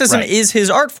himself. Criticism is his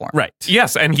art form. Right.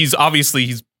 Yes, and he's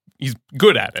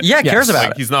good at it. Yeah, cares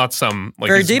about it. He's not some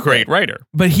Very he's a great writer.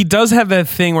 But he does have that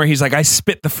thing where he's like, I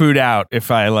spit the food out if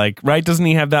I right? Doesn't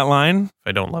he have that line? If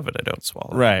I don't love it, I don't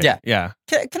swallow it. Right. Yeah. Yeah.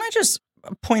 Can I just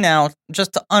point out,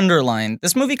 just to underline,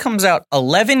 this movie comes out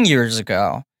 11 years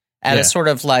ago at a sort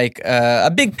of like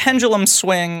a big pendulum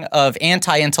swing of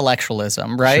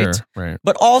anti-intellectualism, right? Sure, right.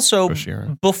 But also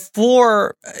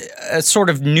before a sort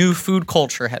of new food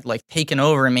culture had like taken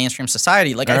over in mainstream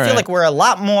society. Like I feel like we're a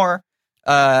lot more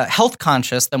health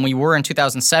conscious than we were in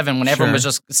 2007 when everyone was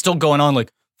just still going on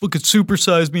like, look at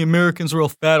Supersize Me, Americans are all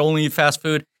fat, only eat fast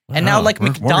food. And now like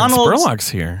McDonald's... Spurlock's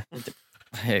here.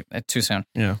 Hey, too soon.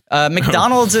 Yeah.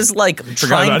 McDonald's is like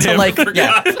trying to like...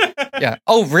 Yeah.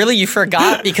 Oh, really? You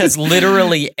forgot? Because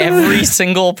literally every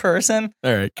single person.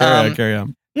 All right, carry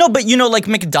on. No, but like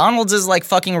McDonald's is like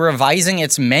fucking revising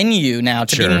its menu now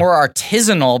to be more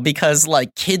artisanal because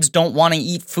like kids don't want to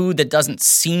eat food that doesn't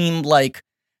seem like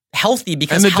healthy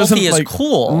because healthy is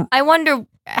cool. I wonder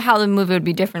how the movie would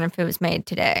be different if it was made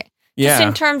today. Yeah. Just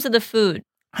in terms of the food.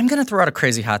 I'm going to throw out a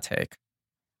crazy hot take.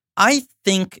 I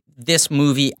think this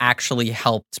movie actually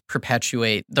helped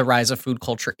perpetuate the rise of food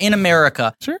culture in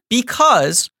America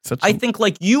because I think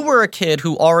like you were a kid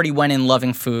who already went in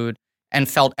loving food and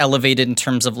felt elevated in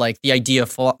terms of like the idea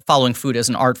of following food as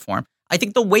an art form. I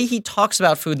think the way he talks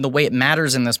about food and the way it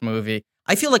matters in this movie,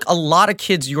 I feel like a lot of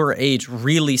kids your age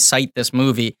really cite this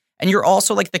movie. And you're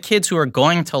also like the kids who are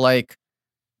going to like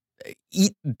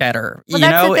eat better, well,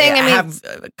 that's the thing.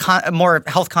 have more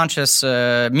health conscious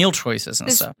meal choices and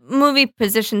this stuff. Movie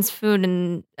positions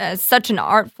food as such an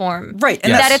art form. Right.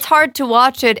 And that it's hard to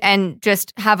watch it and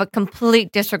just have a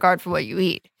complete disregard for what you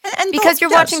eat. Because you're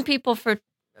watching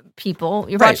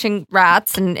you're watching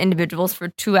rats and individuals for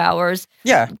 2 hours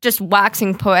just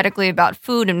waxing poetically about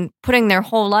food and putting their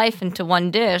whole life into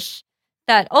one dish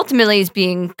that ultimately is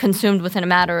being consumed within a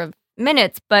matter of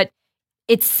minutes, but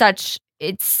it's such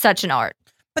an art.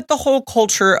 But the whole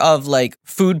culture of like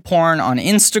food porn on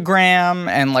Instagram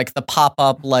and like the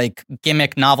pop-up like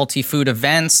gimmick novelty food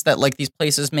events that like these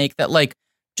places make that like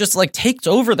just like takes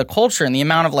over the culture and the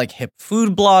amount of like hip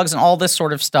food blogs and all this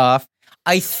sort of stuff.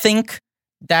 I think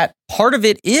that part of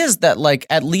it is that like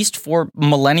at least for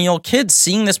millennial kids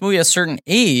seeing this movie at a certain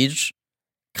age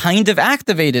kind of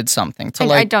activated something to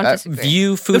like I don't disagree.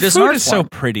 View food as an art form. is so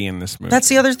pretty in this movie. That's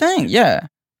the other thing. Yeah.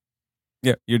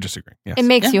 Yeah, you disagree. Yes. It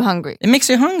makes you hungry. It makes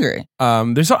you hungry. I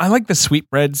like the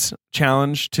sweetbreads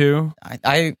challenge too.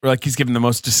 I like he's given the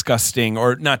most disgusting,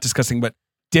 or not disgusting, but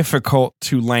difficult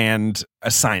to land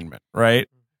assignment. Right.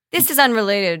 This is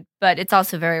unrelated, but it's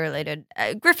also very related.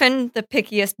 Griffin, the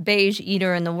pickiest beige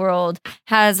eater in the world,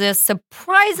 has a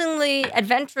surprisingly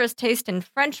adventurous taste in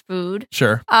French food.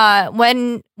 Sure.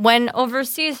 When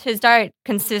overseas, his diet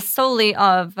consists solely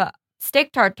of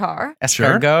steak tartare,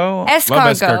 escargot,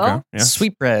 yeah.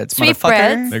 sweetbreads,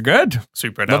 sweetbreads. They're good.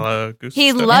 Sweetbread a la goose.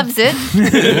 He loves it.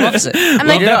 He loves it. I'm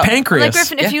like, that pancreas. Like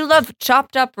Griffin, if you love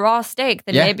chopped up raw steak,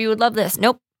 then maybe you would love this.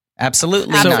 Nope.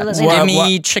 Absolutely Absolutely. not. Give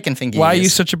me chicken fingers. Why are you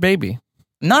such a baby?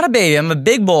 Not a baby. I'm a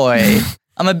big boy.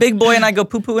 I'm a big boy and I go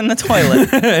poo-poo in the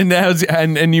toilet.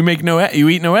 and you make you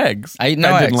eat no eggs. I eat no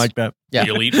eggs. I didn't like that. Yeah.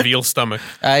 You'll eat veal stomach.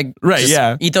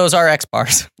 Eat those RX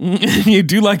bars. You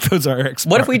do like those RX bars.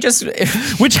 What if we just...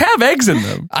 Which have eggs in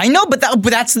them. I know, but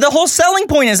that's the whole selling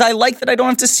point is I like that I don't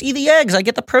have to see the eggs. I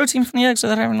get the protein from the eggs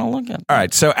without having to look at them. All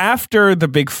right, so after the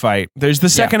big fight, there's the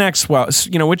second act swell,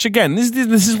 which again, this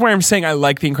is where I'm saying I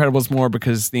like The Incredibles more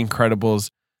because The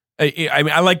Incredibles...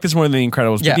 I like this more than The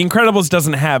Incredibles, but The Incredibles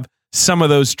doesn't have some of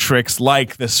those tricks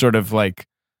like this sort of like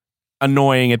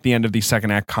annoying at the end of the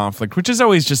second act conflict, which is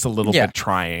always just a little bit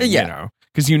trying, you know,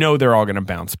 because they're all going to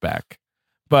bounce back.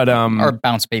 But or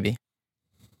bounce baby.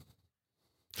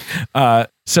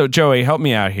 So Joey, help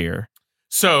me out here.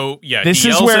 So this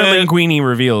is where Linguini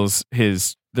reveals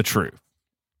the truth.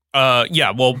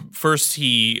 Well, first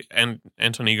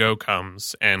Antonigo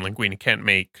comes and Linguini can't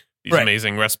make these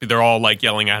amazing recipes. They're all like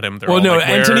yelling at him.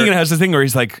 Antonigo has this thing where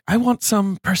he's like, I want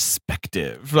some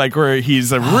perspective. Like where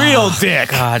he's a real dick.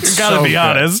 God, gotta be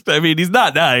honest. I mean, he's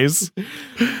not nice.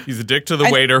 He's a dick to the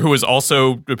waiter, who is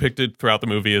also depicted throughout the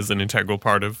movie as an integral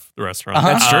part of the restaurant.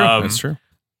 That's true. That's true.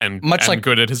 And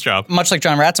good at his job. Much like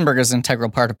John Ratzenberger is an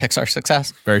integral part of Pixar's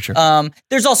success. Very true.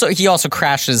 He also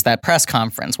crashes that press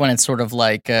conference when it's sort of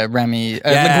like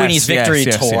Linguini's victory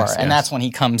tour. And that's when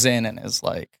he comes in and is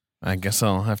like, I guess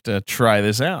I'll have to try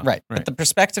this out. Right. But the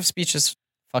perspective speech is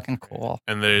fucking cool.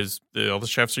 And all the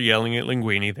chefs are yelling at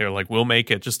Linguini. They're like, we'll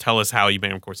make it. Just tell us how you made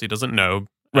it. Of course, he doesn't know.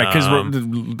 Right, because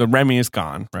the Remy is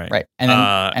gone. Right. Right.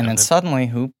 And then suddenly,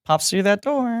 who pops through that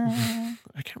door?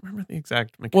 I can't remember the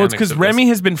exact mechanics. Well, it's because Remy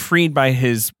has been freed by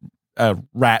his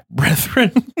rat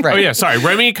brethren. Right. Oh, yeah, sorry.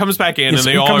 Remy comes back in, and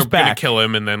they all are going to kill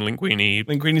him, and then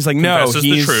Linguini's like, no, he's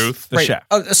the truth. The chef.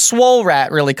 A swole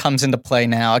rat really comes into play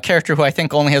now. A character who I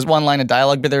think only has one line of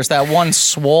dialogue, but there's that one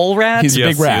swole rat. He's a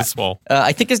big rat. He is swole.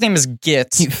 I think his name is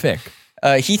Git. He's thick.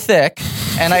 He thick,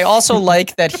 And I also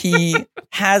like that he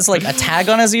has like a tag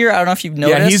on his ear. I don't know if you've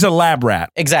noticed. Yeah, he's a lab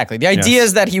rat. Exactly. The idea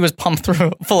is that he was pumped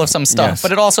full of some stuff,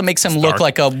 but it also makes him look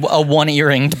like a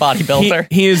one-earinged bodybuilder.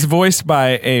 He is voiced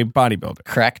by a bodybuilder.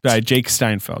 Correct. By Jake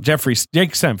Steinfeld.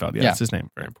 Jake Steinfeld, that's his name.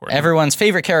 Very important. Everyone's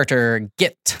favorite character,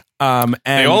 Git. And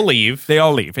they all leave. They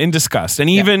all leave in disgust. And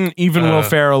even Will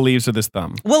Ferrell leaves with his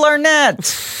thumb. Will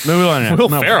Arnett. No, Will Arnett. Will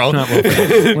Ferrell. Not Will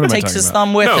Ferrell. What am I takes his talking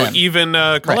thumb with him. Even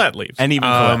Colette leaves. And even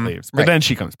Colette leaves. But then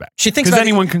she comes back. She thinks about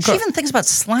anyone can cook. She even thinks about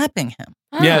slapping him.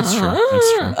 Yeah, that's true.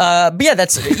 That's true. But yeah,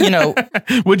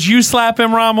 that's, Would you slap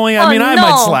him, Romilly? I mean, I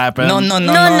might slap him. No,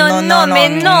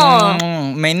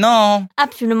 mais no.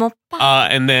 Absolument pas.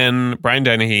 And then Brian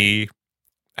Dennehy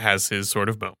has his sort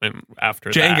of moment after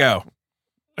Django.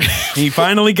 He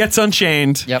finally gets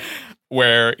unchained. Yep.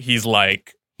 Where he's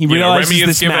like, he realizes Remy has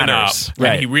this given matters. up.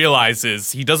 Right. And he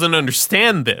realizes he doesn't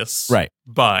understand this. Right.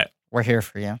 But we're here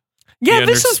for you. Yeah,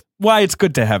 this is why it's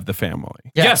good to have the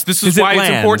family. Yeah. Yes, this is why it's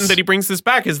important that he brings this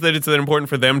back, is that it's important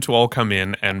for them to all come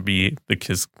in and be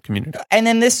his community. And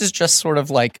then this is just sort of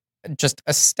like just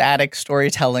a static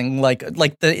storytelling, like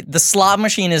the slot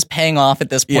machine is paying off at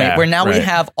this point, where now we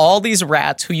have all these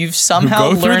rats who you've somehow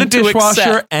who go through the dishwasher,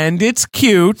 accept. And it's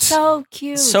cute. So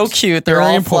cute. So cute. They're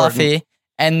all fluffy.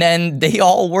 And then they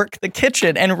all work the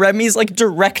kitchen, and Remy's like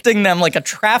directing them like a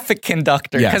traffic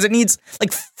conductor, because it needs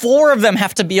like 4 of them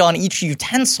have to be on each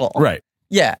utensil. Right.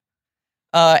 Yeah.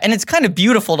 And it's kind of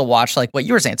beautiful to watch, like what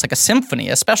you were saying. It's like a symphony,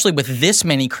 especially with this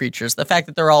many creatures. The fact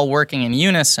that they're all working in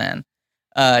unison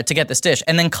to get this dish.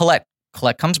 And then Colette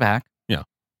comes back. Yeah.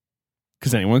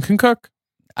 Because anyone can cook.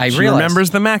 She realized. remembers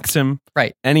the maxim.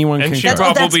 Right. Anyone and can she cook.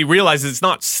 probably realizes, it's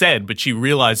not said, but she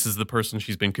realizes the person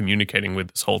she's been communicating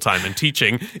with this whole time and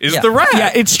teaching is the rat.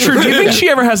 Yeah, it's true. Do you think she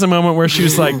ever has a moment where she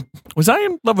was like, was I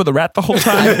in love with a rat the whole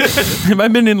time? Have I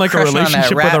been in like a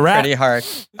relationship with a rat? Pretty hard.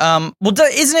 Well,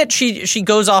 isn't it she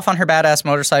goes off on her badass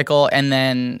motorcycle, and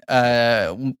then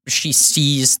she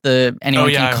sees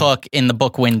anyone can cook in the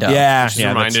book window. Yeah. She's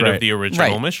reminded of the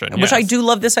original mission. Which I do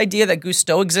love this idea that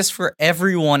Gusteau exists for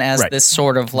everyone as this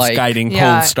sort of like guiding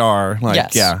cold star.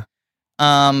 Like,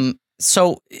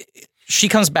 so she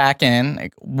comes back in.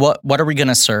 Like, what are we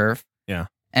gonna serve? Yeah.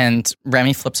 And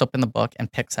Remy flips open the book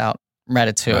and picks out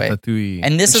Ratatouille.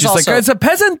 And this is she's also like, it's a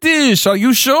peasant dish. Are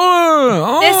you sure?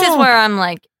 Oh. This is where I'm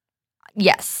like,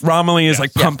 yes. Romilly is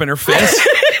like pumping her fist.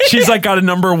 She's like got a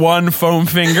 #1 foam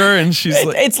finger, and she's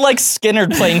like, it's like Skinner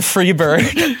playing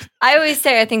Freebird. I always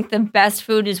say I think the best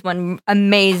food is when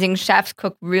amazing chefs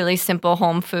cook really simple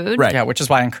home food. Right. Yeah, which is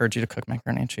why I encourage you to cook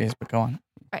macaroni and cheese, but go on.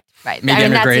 Right. Maybe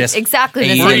I'm your greatest. Exactly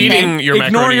the We're same eating thing. your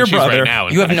macaroni and cheese right now.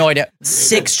 You have no idea.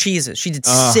 6 cheeses. She did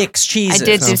 6 cheeses. I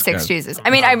did do 6 cheeses.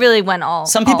 I mean, I really went all.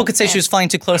 Some people could say she was flying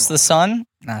too close to the sun.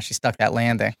 Nah, she stuck that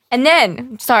landing. And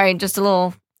then, sorry, just a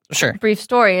little brief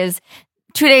story is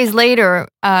 2 days later,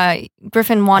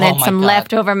 Griffin wanted some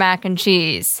leftover mac and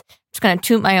cheese. Just going to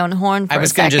toot my own horn for a second. I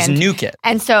was going to just nuke it.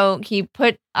 And so he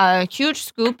put a huge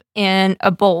scoop in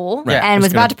a bowl and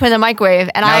was about to put it in the microwave.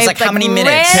 And I was like, how many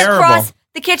minutes? Across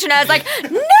the kitchen. I was like,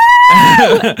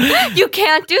 no, you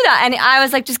can't do that. And I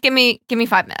was like, just give me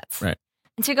 5 minutes. Right.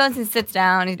 And so he goes and sits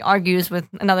down. He argues with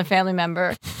another family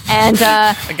member. And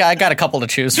I got a couple to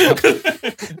choose from.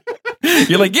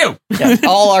 You're like, you. Yeah,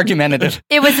 all argumentative.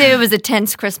 It was a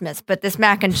tense Christmas, but this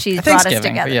mac and cheese brought us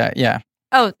together. Yeah.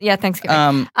 Oh, yeah,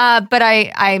 Thanksgiving. But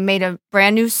I made a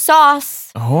brand new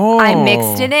sauce. Oh. I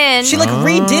mixed it in. She like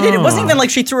redid it. It wasn't even like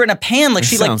she threw it in a pan. Like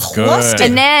she like plussed it.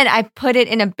 And then I put it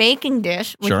in a baking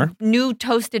dish with new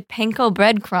toasted panko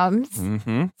breadcrumbs,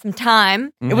 some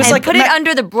thyme. It was like put it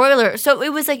under the broiler. So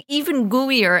it was like even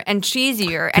gooier and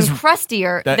cheesier and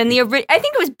crustier than the original. I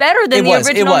think it was better than the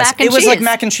original mac and cheese. It was like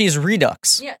mac and cheese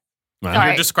redux. Yeah. What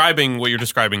you're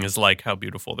describing is like how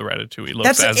beautiful the Ratatouille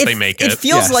looks they make it. It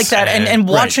feels like that, and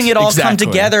watching it all come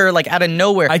together like out of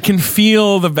nowhere. I can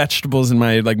feel the vegetables in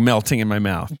my like melting in my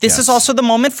mouth. This is also the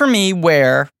moment for me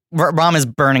where Rom is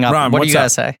burning up. Rom, what do you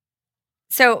guys say?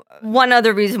 So one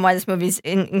other reason why this movie is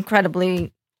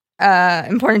incredibly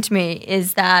important to me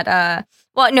is that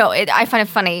I find it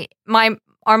funny.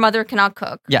 Our mother cannot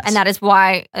cook, and that is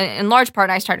why, in large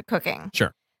part, I started cooking.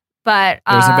 Sure. But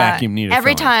there's a vacuum needed.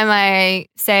 Every time I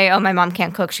say, "Oh, my mom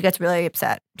can't cook," she gets really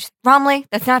upset. She's like, Romilly,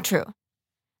 that's not true.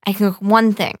 I can cook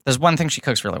one thing. There's one thing she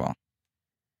cooks really well.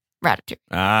 Ratatouille.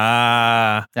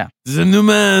 Yeah. The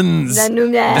Newmans.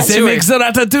 They make the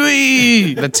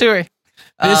ratatouille. The Ratatouille.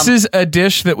 This is a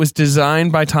dish that was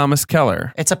designed by Thomas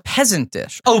Keller. It's a peasant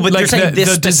dish. Oh, but like you're saying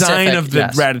the design of the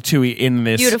ratatouille in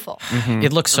this. Beautiful. Mm-hmm.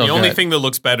 It looks so good. The only thing that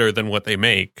looks better than what they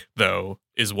make, though,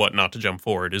 is what, not to jump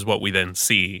forward, is what we then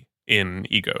see in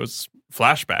Ego's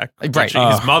flashback, which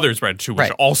his mother's read to,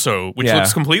 which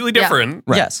looks completely different.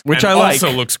 Right. Yes, which I like.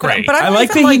 Also looks great. But I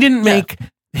like that he didn't make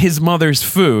his mother's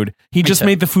food. He just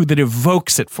made the food that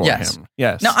evokes it for him.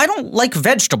 Yes. Now, I don't like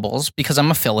vegetables because I'm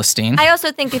a Philistine. I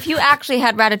also think if you actually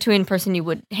had Ratatouille in person, you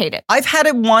would hate it. I've had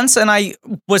it once and I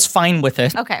was fine with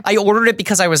it. Okay. I ordered it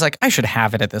because I was like, I should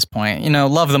have it at this point.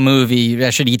 Love the movie.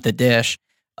 I should eat the dish.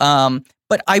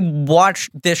 But I watched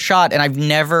this shot and I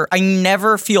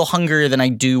never feel hungrier than I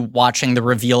do watching the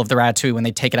reveal of the Ratatouille when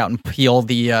they take it out and peel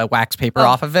the wax paper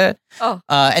off of it.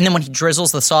 And then when he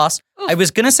drizzles the sauce. I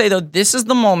was going to say, though, this is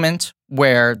the moment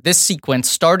where this sequence,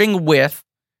 starting with,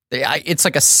 it's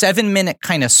like a 7-minute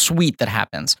kind of suite that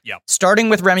happens. Yep. Starting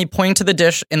with Remy pointing to the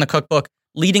dish in the cookbook,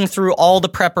 leading through all the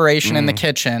preparation in the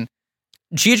kitchen.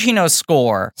 Giacchino's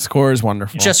score. Score is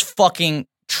wonderful. Just fucking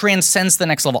transcends the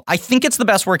next level. I think it's the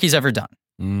best work he's ever done.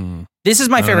 This is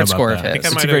my favorite score of his.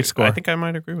 It's a great score. I think I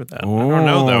might agree with that. Ooh. I don't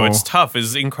know, though. It's tough.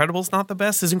 Is Incredibles not the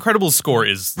best? His Incredibles score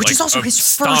is which is also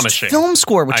his first film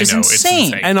score, which is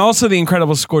insane. And also the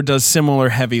Incredibles score does similar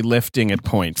heavy lifting at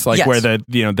points, like where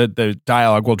the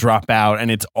dialogue will drop out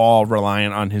and it's all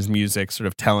reliant on his music sort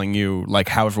of telling you like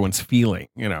how everyone's feeling,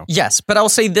 Yes, but I'll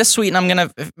say this suite, and I'm going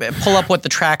to pull up what the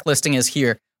track listing is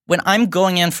here. When I'm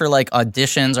going in for like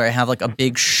auditions or I have like a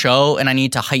big show and I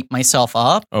need to hype myself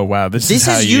up. Oh, wow. This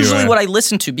is usually what I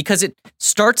listen to because it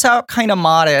starts out kind of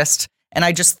modest and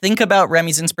I just think about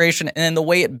Remy's inspiration and then the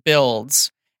way it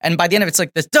builds. And by the end of it, it's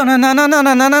like this,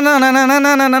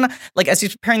 like as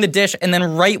he's preparing the dish. And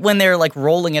then right when they're like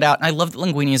rolling it out, and I love that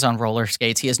Linguini is on roller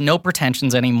skates. He has no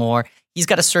pretensions anymore. He's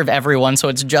got to serve everyone. So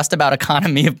it's just about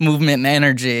economy of movement and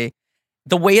energy.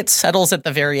 The way it settles at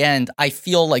the very end, I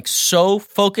feel like so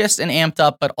focused and amped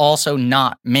up, but also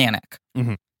not manic.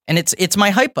 And it's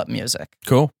my hype up music.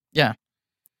 Cool. Yeah.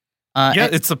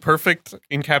 It's the perfect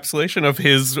encapsulation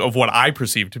of what I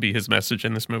perceive to be his message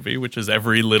in this movie, which is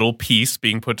every little piece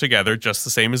being put together, just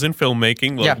the same as in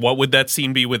filmmaking. Like, what would that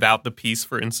scene be without the piece,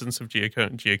 for instance, of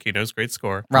Giacchino's great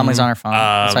score? Romilly's on her phone,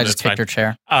 so I just kicked her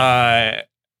chair.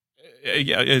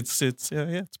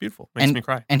 It's beautiful. Makes me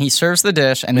cry. And he serves the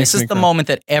dish, and this is the moment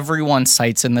that everyone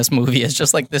cites in this movie as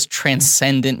just like this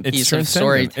transcendent piece of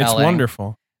storytelling. It's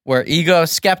wonderful. Where Ego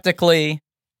skeptically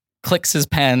clicks his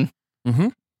pen, That's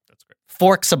great.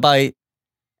 forks a bite,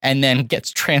 and then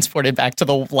gets transported back to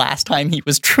the last time he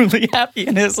was truly happy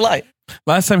in his life.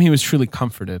 Last time he was truly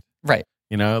comforted. Right.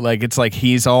 Like it's like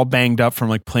he's all banged up from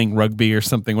like playing rugby or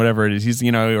something, whatever it is. He's,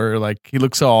 or like he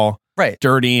looks all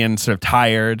dirty and sort of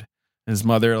tired. His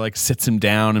mother like sits him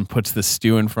down and puts the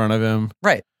stew in front of him.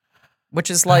 Right.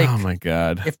 Which is like, oh my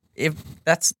God. If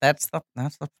that's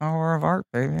the power of art,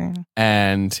 baby.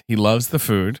 And he loves the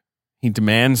food. He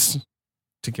demands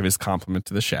to give his compliment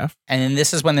to the chef. And then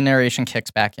this is when the narration kicks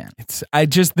back in.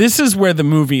 This is where the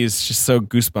movie is just so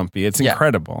goosebumpy. It's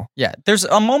incredible. Yeah. There's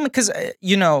a moment because, I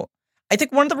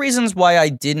think one of the reasons why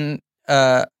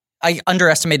I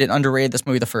underestimated and underrated this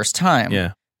movie the first time.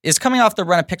 Yeah. Is coming off the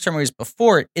run of Pixar movies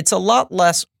before it, it's a lot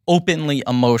less openly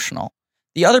emotional.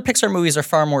 The other Pixar movies are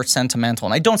far more sentimental,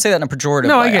 and I don't say that in a pejorative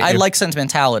way. I like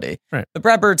sentimentality, right. But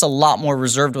Brad Bird's a lot more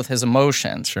reserved with his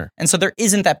emotions. Sure. And so there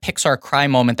isn't that Pixar cry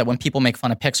moment that when people make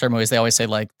fun of Pixar movies, they always say,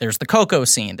 like, there's the Coco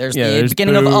scene, there's the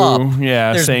beginning Boo, of Up,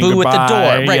 there's Boo goodbye, at the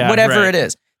door, right? Yeah, Whatever it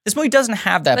is. This movie doesn't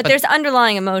have that. But there's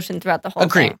underlying emotion throughout the whole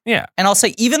thing. Yeah. And I'll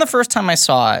say, even the first time I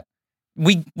saw it,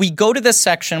 we go to this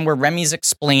section where Remy's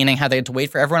explaining how they had to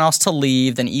wait for everyone else to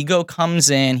leave. Then Ego comes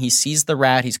in. He sees the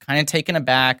rat. He's kind of taken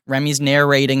aback. Remy's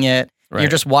narrating it. Right.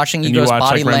 You're just watching Ego's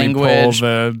body language. Pull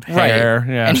the hair. Right.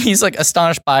 Yeah. And he's like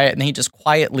astonished by it. And then he just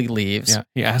quietly leaves. Yeah.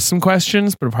 He asks some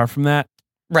questions, but apart from that.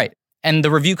 Right. And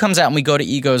the review comes out and we go to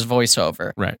Ego's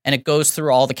voiceover. Right. And it goes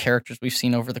through all the characters we've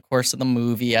seen over the course of the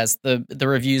movie as the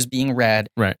reviews being read.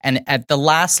 Right. And at the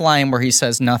last line where he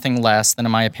says nothing less than,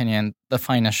 in my opinion, the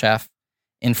finest chef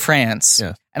in France.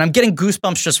 Yes. And I'm getting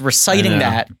goosebumps just reciting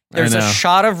that. There's a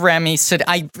shot of Remy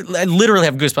I literally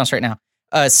have goosebumps right now.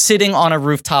 Sitting on a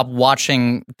rooftop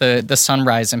watching the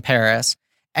sunrise in Paris.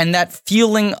 And that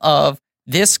feeling of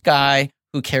this guy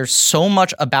who cares so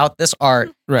much about this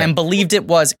art and believed it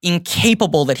was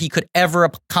incapable that he could ever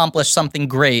accomplish something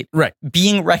great,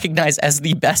 being recognized as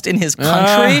the best in his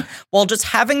country, while just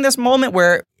having this moment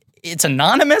where it's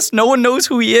anonymous, no one knows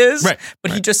who he is,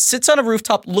 but he just sits on a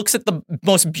rooftop, looks at the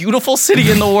most beautiful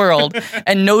city in the world,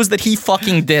 and knows that he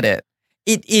fucking did it.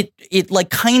 It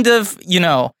like kind of,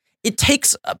 it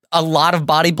takes a lot of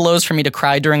body blows for me to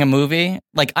cry during a movie.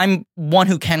 Like, I'm one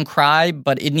who can cry,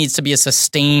 but it needs to be a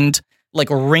sustained, like,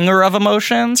 ringer of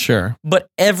emotions. Sure. But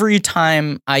every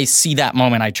time I see that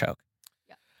moment, I choke.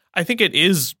 I think it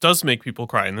does make people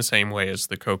cry in the same way as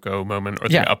the Coco moment or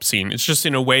the up scene. It's just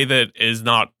in a way that is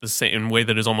not the same, in a way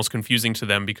that is almost confusing to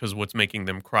them because what's making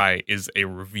them cry is a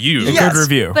review. A good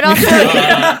review. But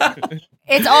also,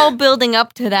 it's all building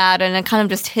up to that, and it kind of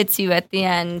just hits you at the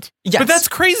end. Yes. But that's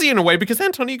crazy in a way because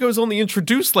Antonigo's only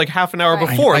introduced like half an hour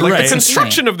before. Like the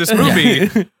construction of this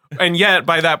movie. And yet,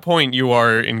 by that point, you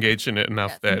are engaged in it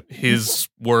enough that his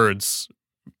words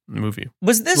movie.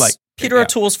 Was this Peter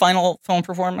O'Toole's final film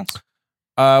performance?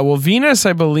 Well, Venus,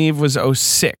 I believe, was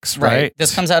 06, right?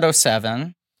 This comes out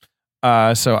 07.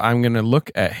 So I'm going to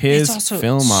look at his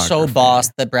filmography. So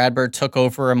boss that Brad Bird took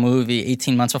over a movie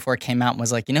 18 months before it came out and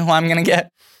was like, you know who I'm going to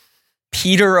get?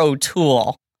 Peter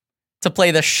O'Toole to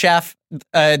play the chef,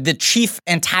 the chief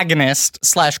antagonist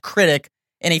 / critic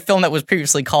in a film that was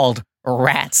previously called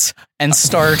Rats and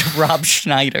starred Rob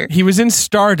Schneider. He was in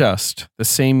Stardust the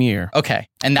same year. Okay.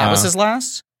 And that was his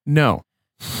last? No.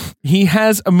 He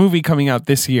has a movie coming out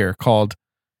this year called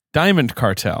Diamond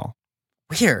Cartel.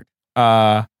 Weird.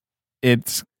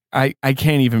 It's I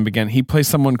can't even begin. He plays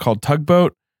someone called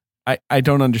Tugboat. I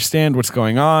don't understand what's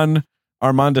going on.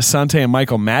 Armand Asante and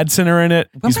Michael Madsen are in it.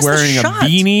 He's wearing a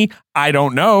beanie. I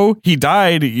don't know. He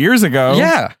died years ago.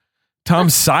 Yeah. Tom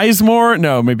Sizemore?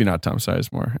 No, maybe not Tom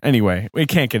Sizemore. Anyway, we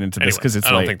can't get into this because it's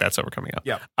I don't late. think that's ever coming out.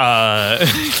 Yeah.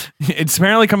 It's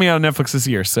apparently coming out on Netflix this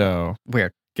year, so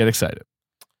weird. Get excited.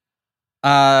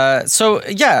 So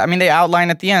yeah, I mean, they outline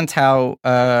at the end how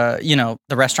the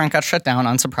restaurant got shut down,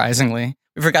 unsurprisingly.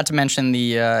 We forgot to mention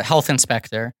the health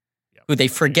inspector, who they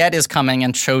forget is coming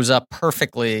and shows up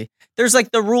perfectly. There's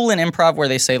like the rule in improv where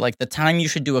they say like the time you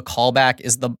should do a callback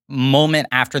is the moment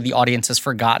after the audience has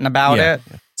forgotten about it,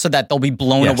 so that they'll be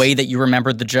blown away that you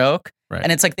remembered the joke. Right.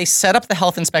 And it's like they set up the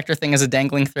health inspector thing as a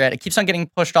dangling thread. It keeps on getting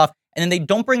pushed off, and then they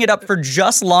don't bring it up for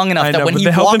just long enough that when he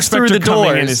walks through the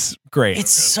doors, is great. It's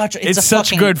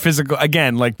such good physical,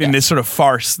 again, like in this sort of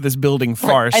farce, this building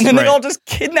farce. And then they all just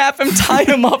kidnap him, tie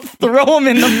him up, throw him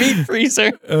in the meat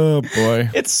freezer. Oh boy.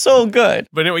 It's so good.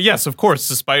 But anyway, yes, of course,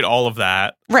 despite all of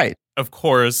that. Right. Of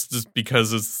course, just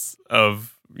because it's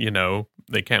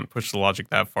they can't push the logic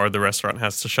that far, the restaurant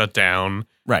has to shut down.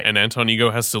 Right. And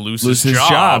Antonigo has to lose his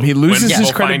job. He loses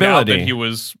his credibility. Find out that he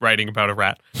was writing about a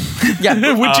rat.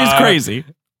 Yeah. Which is crazy.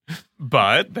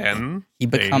 But then he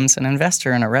becomes an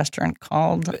investor in a restaurant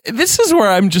called... This is where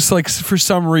I'm just like, for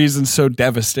some reason, so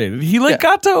devastated. He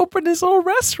got to open his own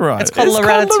restaurant. It's called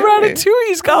Ratatouille.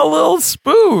 He's got a little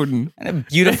spoon. And a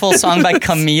beautiful song by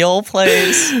Camille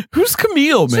plays. Who's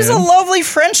Camille, man? She's a lovely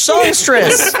French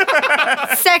songstress.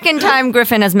 Second time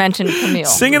Griffin has mentioned Camille.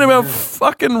 Singing about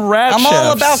fucking rat I'm chefs.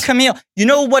 all about Camille. You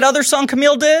know what other song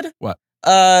Camille did? What?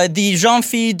 The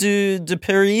Jean-Philippe de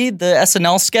Paris, the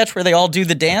SNL sketch where they all do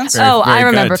the dance. Very I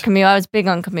remember good. Camille. I was big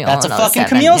on Camille. That's a fucking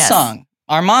Camille song.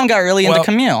 Our mom got really into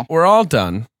Camille. We're all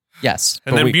done. Yes.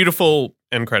 And then beautiful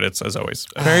end credits, as always.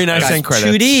 Very nice end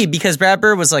credits. 2D, because Brad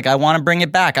Bird was like, I want to bring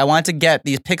it back. I want to get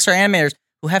these Pixar animators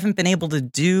who haven't been able to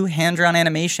do hand-drawn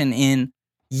animation in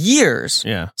years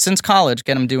since college,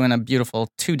 get them doing a beautiful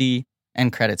 2D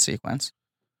end credit sequence.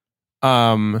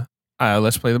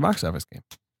 Let's play the box office game.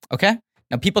 Okay.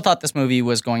 Now, people thought this movie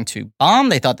was going to bomb.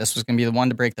 They thought this was going to be the one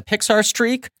to break the Pixar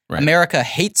streak. Right. America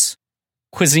hates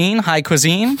high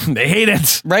cuisine. They hate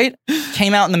it. Right?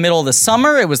 Came out in the middle of the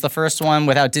summer. It was the first one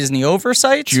without Disney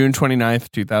oversight. June 29th,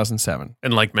 2007.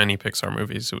 And like many Pixar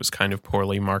movies, it was kind of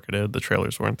poorly marketed. The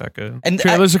trailers weren't that good. And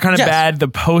trailers are kind of bad. The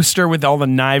poster with all the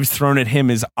knives thrown at him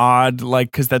is odd,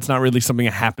 like, because that's not really something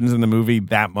that happens in the movie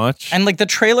that much. And like the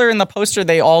trailer and the poster,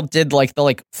 they all did like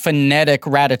the phonetic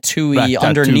Ratatouille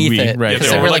underneath it. Right.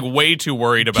 Yeah, they were like way too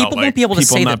worried about people won't be able to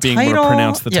say not the being title. able to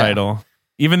pronounce the title.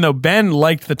 Even though Ben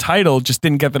liked the title, just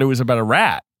didn't get that it was about a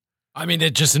rat. I mean,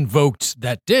 it just invoked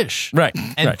that dish. Right.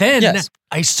 And then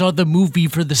I saw the movie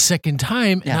for the second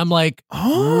time, and I'm like,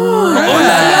 a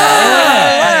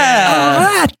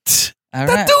rat.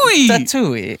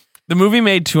 Ratatouille. The movie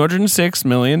made $206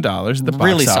 million. The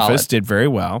box office did very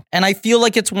well. And I feel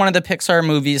like it's one of the Pixar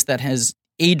movies that has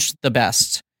aged the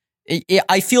best.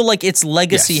 I feel like its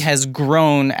legacy has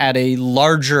grown at a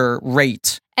larger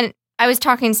rate. And I was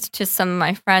talking to some of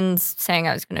my friends saying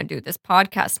I was going to do this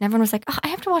podcast, and everyone was like, I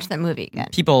have to watch that movie again.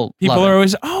 People are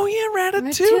always,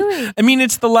 Ratatouille. I mean,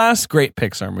 it's the last great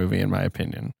Pixar movie, in my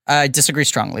opinion. I disagree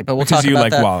strongly, but we'll talk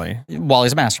about that. Because you like WALL-E.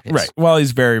 WALL-E's a masterpiece. Right.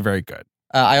 WALL-E's very, very good.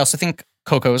 I also think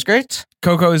Coco is great.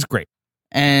 Coco is great.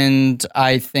 And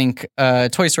I think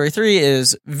Toy Story 3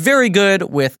 is very good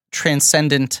with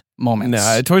transcendent moments.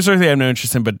 No, Toy Story 3 I have no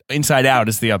interest in, but Inside Out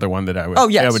is the other one that I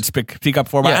would speak up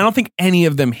for. But I don't think any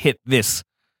of them hit this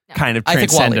kind of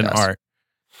transcendent art.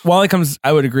 WALL-E comes,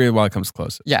 I would agree with WALL-E comes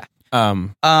close. Yeah.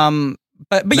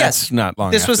 But yes, not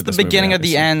long. This was the beginning of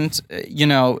the end,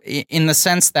 in the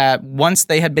sense that once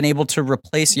they had been able to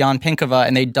replace Jan Pinkava,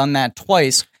 and they'd done that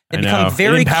twice, they become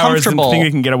very comfortable. I think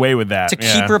they can get away with that to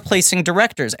keep replacing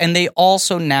directors, and they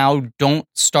also now don't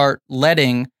start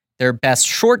letting their best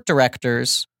short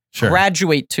directors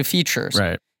graduate to features.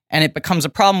 Right. And it becomes a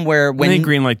problem where when they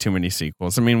greenlight too many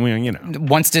sequels. I mean,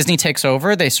 once Disney takes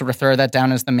over, they sort of throw that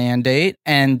down as the mandate.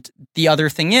 And the other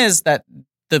thing is that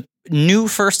the new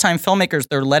first-time filmmakers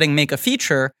they're letting make a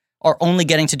feature are only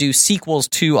getting to do sequels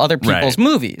to other people's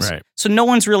movies. Right. So no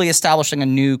one's really establishing a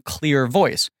new clear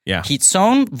voice. Yeah. Pete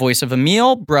Sohn, voice of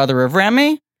Emile, brother of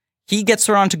Remy, he gets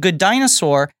thrown to Good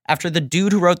Dinosaur after the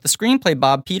dude who wrote the screenplay,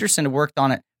 Bob Peterson, had worked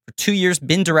on it for 2 years,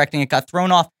 been directing it, got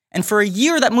thrown off. And for a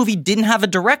year, that movie didn't have a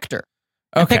director.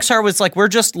 And Pixar was like, we're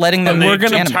just letting them we're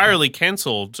going to entirely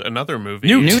canceled another movie.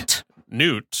 Newt.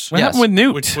 What happened with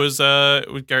Newt? Which was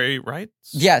with Gary Reitz?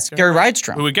 Yes, Gary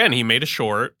Rydstrom. Who, again, he made a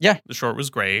short. Yeah. The short was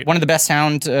great. One of the best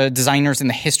sound designers in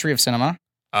the history of cinema.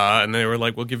 And they were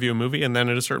like, we'll give you a movie. And then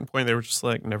at a certain point, they were just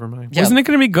like, never mind. Yeah. Wasn't it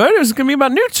going to be good? It was going to be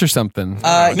about newts or something.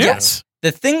 Yes.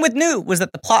 The thing with Newt was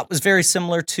that the plot was very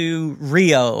similar to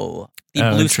Rio, the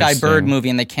Blue Sky Bird movie,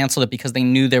 and they canceled it because they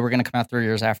knew they were going to come out 3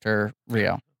 years after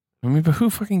Rio. I mean, but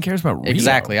who fucking cares about Rio?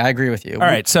 Exactly. I agree with you. All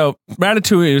right. So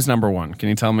Ratatouille is number one. Can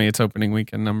you tell me its opening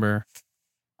weekend number?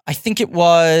 I think it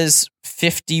was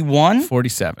 51.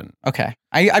 47. Okay.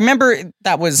 I remember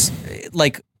that was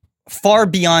like far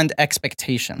beyond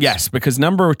expectations. Yes, because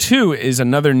number two is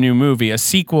another new movie, a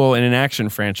sequel in an action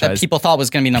franchise. That people thought was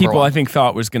going to be number one. People, I think,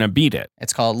 thought was going to beat it.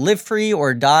 It's called Live Free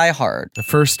or Die Hard. The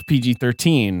first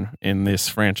PG-13 in this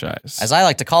franchise. As I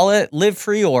like to call it, Live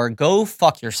Free or Go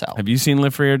Fuck Yourself. Have you seen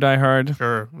Live Free or Die Hard?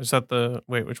 Sure. Is that the...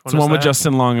 Wait, which one it's the one with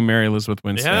Justin Long and Mary Elizabeth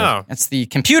Winstead. Yeah. It's the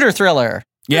computer thriller.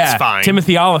 Yeah. It's fine.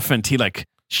 Timothy Olyphant, he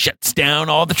shuts down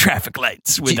all the traffic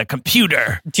lights with a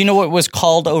computer. Do you know what it was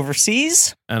called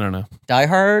overseas? I don't know. Die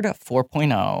Hard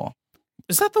 4.0.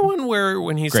 Is that the one where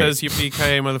when he says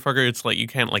yippee-ki-yay, motherfucker, it's like you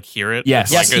can't hear it?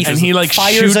 Yes. He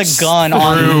fires a gun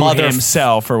on mother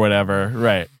himself or whatever.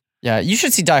 Right. Yeah, you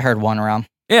should see Die Hard 1 around.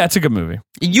 Yeah, it's a good movie.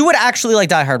 You would actually like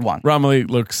Die Hard 1. Romilly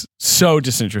looks so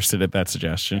disinterested at that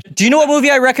suggestion. Do you know what movie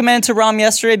I recommended to Rom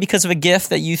yesterday because of a GIF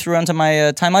that you threw onto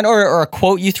my timeline or a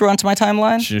quote you threw onto my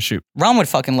timeline? Shoot. Rom would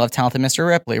fucking love Talented Mr.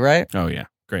 Ripley, right? Oh, yeah.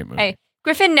 Great movie. Hey,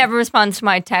 Griffin never responds to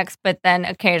my text, but then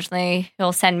occasionally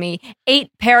he'll send me 8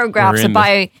 paragraphs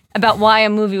about why a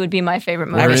movie would be my favorite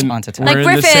movie. I respond to text. Like,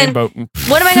 Griffin,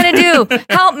 what am I going to do?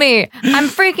 Help me. I'm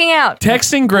freaking out.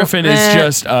 Texting Griffin is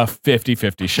just a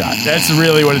 50-50 shot. That's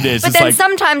really what it is. But then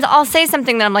sometimes I'll say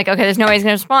something that I'm like, okay, there's no way he's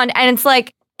going to respond. And it's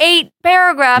like 8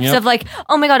 paragraphs of like,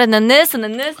 oh my God, and then this, and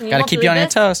then this. And gotta keep you on your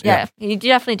toes. Yeah, you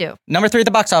definitely do. Number 3 at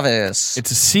the box office. It's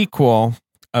a sequel,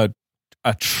 a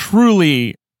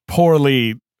truly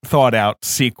poorly thought out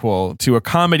sequel to a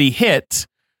comedy hit,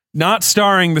 not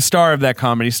starring the star of that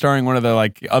comedy, starring one of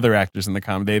the other actors in the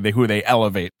comedy who they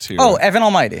elevate to. Oh, Evan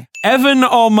Almighty. Evan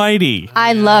Almighty.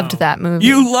 I loved that movie.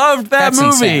 You loved that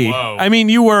That's movie. I mean,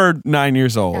 you were 9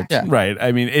 years old, Yeah. right?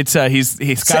 I mean, it's he's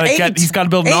got to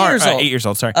build an 8 arc. years old. 8 years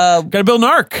old. Sorry, got to build an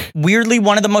arc. Weirdly,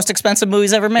 one of the most expensive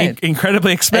movies ever made.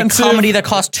 Incredibly expensive. A comedy that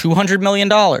cost $200 million.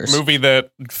 Movie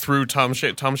that threw Tom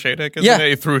Shadek, isn't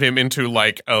it? It threw him into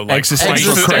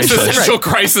existential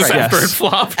crisis after it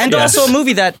flopped. And also a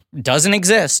movie that doesn't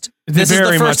exist. This is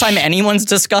the first time anyone's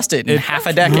discussed it in half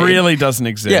a decade. It really doesn't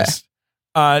exist.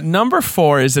 Number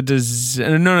 4 is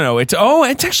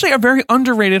it's actually a very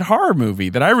underrated horror movie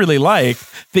that I really like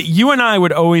that you and I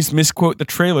would always misquote the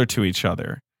trailer to each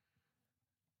other.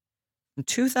 In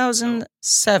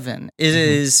 2007, it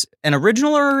is an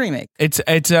original or a remake? It's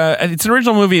an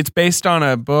original movie. It's based on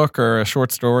a book or a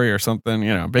short story or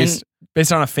something,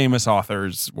 based on a famous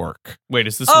author's work. Wait,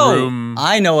 is this Room?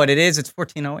 I know what it is. It's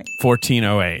 1408.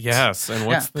 1408. Yes, and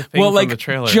what's the thing from the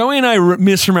trailer? Joey and I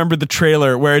misremembered the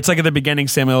trailer where it's like at the beginning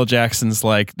Samuel L. Jackson's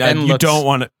like, you don't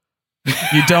want to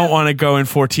go in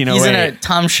 1408. He's in a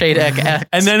Tom Shadek.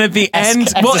 And then at the end,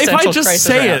 if I just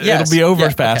say it, it'll be over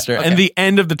faster. Okay. And the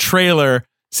end of the trailer,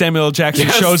 Samuel L. Jackson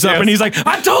shows up and he's like,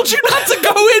 I told you not to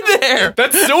go in there.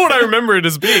 That's still what I remember it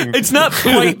as being. It's not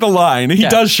quite the line. He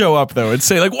does show up though and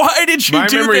say why did you do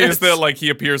this? My memory is that he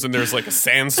appears and there's a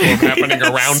sandstorm happening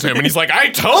around him and he's like, I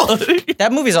told you.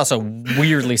 That movie's also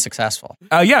weirdly successful.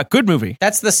 Yeah, good movie.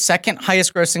 That's the second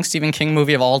highest grossing Stephen King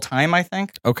movie of all time, I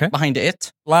think. Okay. Behind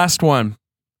It. Last one.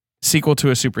 Sequel to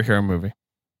a superhero movie.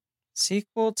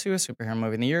 Sequel to a superhero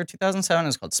movie. In the year 2007,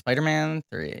 it's called Spider-Man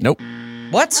 3. Nope.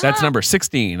 What? That's number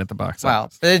 16 at the box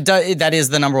office. Wow. That is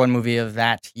the number 1 movie of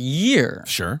that year.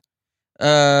 Sure.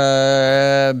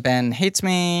 Ben Hates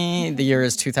Me. The year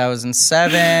is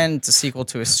 2007. It's a sequel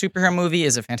to a superhero movie.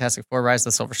 Is it Fantastic Four: Rise of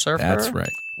the Silver Surfer? That's right.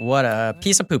 What a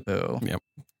piece of poo-poo. Yep.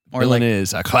 Or villain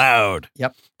is a cloud.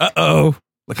 Yep. Uh-oh.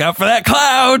 Look out for that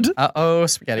cloud. Uh-oh,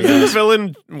 spaghetti. The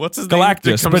villain, what's his name?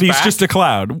 Galactus, but he's just a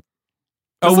cloud.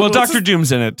 Oh, well, Dr.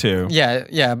 Doom's in it, too.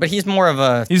 Yeah, but he's more of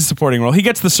a... He's a supporting role. He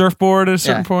gets the surfboard at a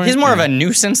certain point. He's more of a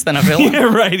nuisance than a villain.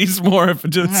 Yeah, right. He's more of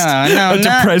just a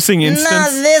depressing instance.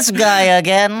 Not this guy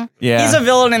again. Yeah. He's a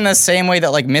villain in the same way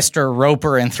that, like, Mr.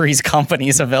 Roper in Three's Company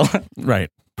is a villain.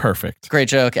 Right. Perfect. Great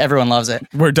joke. Everyone loves it.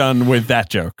 We're done with that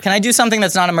joke. Can I do something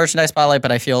that's not a merchandise spotlight,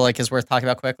 but I feel like is worth talking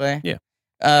about quickly? Yeah.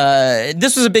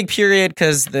 This was a big period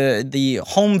because the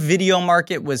home video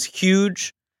market was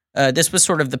huge. This was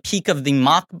sort of the peak of the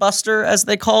mockbuster, as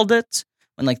they called it,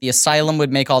 when like the Asylum would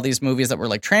make all these movies that were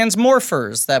like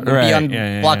Transmorphers that would be on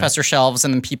blockbuster shelves,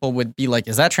 and then people would be like,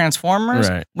 "Is that Transformers?"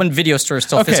 Right. When video stores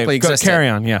still physically existed. Carry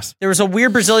on. Yes. There was a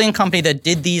weird Brazilian company that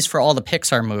did these for all the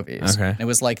Pixar movies. Okay. It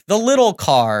was like The Little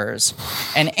Cars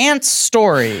and Ant's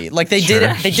Story. Like they did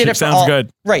it. They did it for sounds all. good.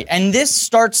 Right. And this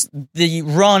starts the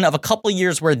run of a couple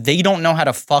years where they don't know how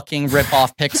to fucking rip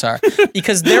off Pixar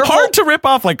because they're hard to rip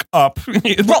off like Up.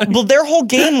 Well, their whole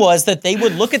game was that they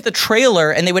would look at the trailer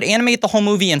and they would animate the whole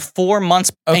movie in 4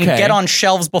 months and get on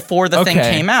shelves before the thing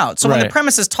came out. So when the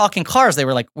premise is talking cars, they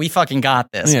were like, "We fucking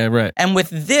got this." Yeah, right. And with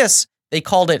this, they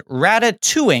called it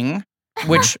Ratatouille,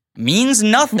 which means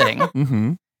nothing.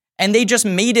 Mm-hmm. And they just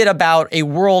made it about a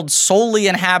world solely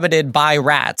inhabited by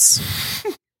rats.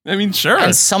 I mean, sure.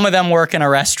 And some of them work in a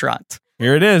restaurant.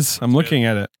 Here it is. I'm looking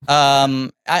at it.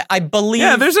 I believe...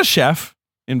 Yeah, there's a chef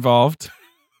involved.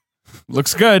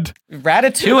 Looks good.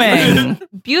 Ratatouille.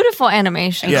 Beautiful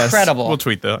animation. Yes. Incredible. We'll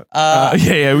tweet that.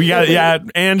 We got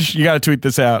it. And you got to tweet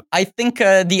this out. I think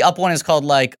the Up one is called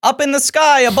like Up in the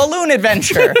Sky, a balloon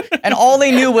adventure. And all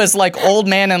they knew was like old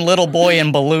man and little boy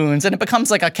and balloons. And it becomes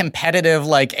like a competitive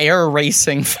like air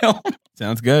racing film.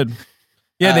 Sounds good.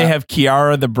 Yeah, they have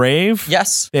Kiara the Brave.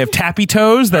 Yes. They have Tappy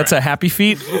Toes. That's a Happy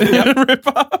Feet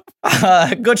ripoff.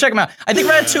 Go check them out. I think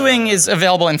Ratatouille is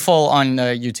available in full on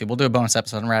YouTube. We'll do a bonus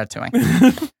episode on Ratatouille.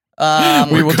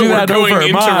 We will do that over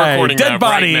my dead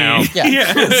body. Right now. Yeah.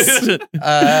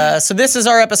 Yes. So this is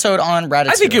our episode on Ratatouille.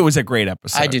 I think it was a great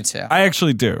episode. I do too. I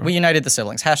actually do. We united the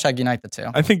siblings. # unite the two.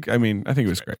 I think it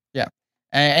was great. Yeah.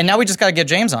 And now we just got to get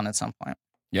James on at some point.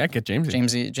 Yeah, get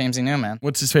Jamesy. Jamesy Newman.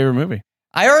 What's his favorite movie?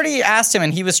 I already asked him,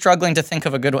 and he was struggling to think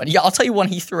of a good one. Yeah, I'll tell you one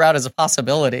he threw out as a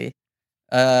possibility.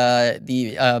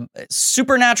 The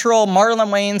supernatural Marlon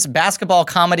Wayans basketball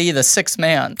comedy, The Sixth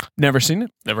Man. Never seen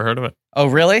it. Never heard of it. Oh,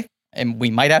 really? And we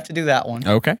might have to do that one.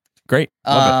 Okay, great.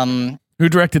 Love it. Who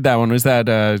directed that one? Was that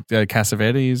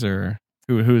Cassavetes or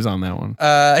who was on that one?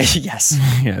 Yes.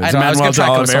 Yeah, I was going to try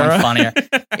to come up with someone funnier.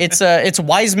 It's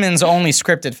Wiseman's only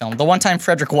scripted film. The one time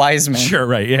Frederick Wiseman. Sure,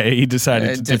 right. Yeah, he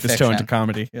decided to dip his toe into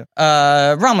comedy.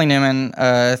 Yeah. Romilly Newman,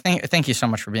 thank you so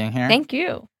much for being here. Thank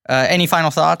you. Any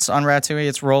final thoughts on Ratatouille,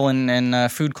 its role in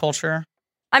food culture?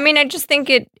 I mean, I just think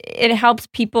it helps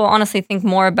people honestly think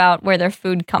more about where their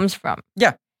food comes from.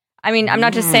 Yeah. I mean, I'm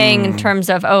not just saying in terms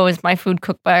of, is my food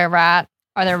cooked by a rat?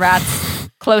 Are there rats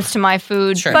close to my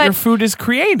food? Sure. But your food is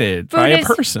created by a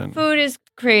person. Food is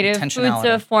creative. Food's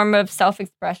a form of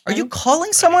self-expression. Are you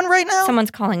calling someone right now?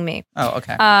 Someone's calling me. Oh,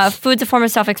 okay. Food's a form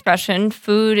of self-expression.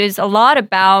 Food is a lot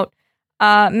about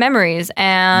memories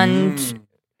and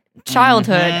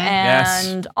childhood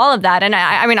and all of that. And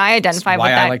I mean, I identify with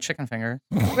that. Why I like chicken fingers.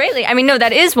 Greatly. I mean, no,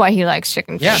 that is why he likes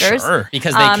chicken fingers. Yeah, sure.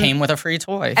 Because they came with a free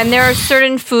toy. And there are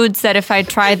certain foods that if I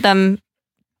tried them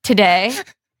today,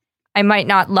 I might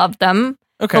not love them.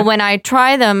 Okay. But when I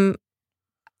try them,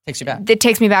 it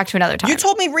takes me back to another time. You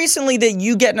told me recently that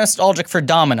you get nostalgic for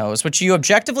Domino's, which you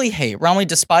objectively hate. Romilly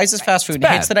despises fast food and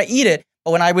hates that I eat it.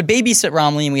 But when I would babysit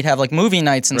Romilly and we'd have like movie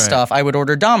nights and stuff, I would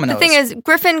order Domino's. The thing is,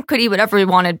 Griffin could eat whatever he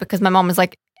wanted because my mom was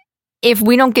like, if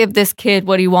we don't give this kid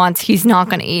what he wants, he's not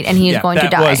going to eat and he's going to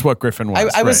die. That was what Griffin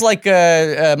was. I was like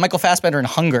Michael Fassbender in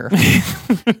Hunger.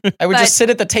 I would just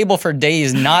sit at the table for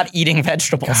days not eating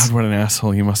vegetables. God, what an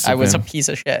asshole you must have been. I was a piece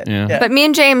of shit. Yeah. But me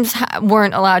and James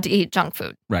weren't allowed to eat junk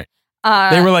food. Right.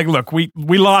 They were like, look, we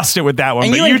lost it with that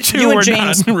one, but you two were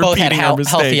James not both had repeating our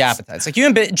mistakes. healthy appetites. Like you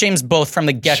and James both from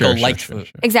the get-go liked food.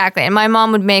 Sure. Exactly. And my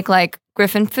mom would make like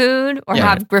Griffin food or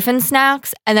have Griffin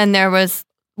snacks. And then there was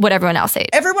what everyone else ate.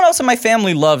 Everyone else in my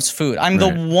family loves food. I'm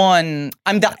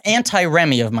the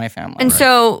anti-Remy of my family. And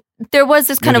so there was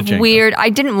this kind of weird, I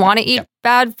didn't want to eat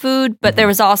bad food, but there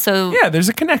was also... Yeah, there's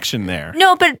a connection there.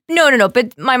 No.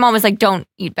 But my mom was like, don't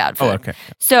eat bad food. Oh, okay.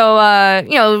 So,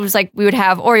 it was like we would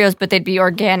have Oreos, but they'd be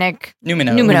organic.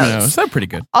 Numinos. They're pretty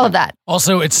good. All of that.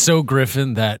 Also, it's so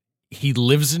Griffin that he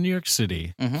lives in New York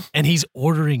City, and he's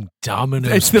ordering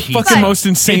Domino's It's the pizza. fucking most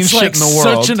insane shit in the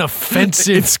world. It's such an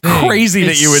offensive It's thing. crazy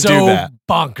that you would do that.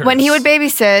 Bonkers. When he would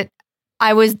babysit,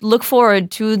 I would look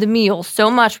forward to the meal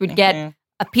so much. We'd get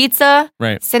a pizza,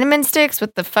 cinnamon sticks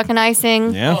with the fucking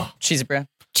icing, cheesy bread.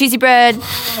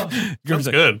 That's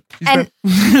good. And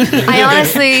I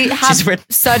honestly have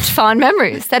such fond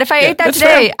mememories that if I ate that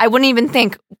today, I wouldn't even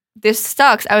think this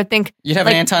sucks. I would think you'd have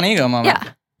an Anton Ego moment.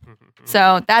 Yeah.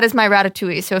 So that is my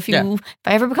Ratatouille. So if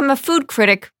I ever become a food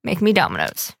critic, make me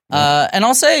Domino's. And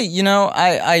I'll say,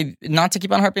 I not to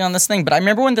keep on harping on this thing, but I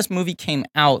remember when this movie came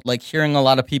out, like hearing a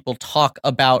lot of people talk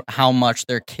about how much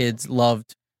their kids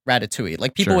loved Ratatouille.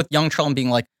 Like people with young children being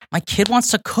like, my kid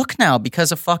wants to cook now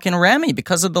because of fucking Remy,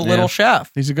 because of the little chef.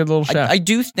 He's a good little chef. I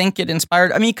do think it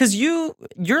inspired. I mean, because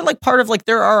you're like part of like,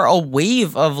 there are a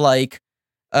wave of like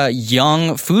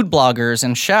young food bloggers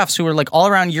and chefs who are like all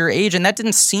around your age, and that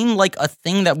didn't seem like a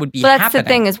thing that would be happening. That's the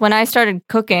thing, is when I started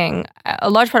cooking, a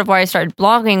large part of why I started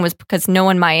blogging was because no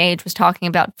one my age was talking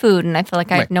about food, and I feel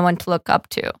like I had no one to look up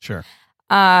to. Sure.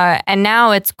 And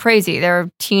now it's crazy. There are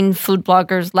teen food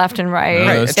bloggers left and right.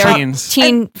 Those there teens. Are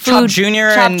teen food, Chop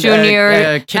Junior, Chop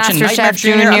Junior, Kitchen Master Nightmare Chef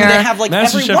Junior. I mean, they have like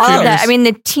Master every Chef one of all them. that. I mean,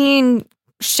 the teen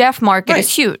chef market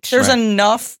is huge. There's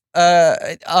enough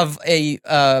of a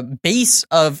base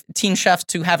of teen chefs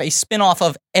to have a spin-off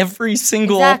of every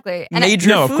single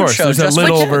major food show. There's a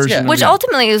little version. Which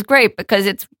ultimately is great because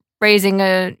it's raising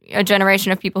a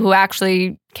generation of people who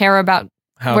actually care about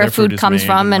where food comes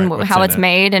from and how it's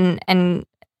made and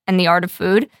the art of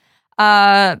food.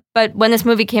 But when this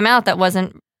movie came out, that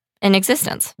wasn't in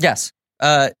existence. Yes.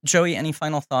 Joey, any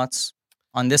final thoughts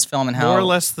on this film and how more or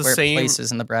less the same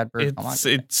places in the Brad Bird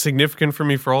filmography? It's significant for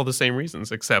me for all the same reasons,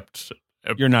 except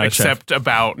you're not except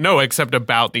about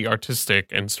the artistic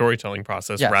and storytelling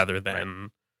process rather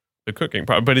than the cooking.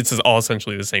 But it's all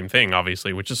essentially the same thing,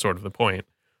 obviously, which is sort of the point.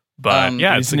 But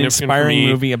it's an inspiring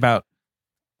movie about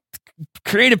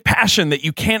creative passion that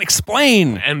you can't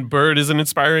explain. And Bird is an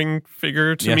inspiring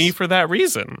figure to me for that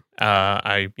reason.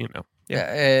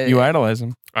 You idolize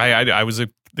him. I was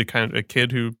the kind of a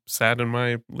kid who sat in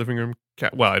my living room.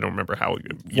 Well, I don't remember how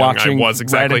young I was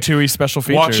exactly. Ratatouille special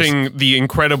features. Watching The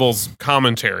Incredibles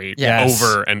commentary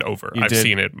over and over. I've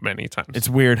seen it many times. It's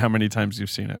weird how many times you've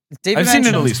seen it. I've seen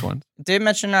it at least once. Dave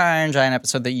mentioned in our Iron Giant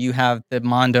episode that you have the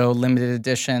Mondo limited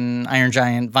edition Iron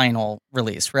Giant vinyl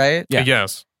release, right? Yeah.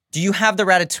 Yes. Do you have the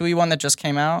Ratatouille one that just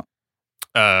came out?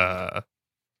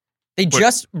 They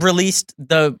just released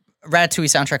the Ratatouille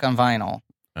soundtrack on vinyl.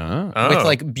 With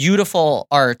like beautiful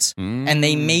art, and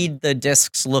they made the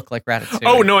discs look like Ratatouille.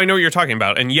 Oh no, I know what you're talking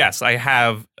about, and yes, I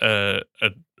have a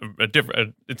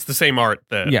different. It's the same art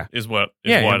that is what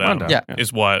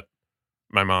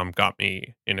my mom got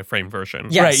me in a frame version.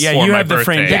 Yes. Right, yeah, you have the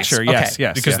frame picture. Yes,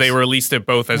 yes, because they released it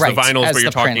both as the vinyls, as what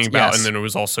you're talking print, about, and then it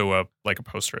was also a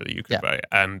poster that you could buy,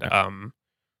 and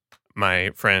my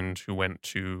friend who went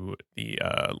to the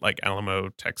Alamo,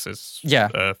 Texas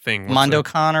thing.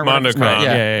 MondoCon or whatever.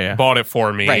 MondoCon. Bought it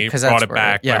for me. Brought it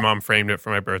back. My mom framed it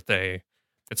for my birthday.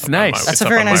 It's nice. That's a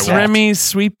very nice gift. Remy's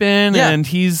sweeping and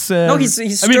he's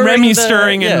stirring Remy's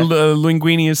stirring and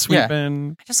Linguini is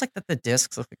sweeping. I just like that the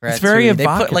discs look like Ratatouille. It's very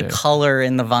evocative. They put like color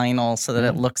in the vinyl so that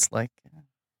it looks like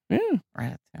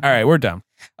Ratatouille. All right, we're done.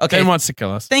 Okay. Ben wants to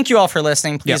kill us. Thank you all for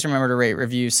listening. Please remember to rate,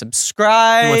 review,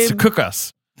 subscribe. He wants to cook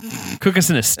us. Cook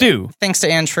us in a stew. Thanks to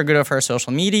Ange Trigudo for our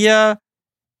social media.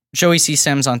 Joey C.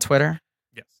 Sims on Twitter.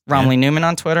 Yes. Romilly Newman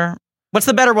on Twitter. What's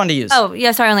the better one to use? Oh,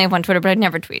 yes, I only have one Twitter, but I'd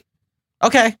never tweet.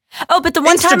 Okay. Oh, but the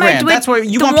one time I tweet, that's where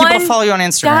you want people to follow you on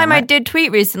Instagram. The time right? I did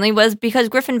tweet recently was because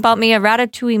Griffin bought me a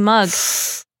Ratatouille mug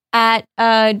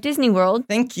at Disney World.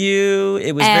 Thank you.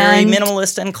 It was very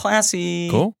minimalist and classy.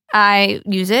 Cool. I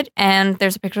use it, and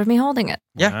there's a picture of me holding it.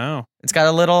 Yeah. Wow. It's got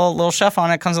a little chef on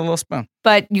it. Comes with a little spoon.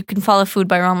 But you can follow Food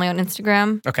by Romilly on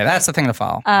Instagram. Okay, that's the thing to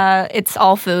follow. It's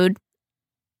all food.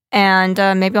 And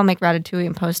maybe I'll make Ratatouille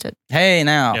and post it. Hey,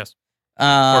 now. Yes.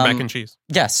 Or mac and cheese.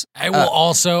 Yes. I will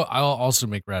also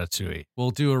make Ratatouille.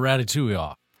 We'll do a Ratatouille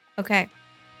off. Okay.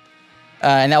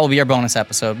 And that will be our bonus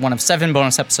episode. One of 7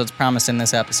 bonus episodes promised in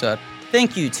this episode.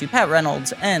 Thank you to Pat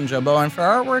Reynolds and Joe Bowen for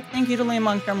our artwork. Thank you to Liam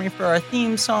Montgomery for our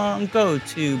theme song. Go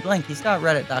to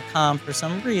blankies.reddit.com for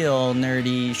some real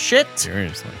nerdy shit.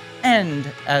 Seriously. And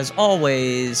as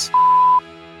always...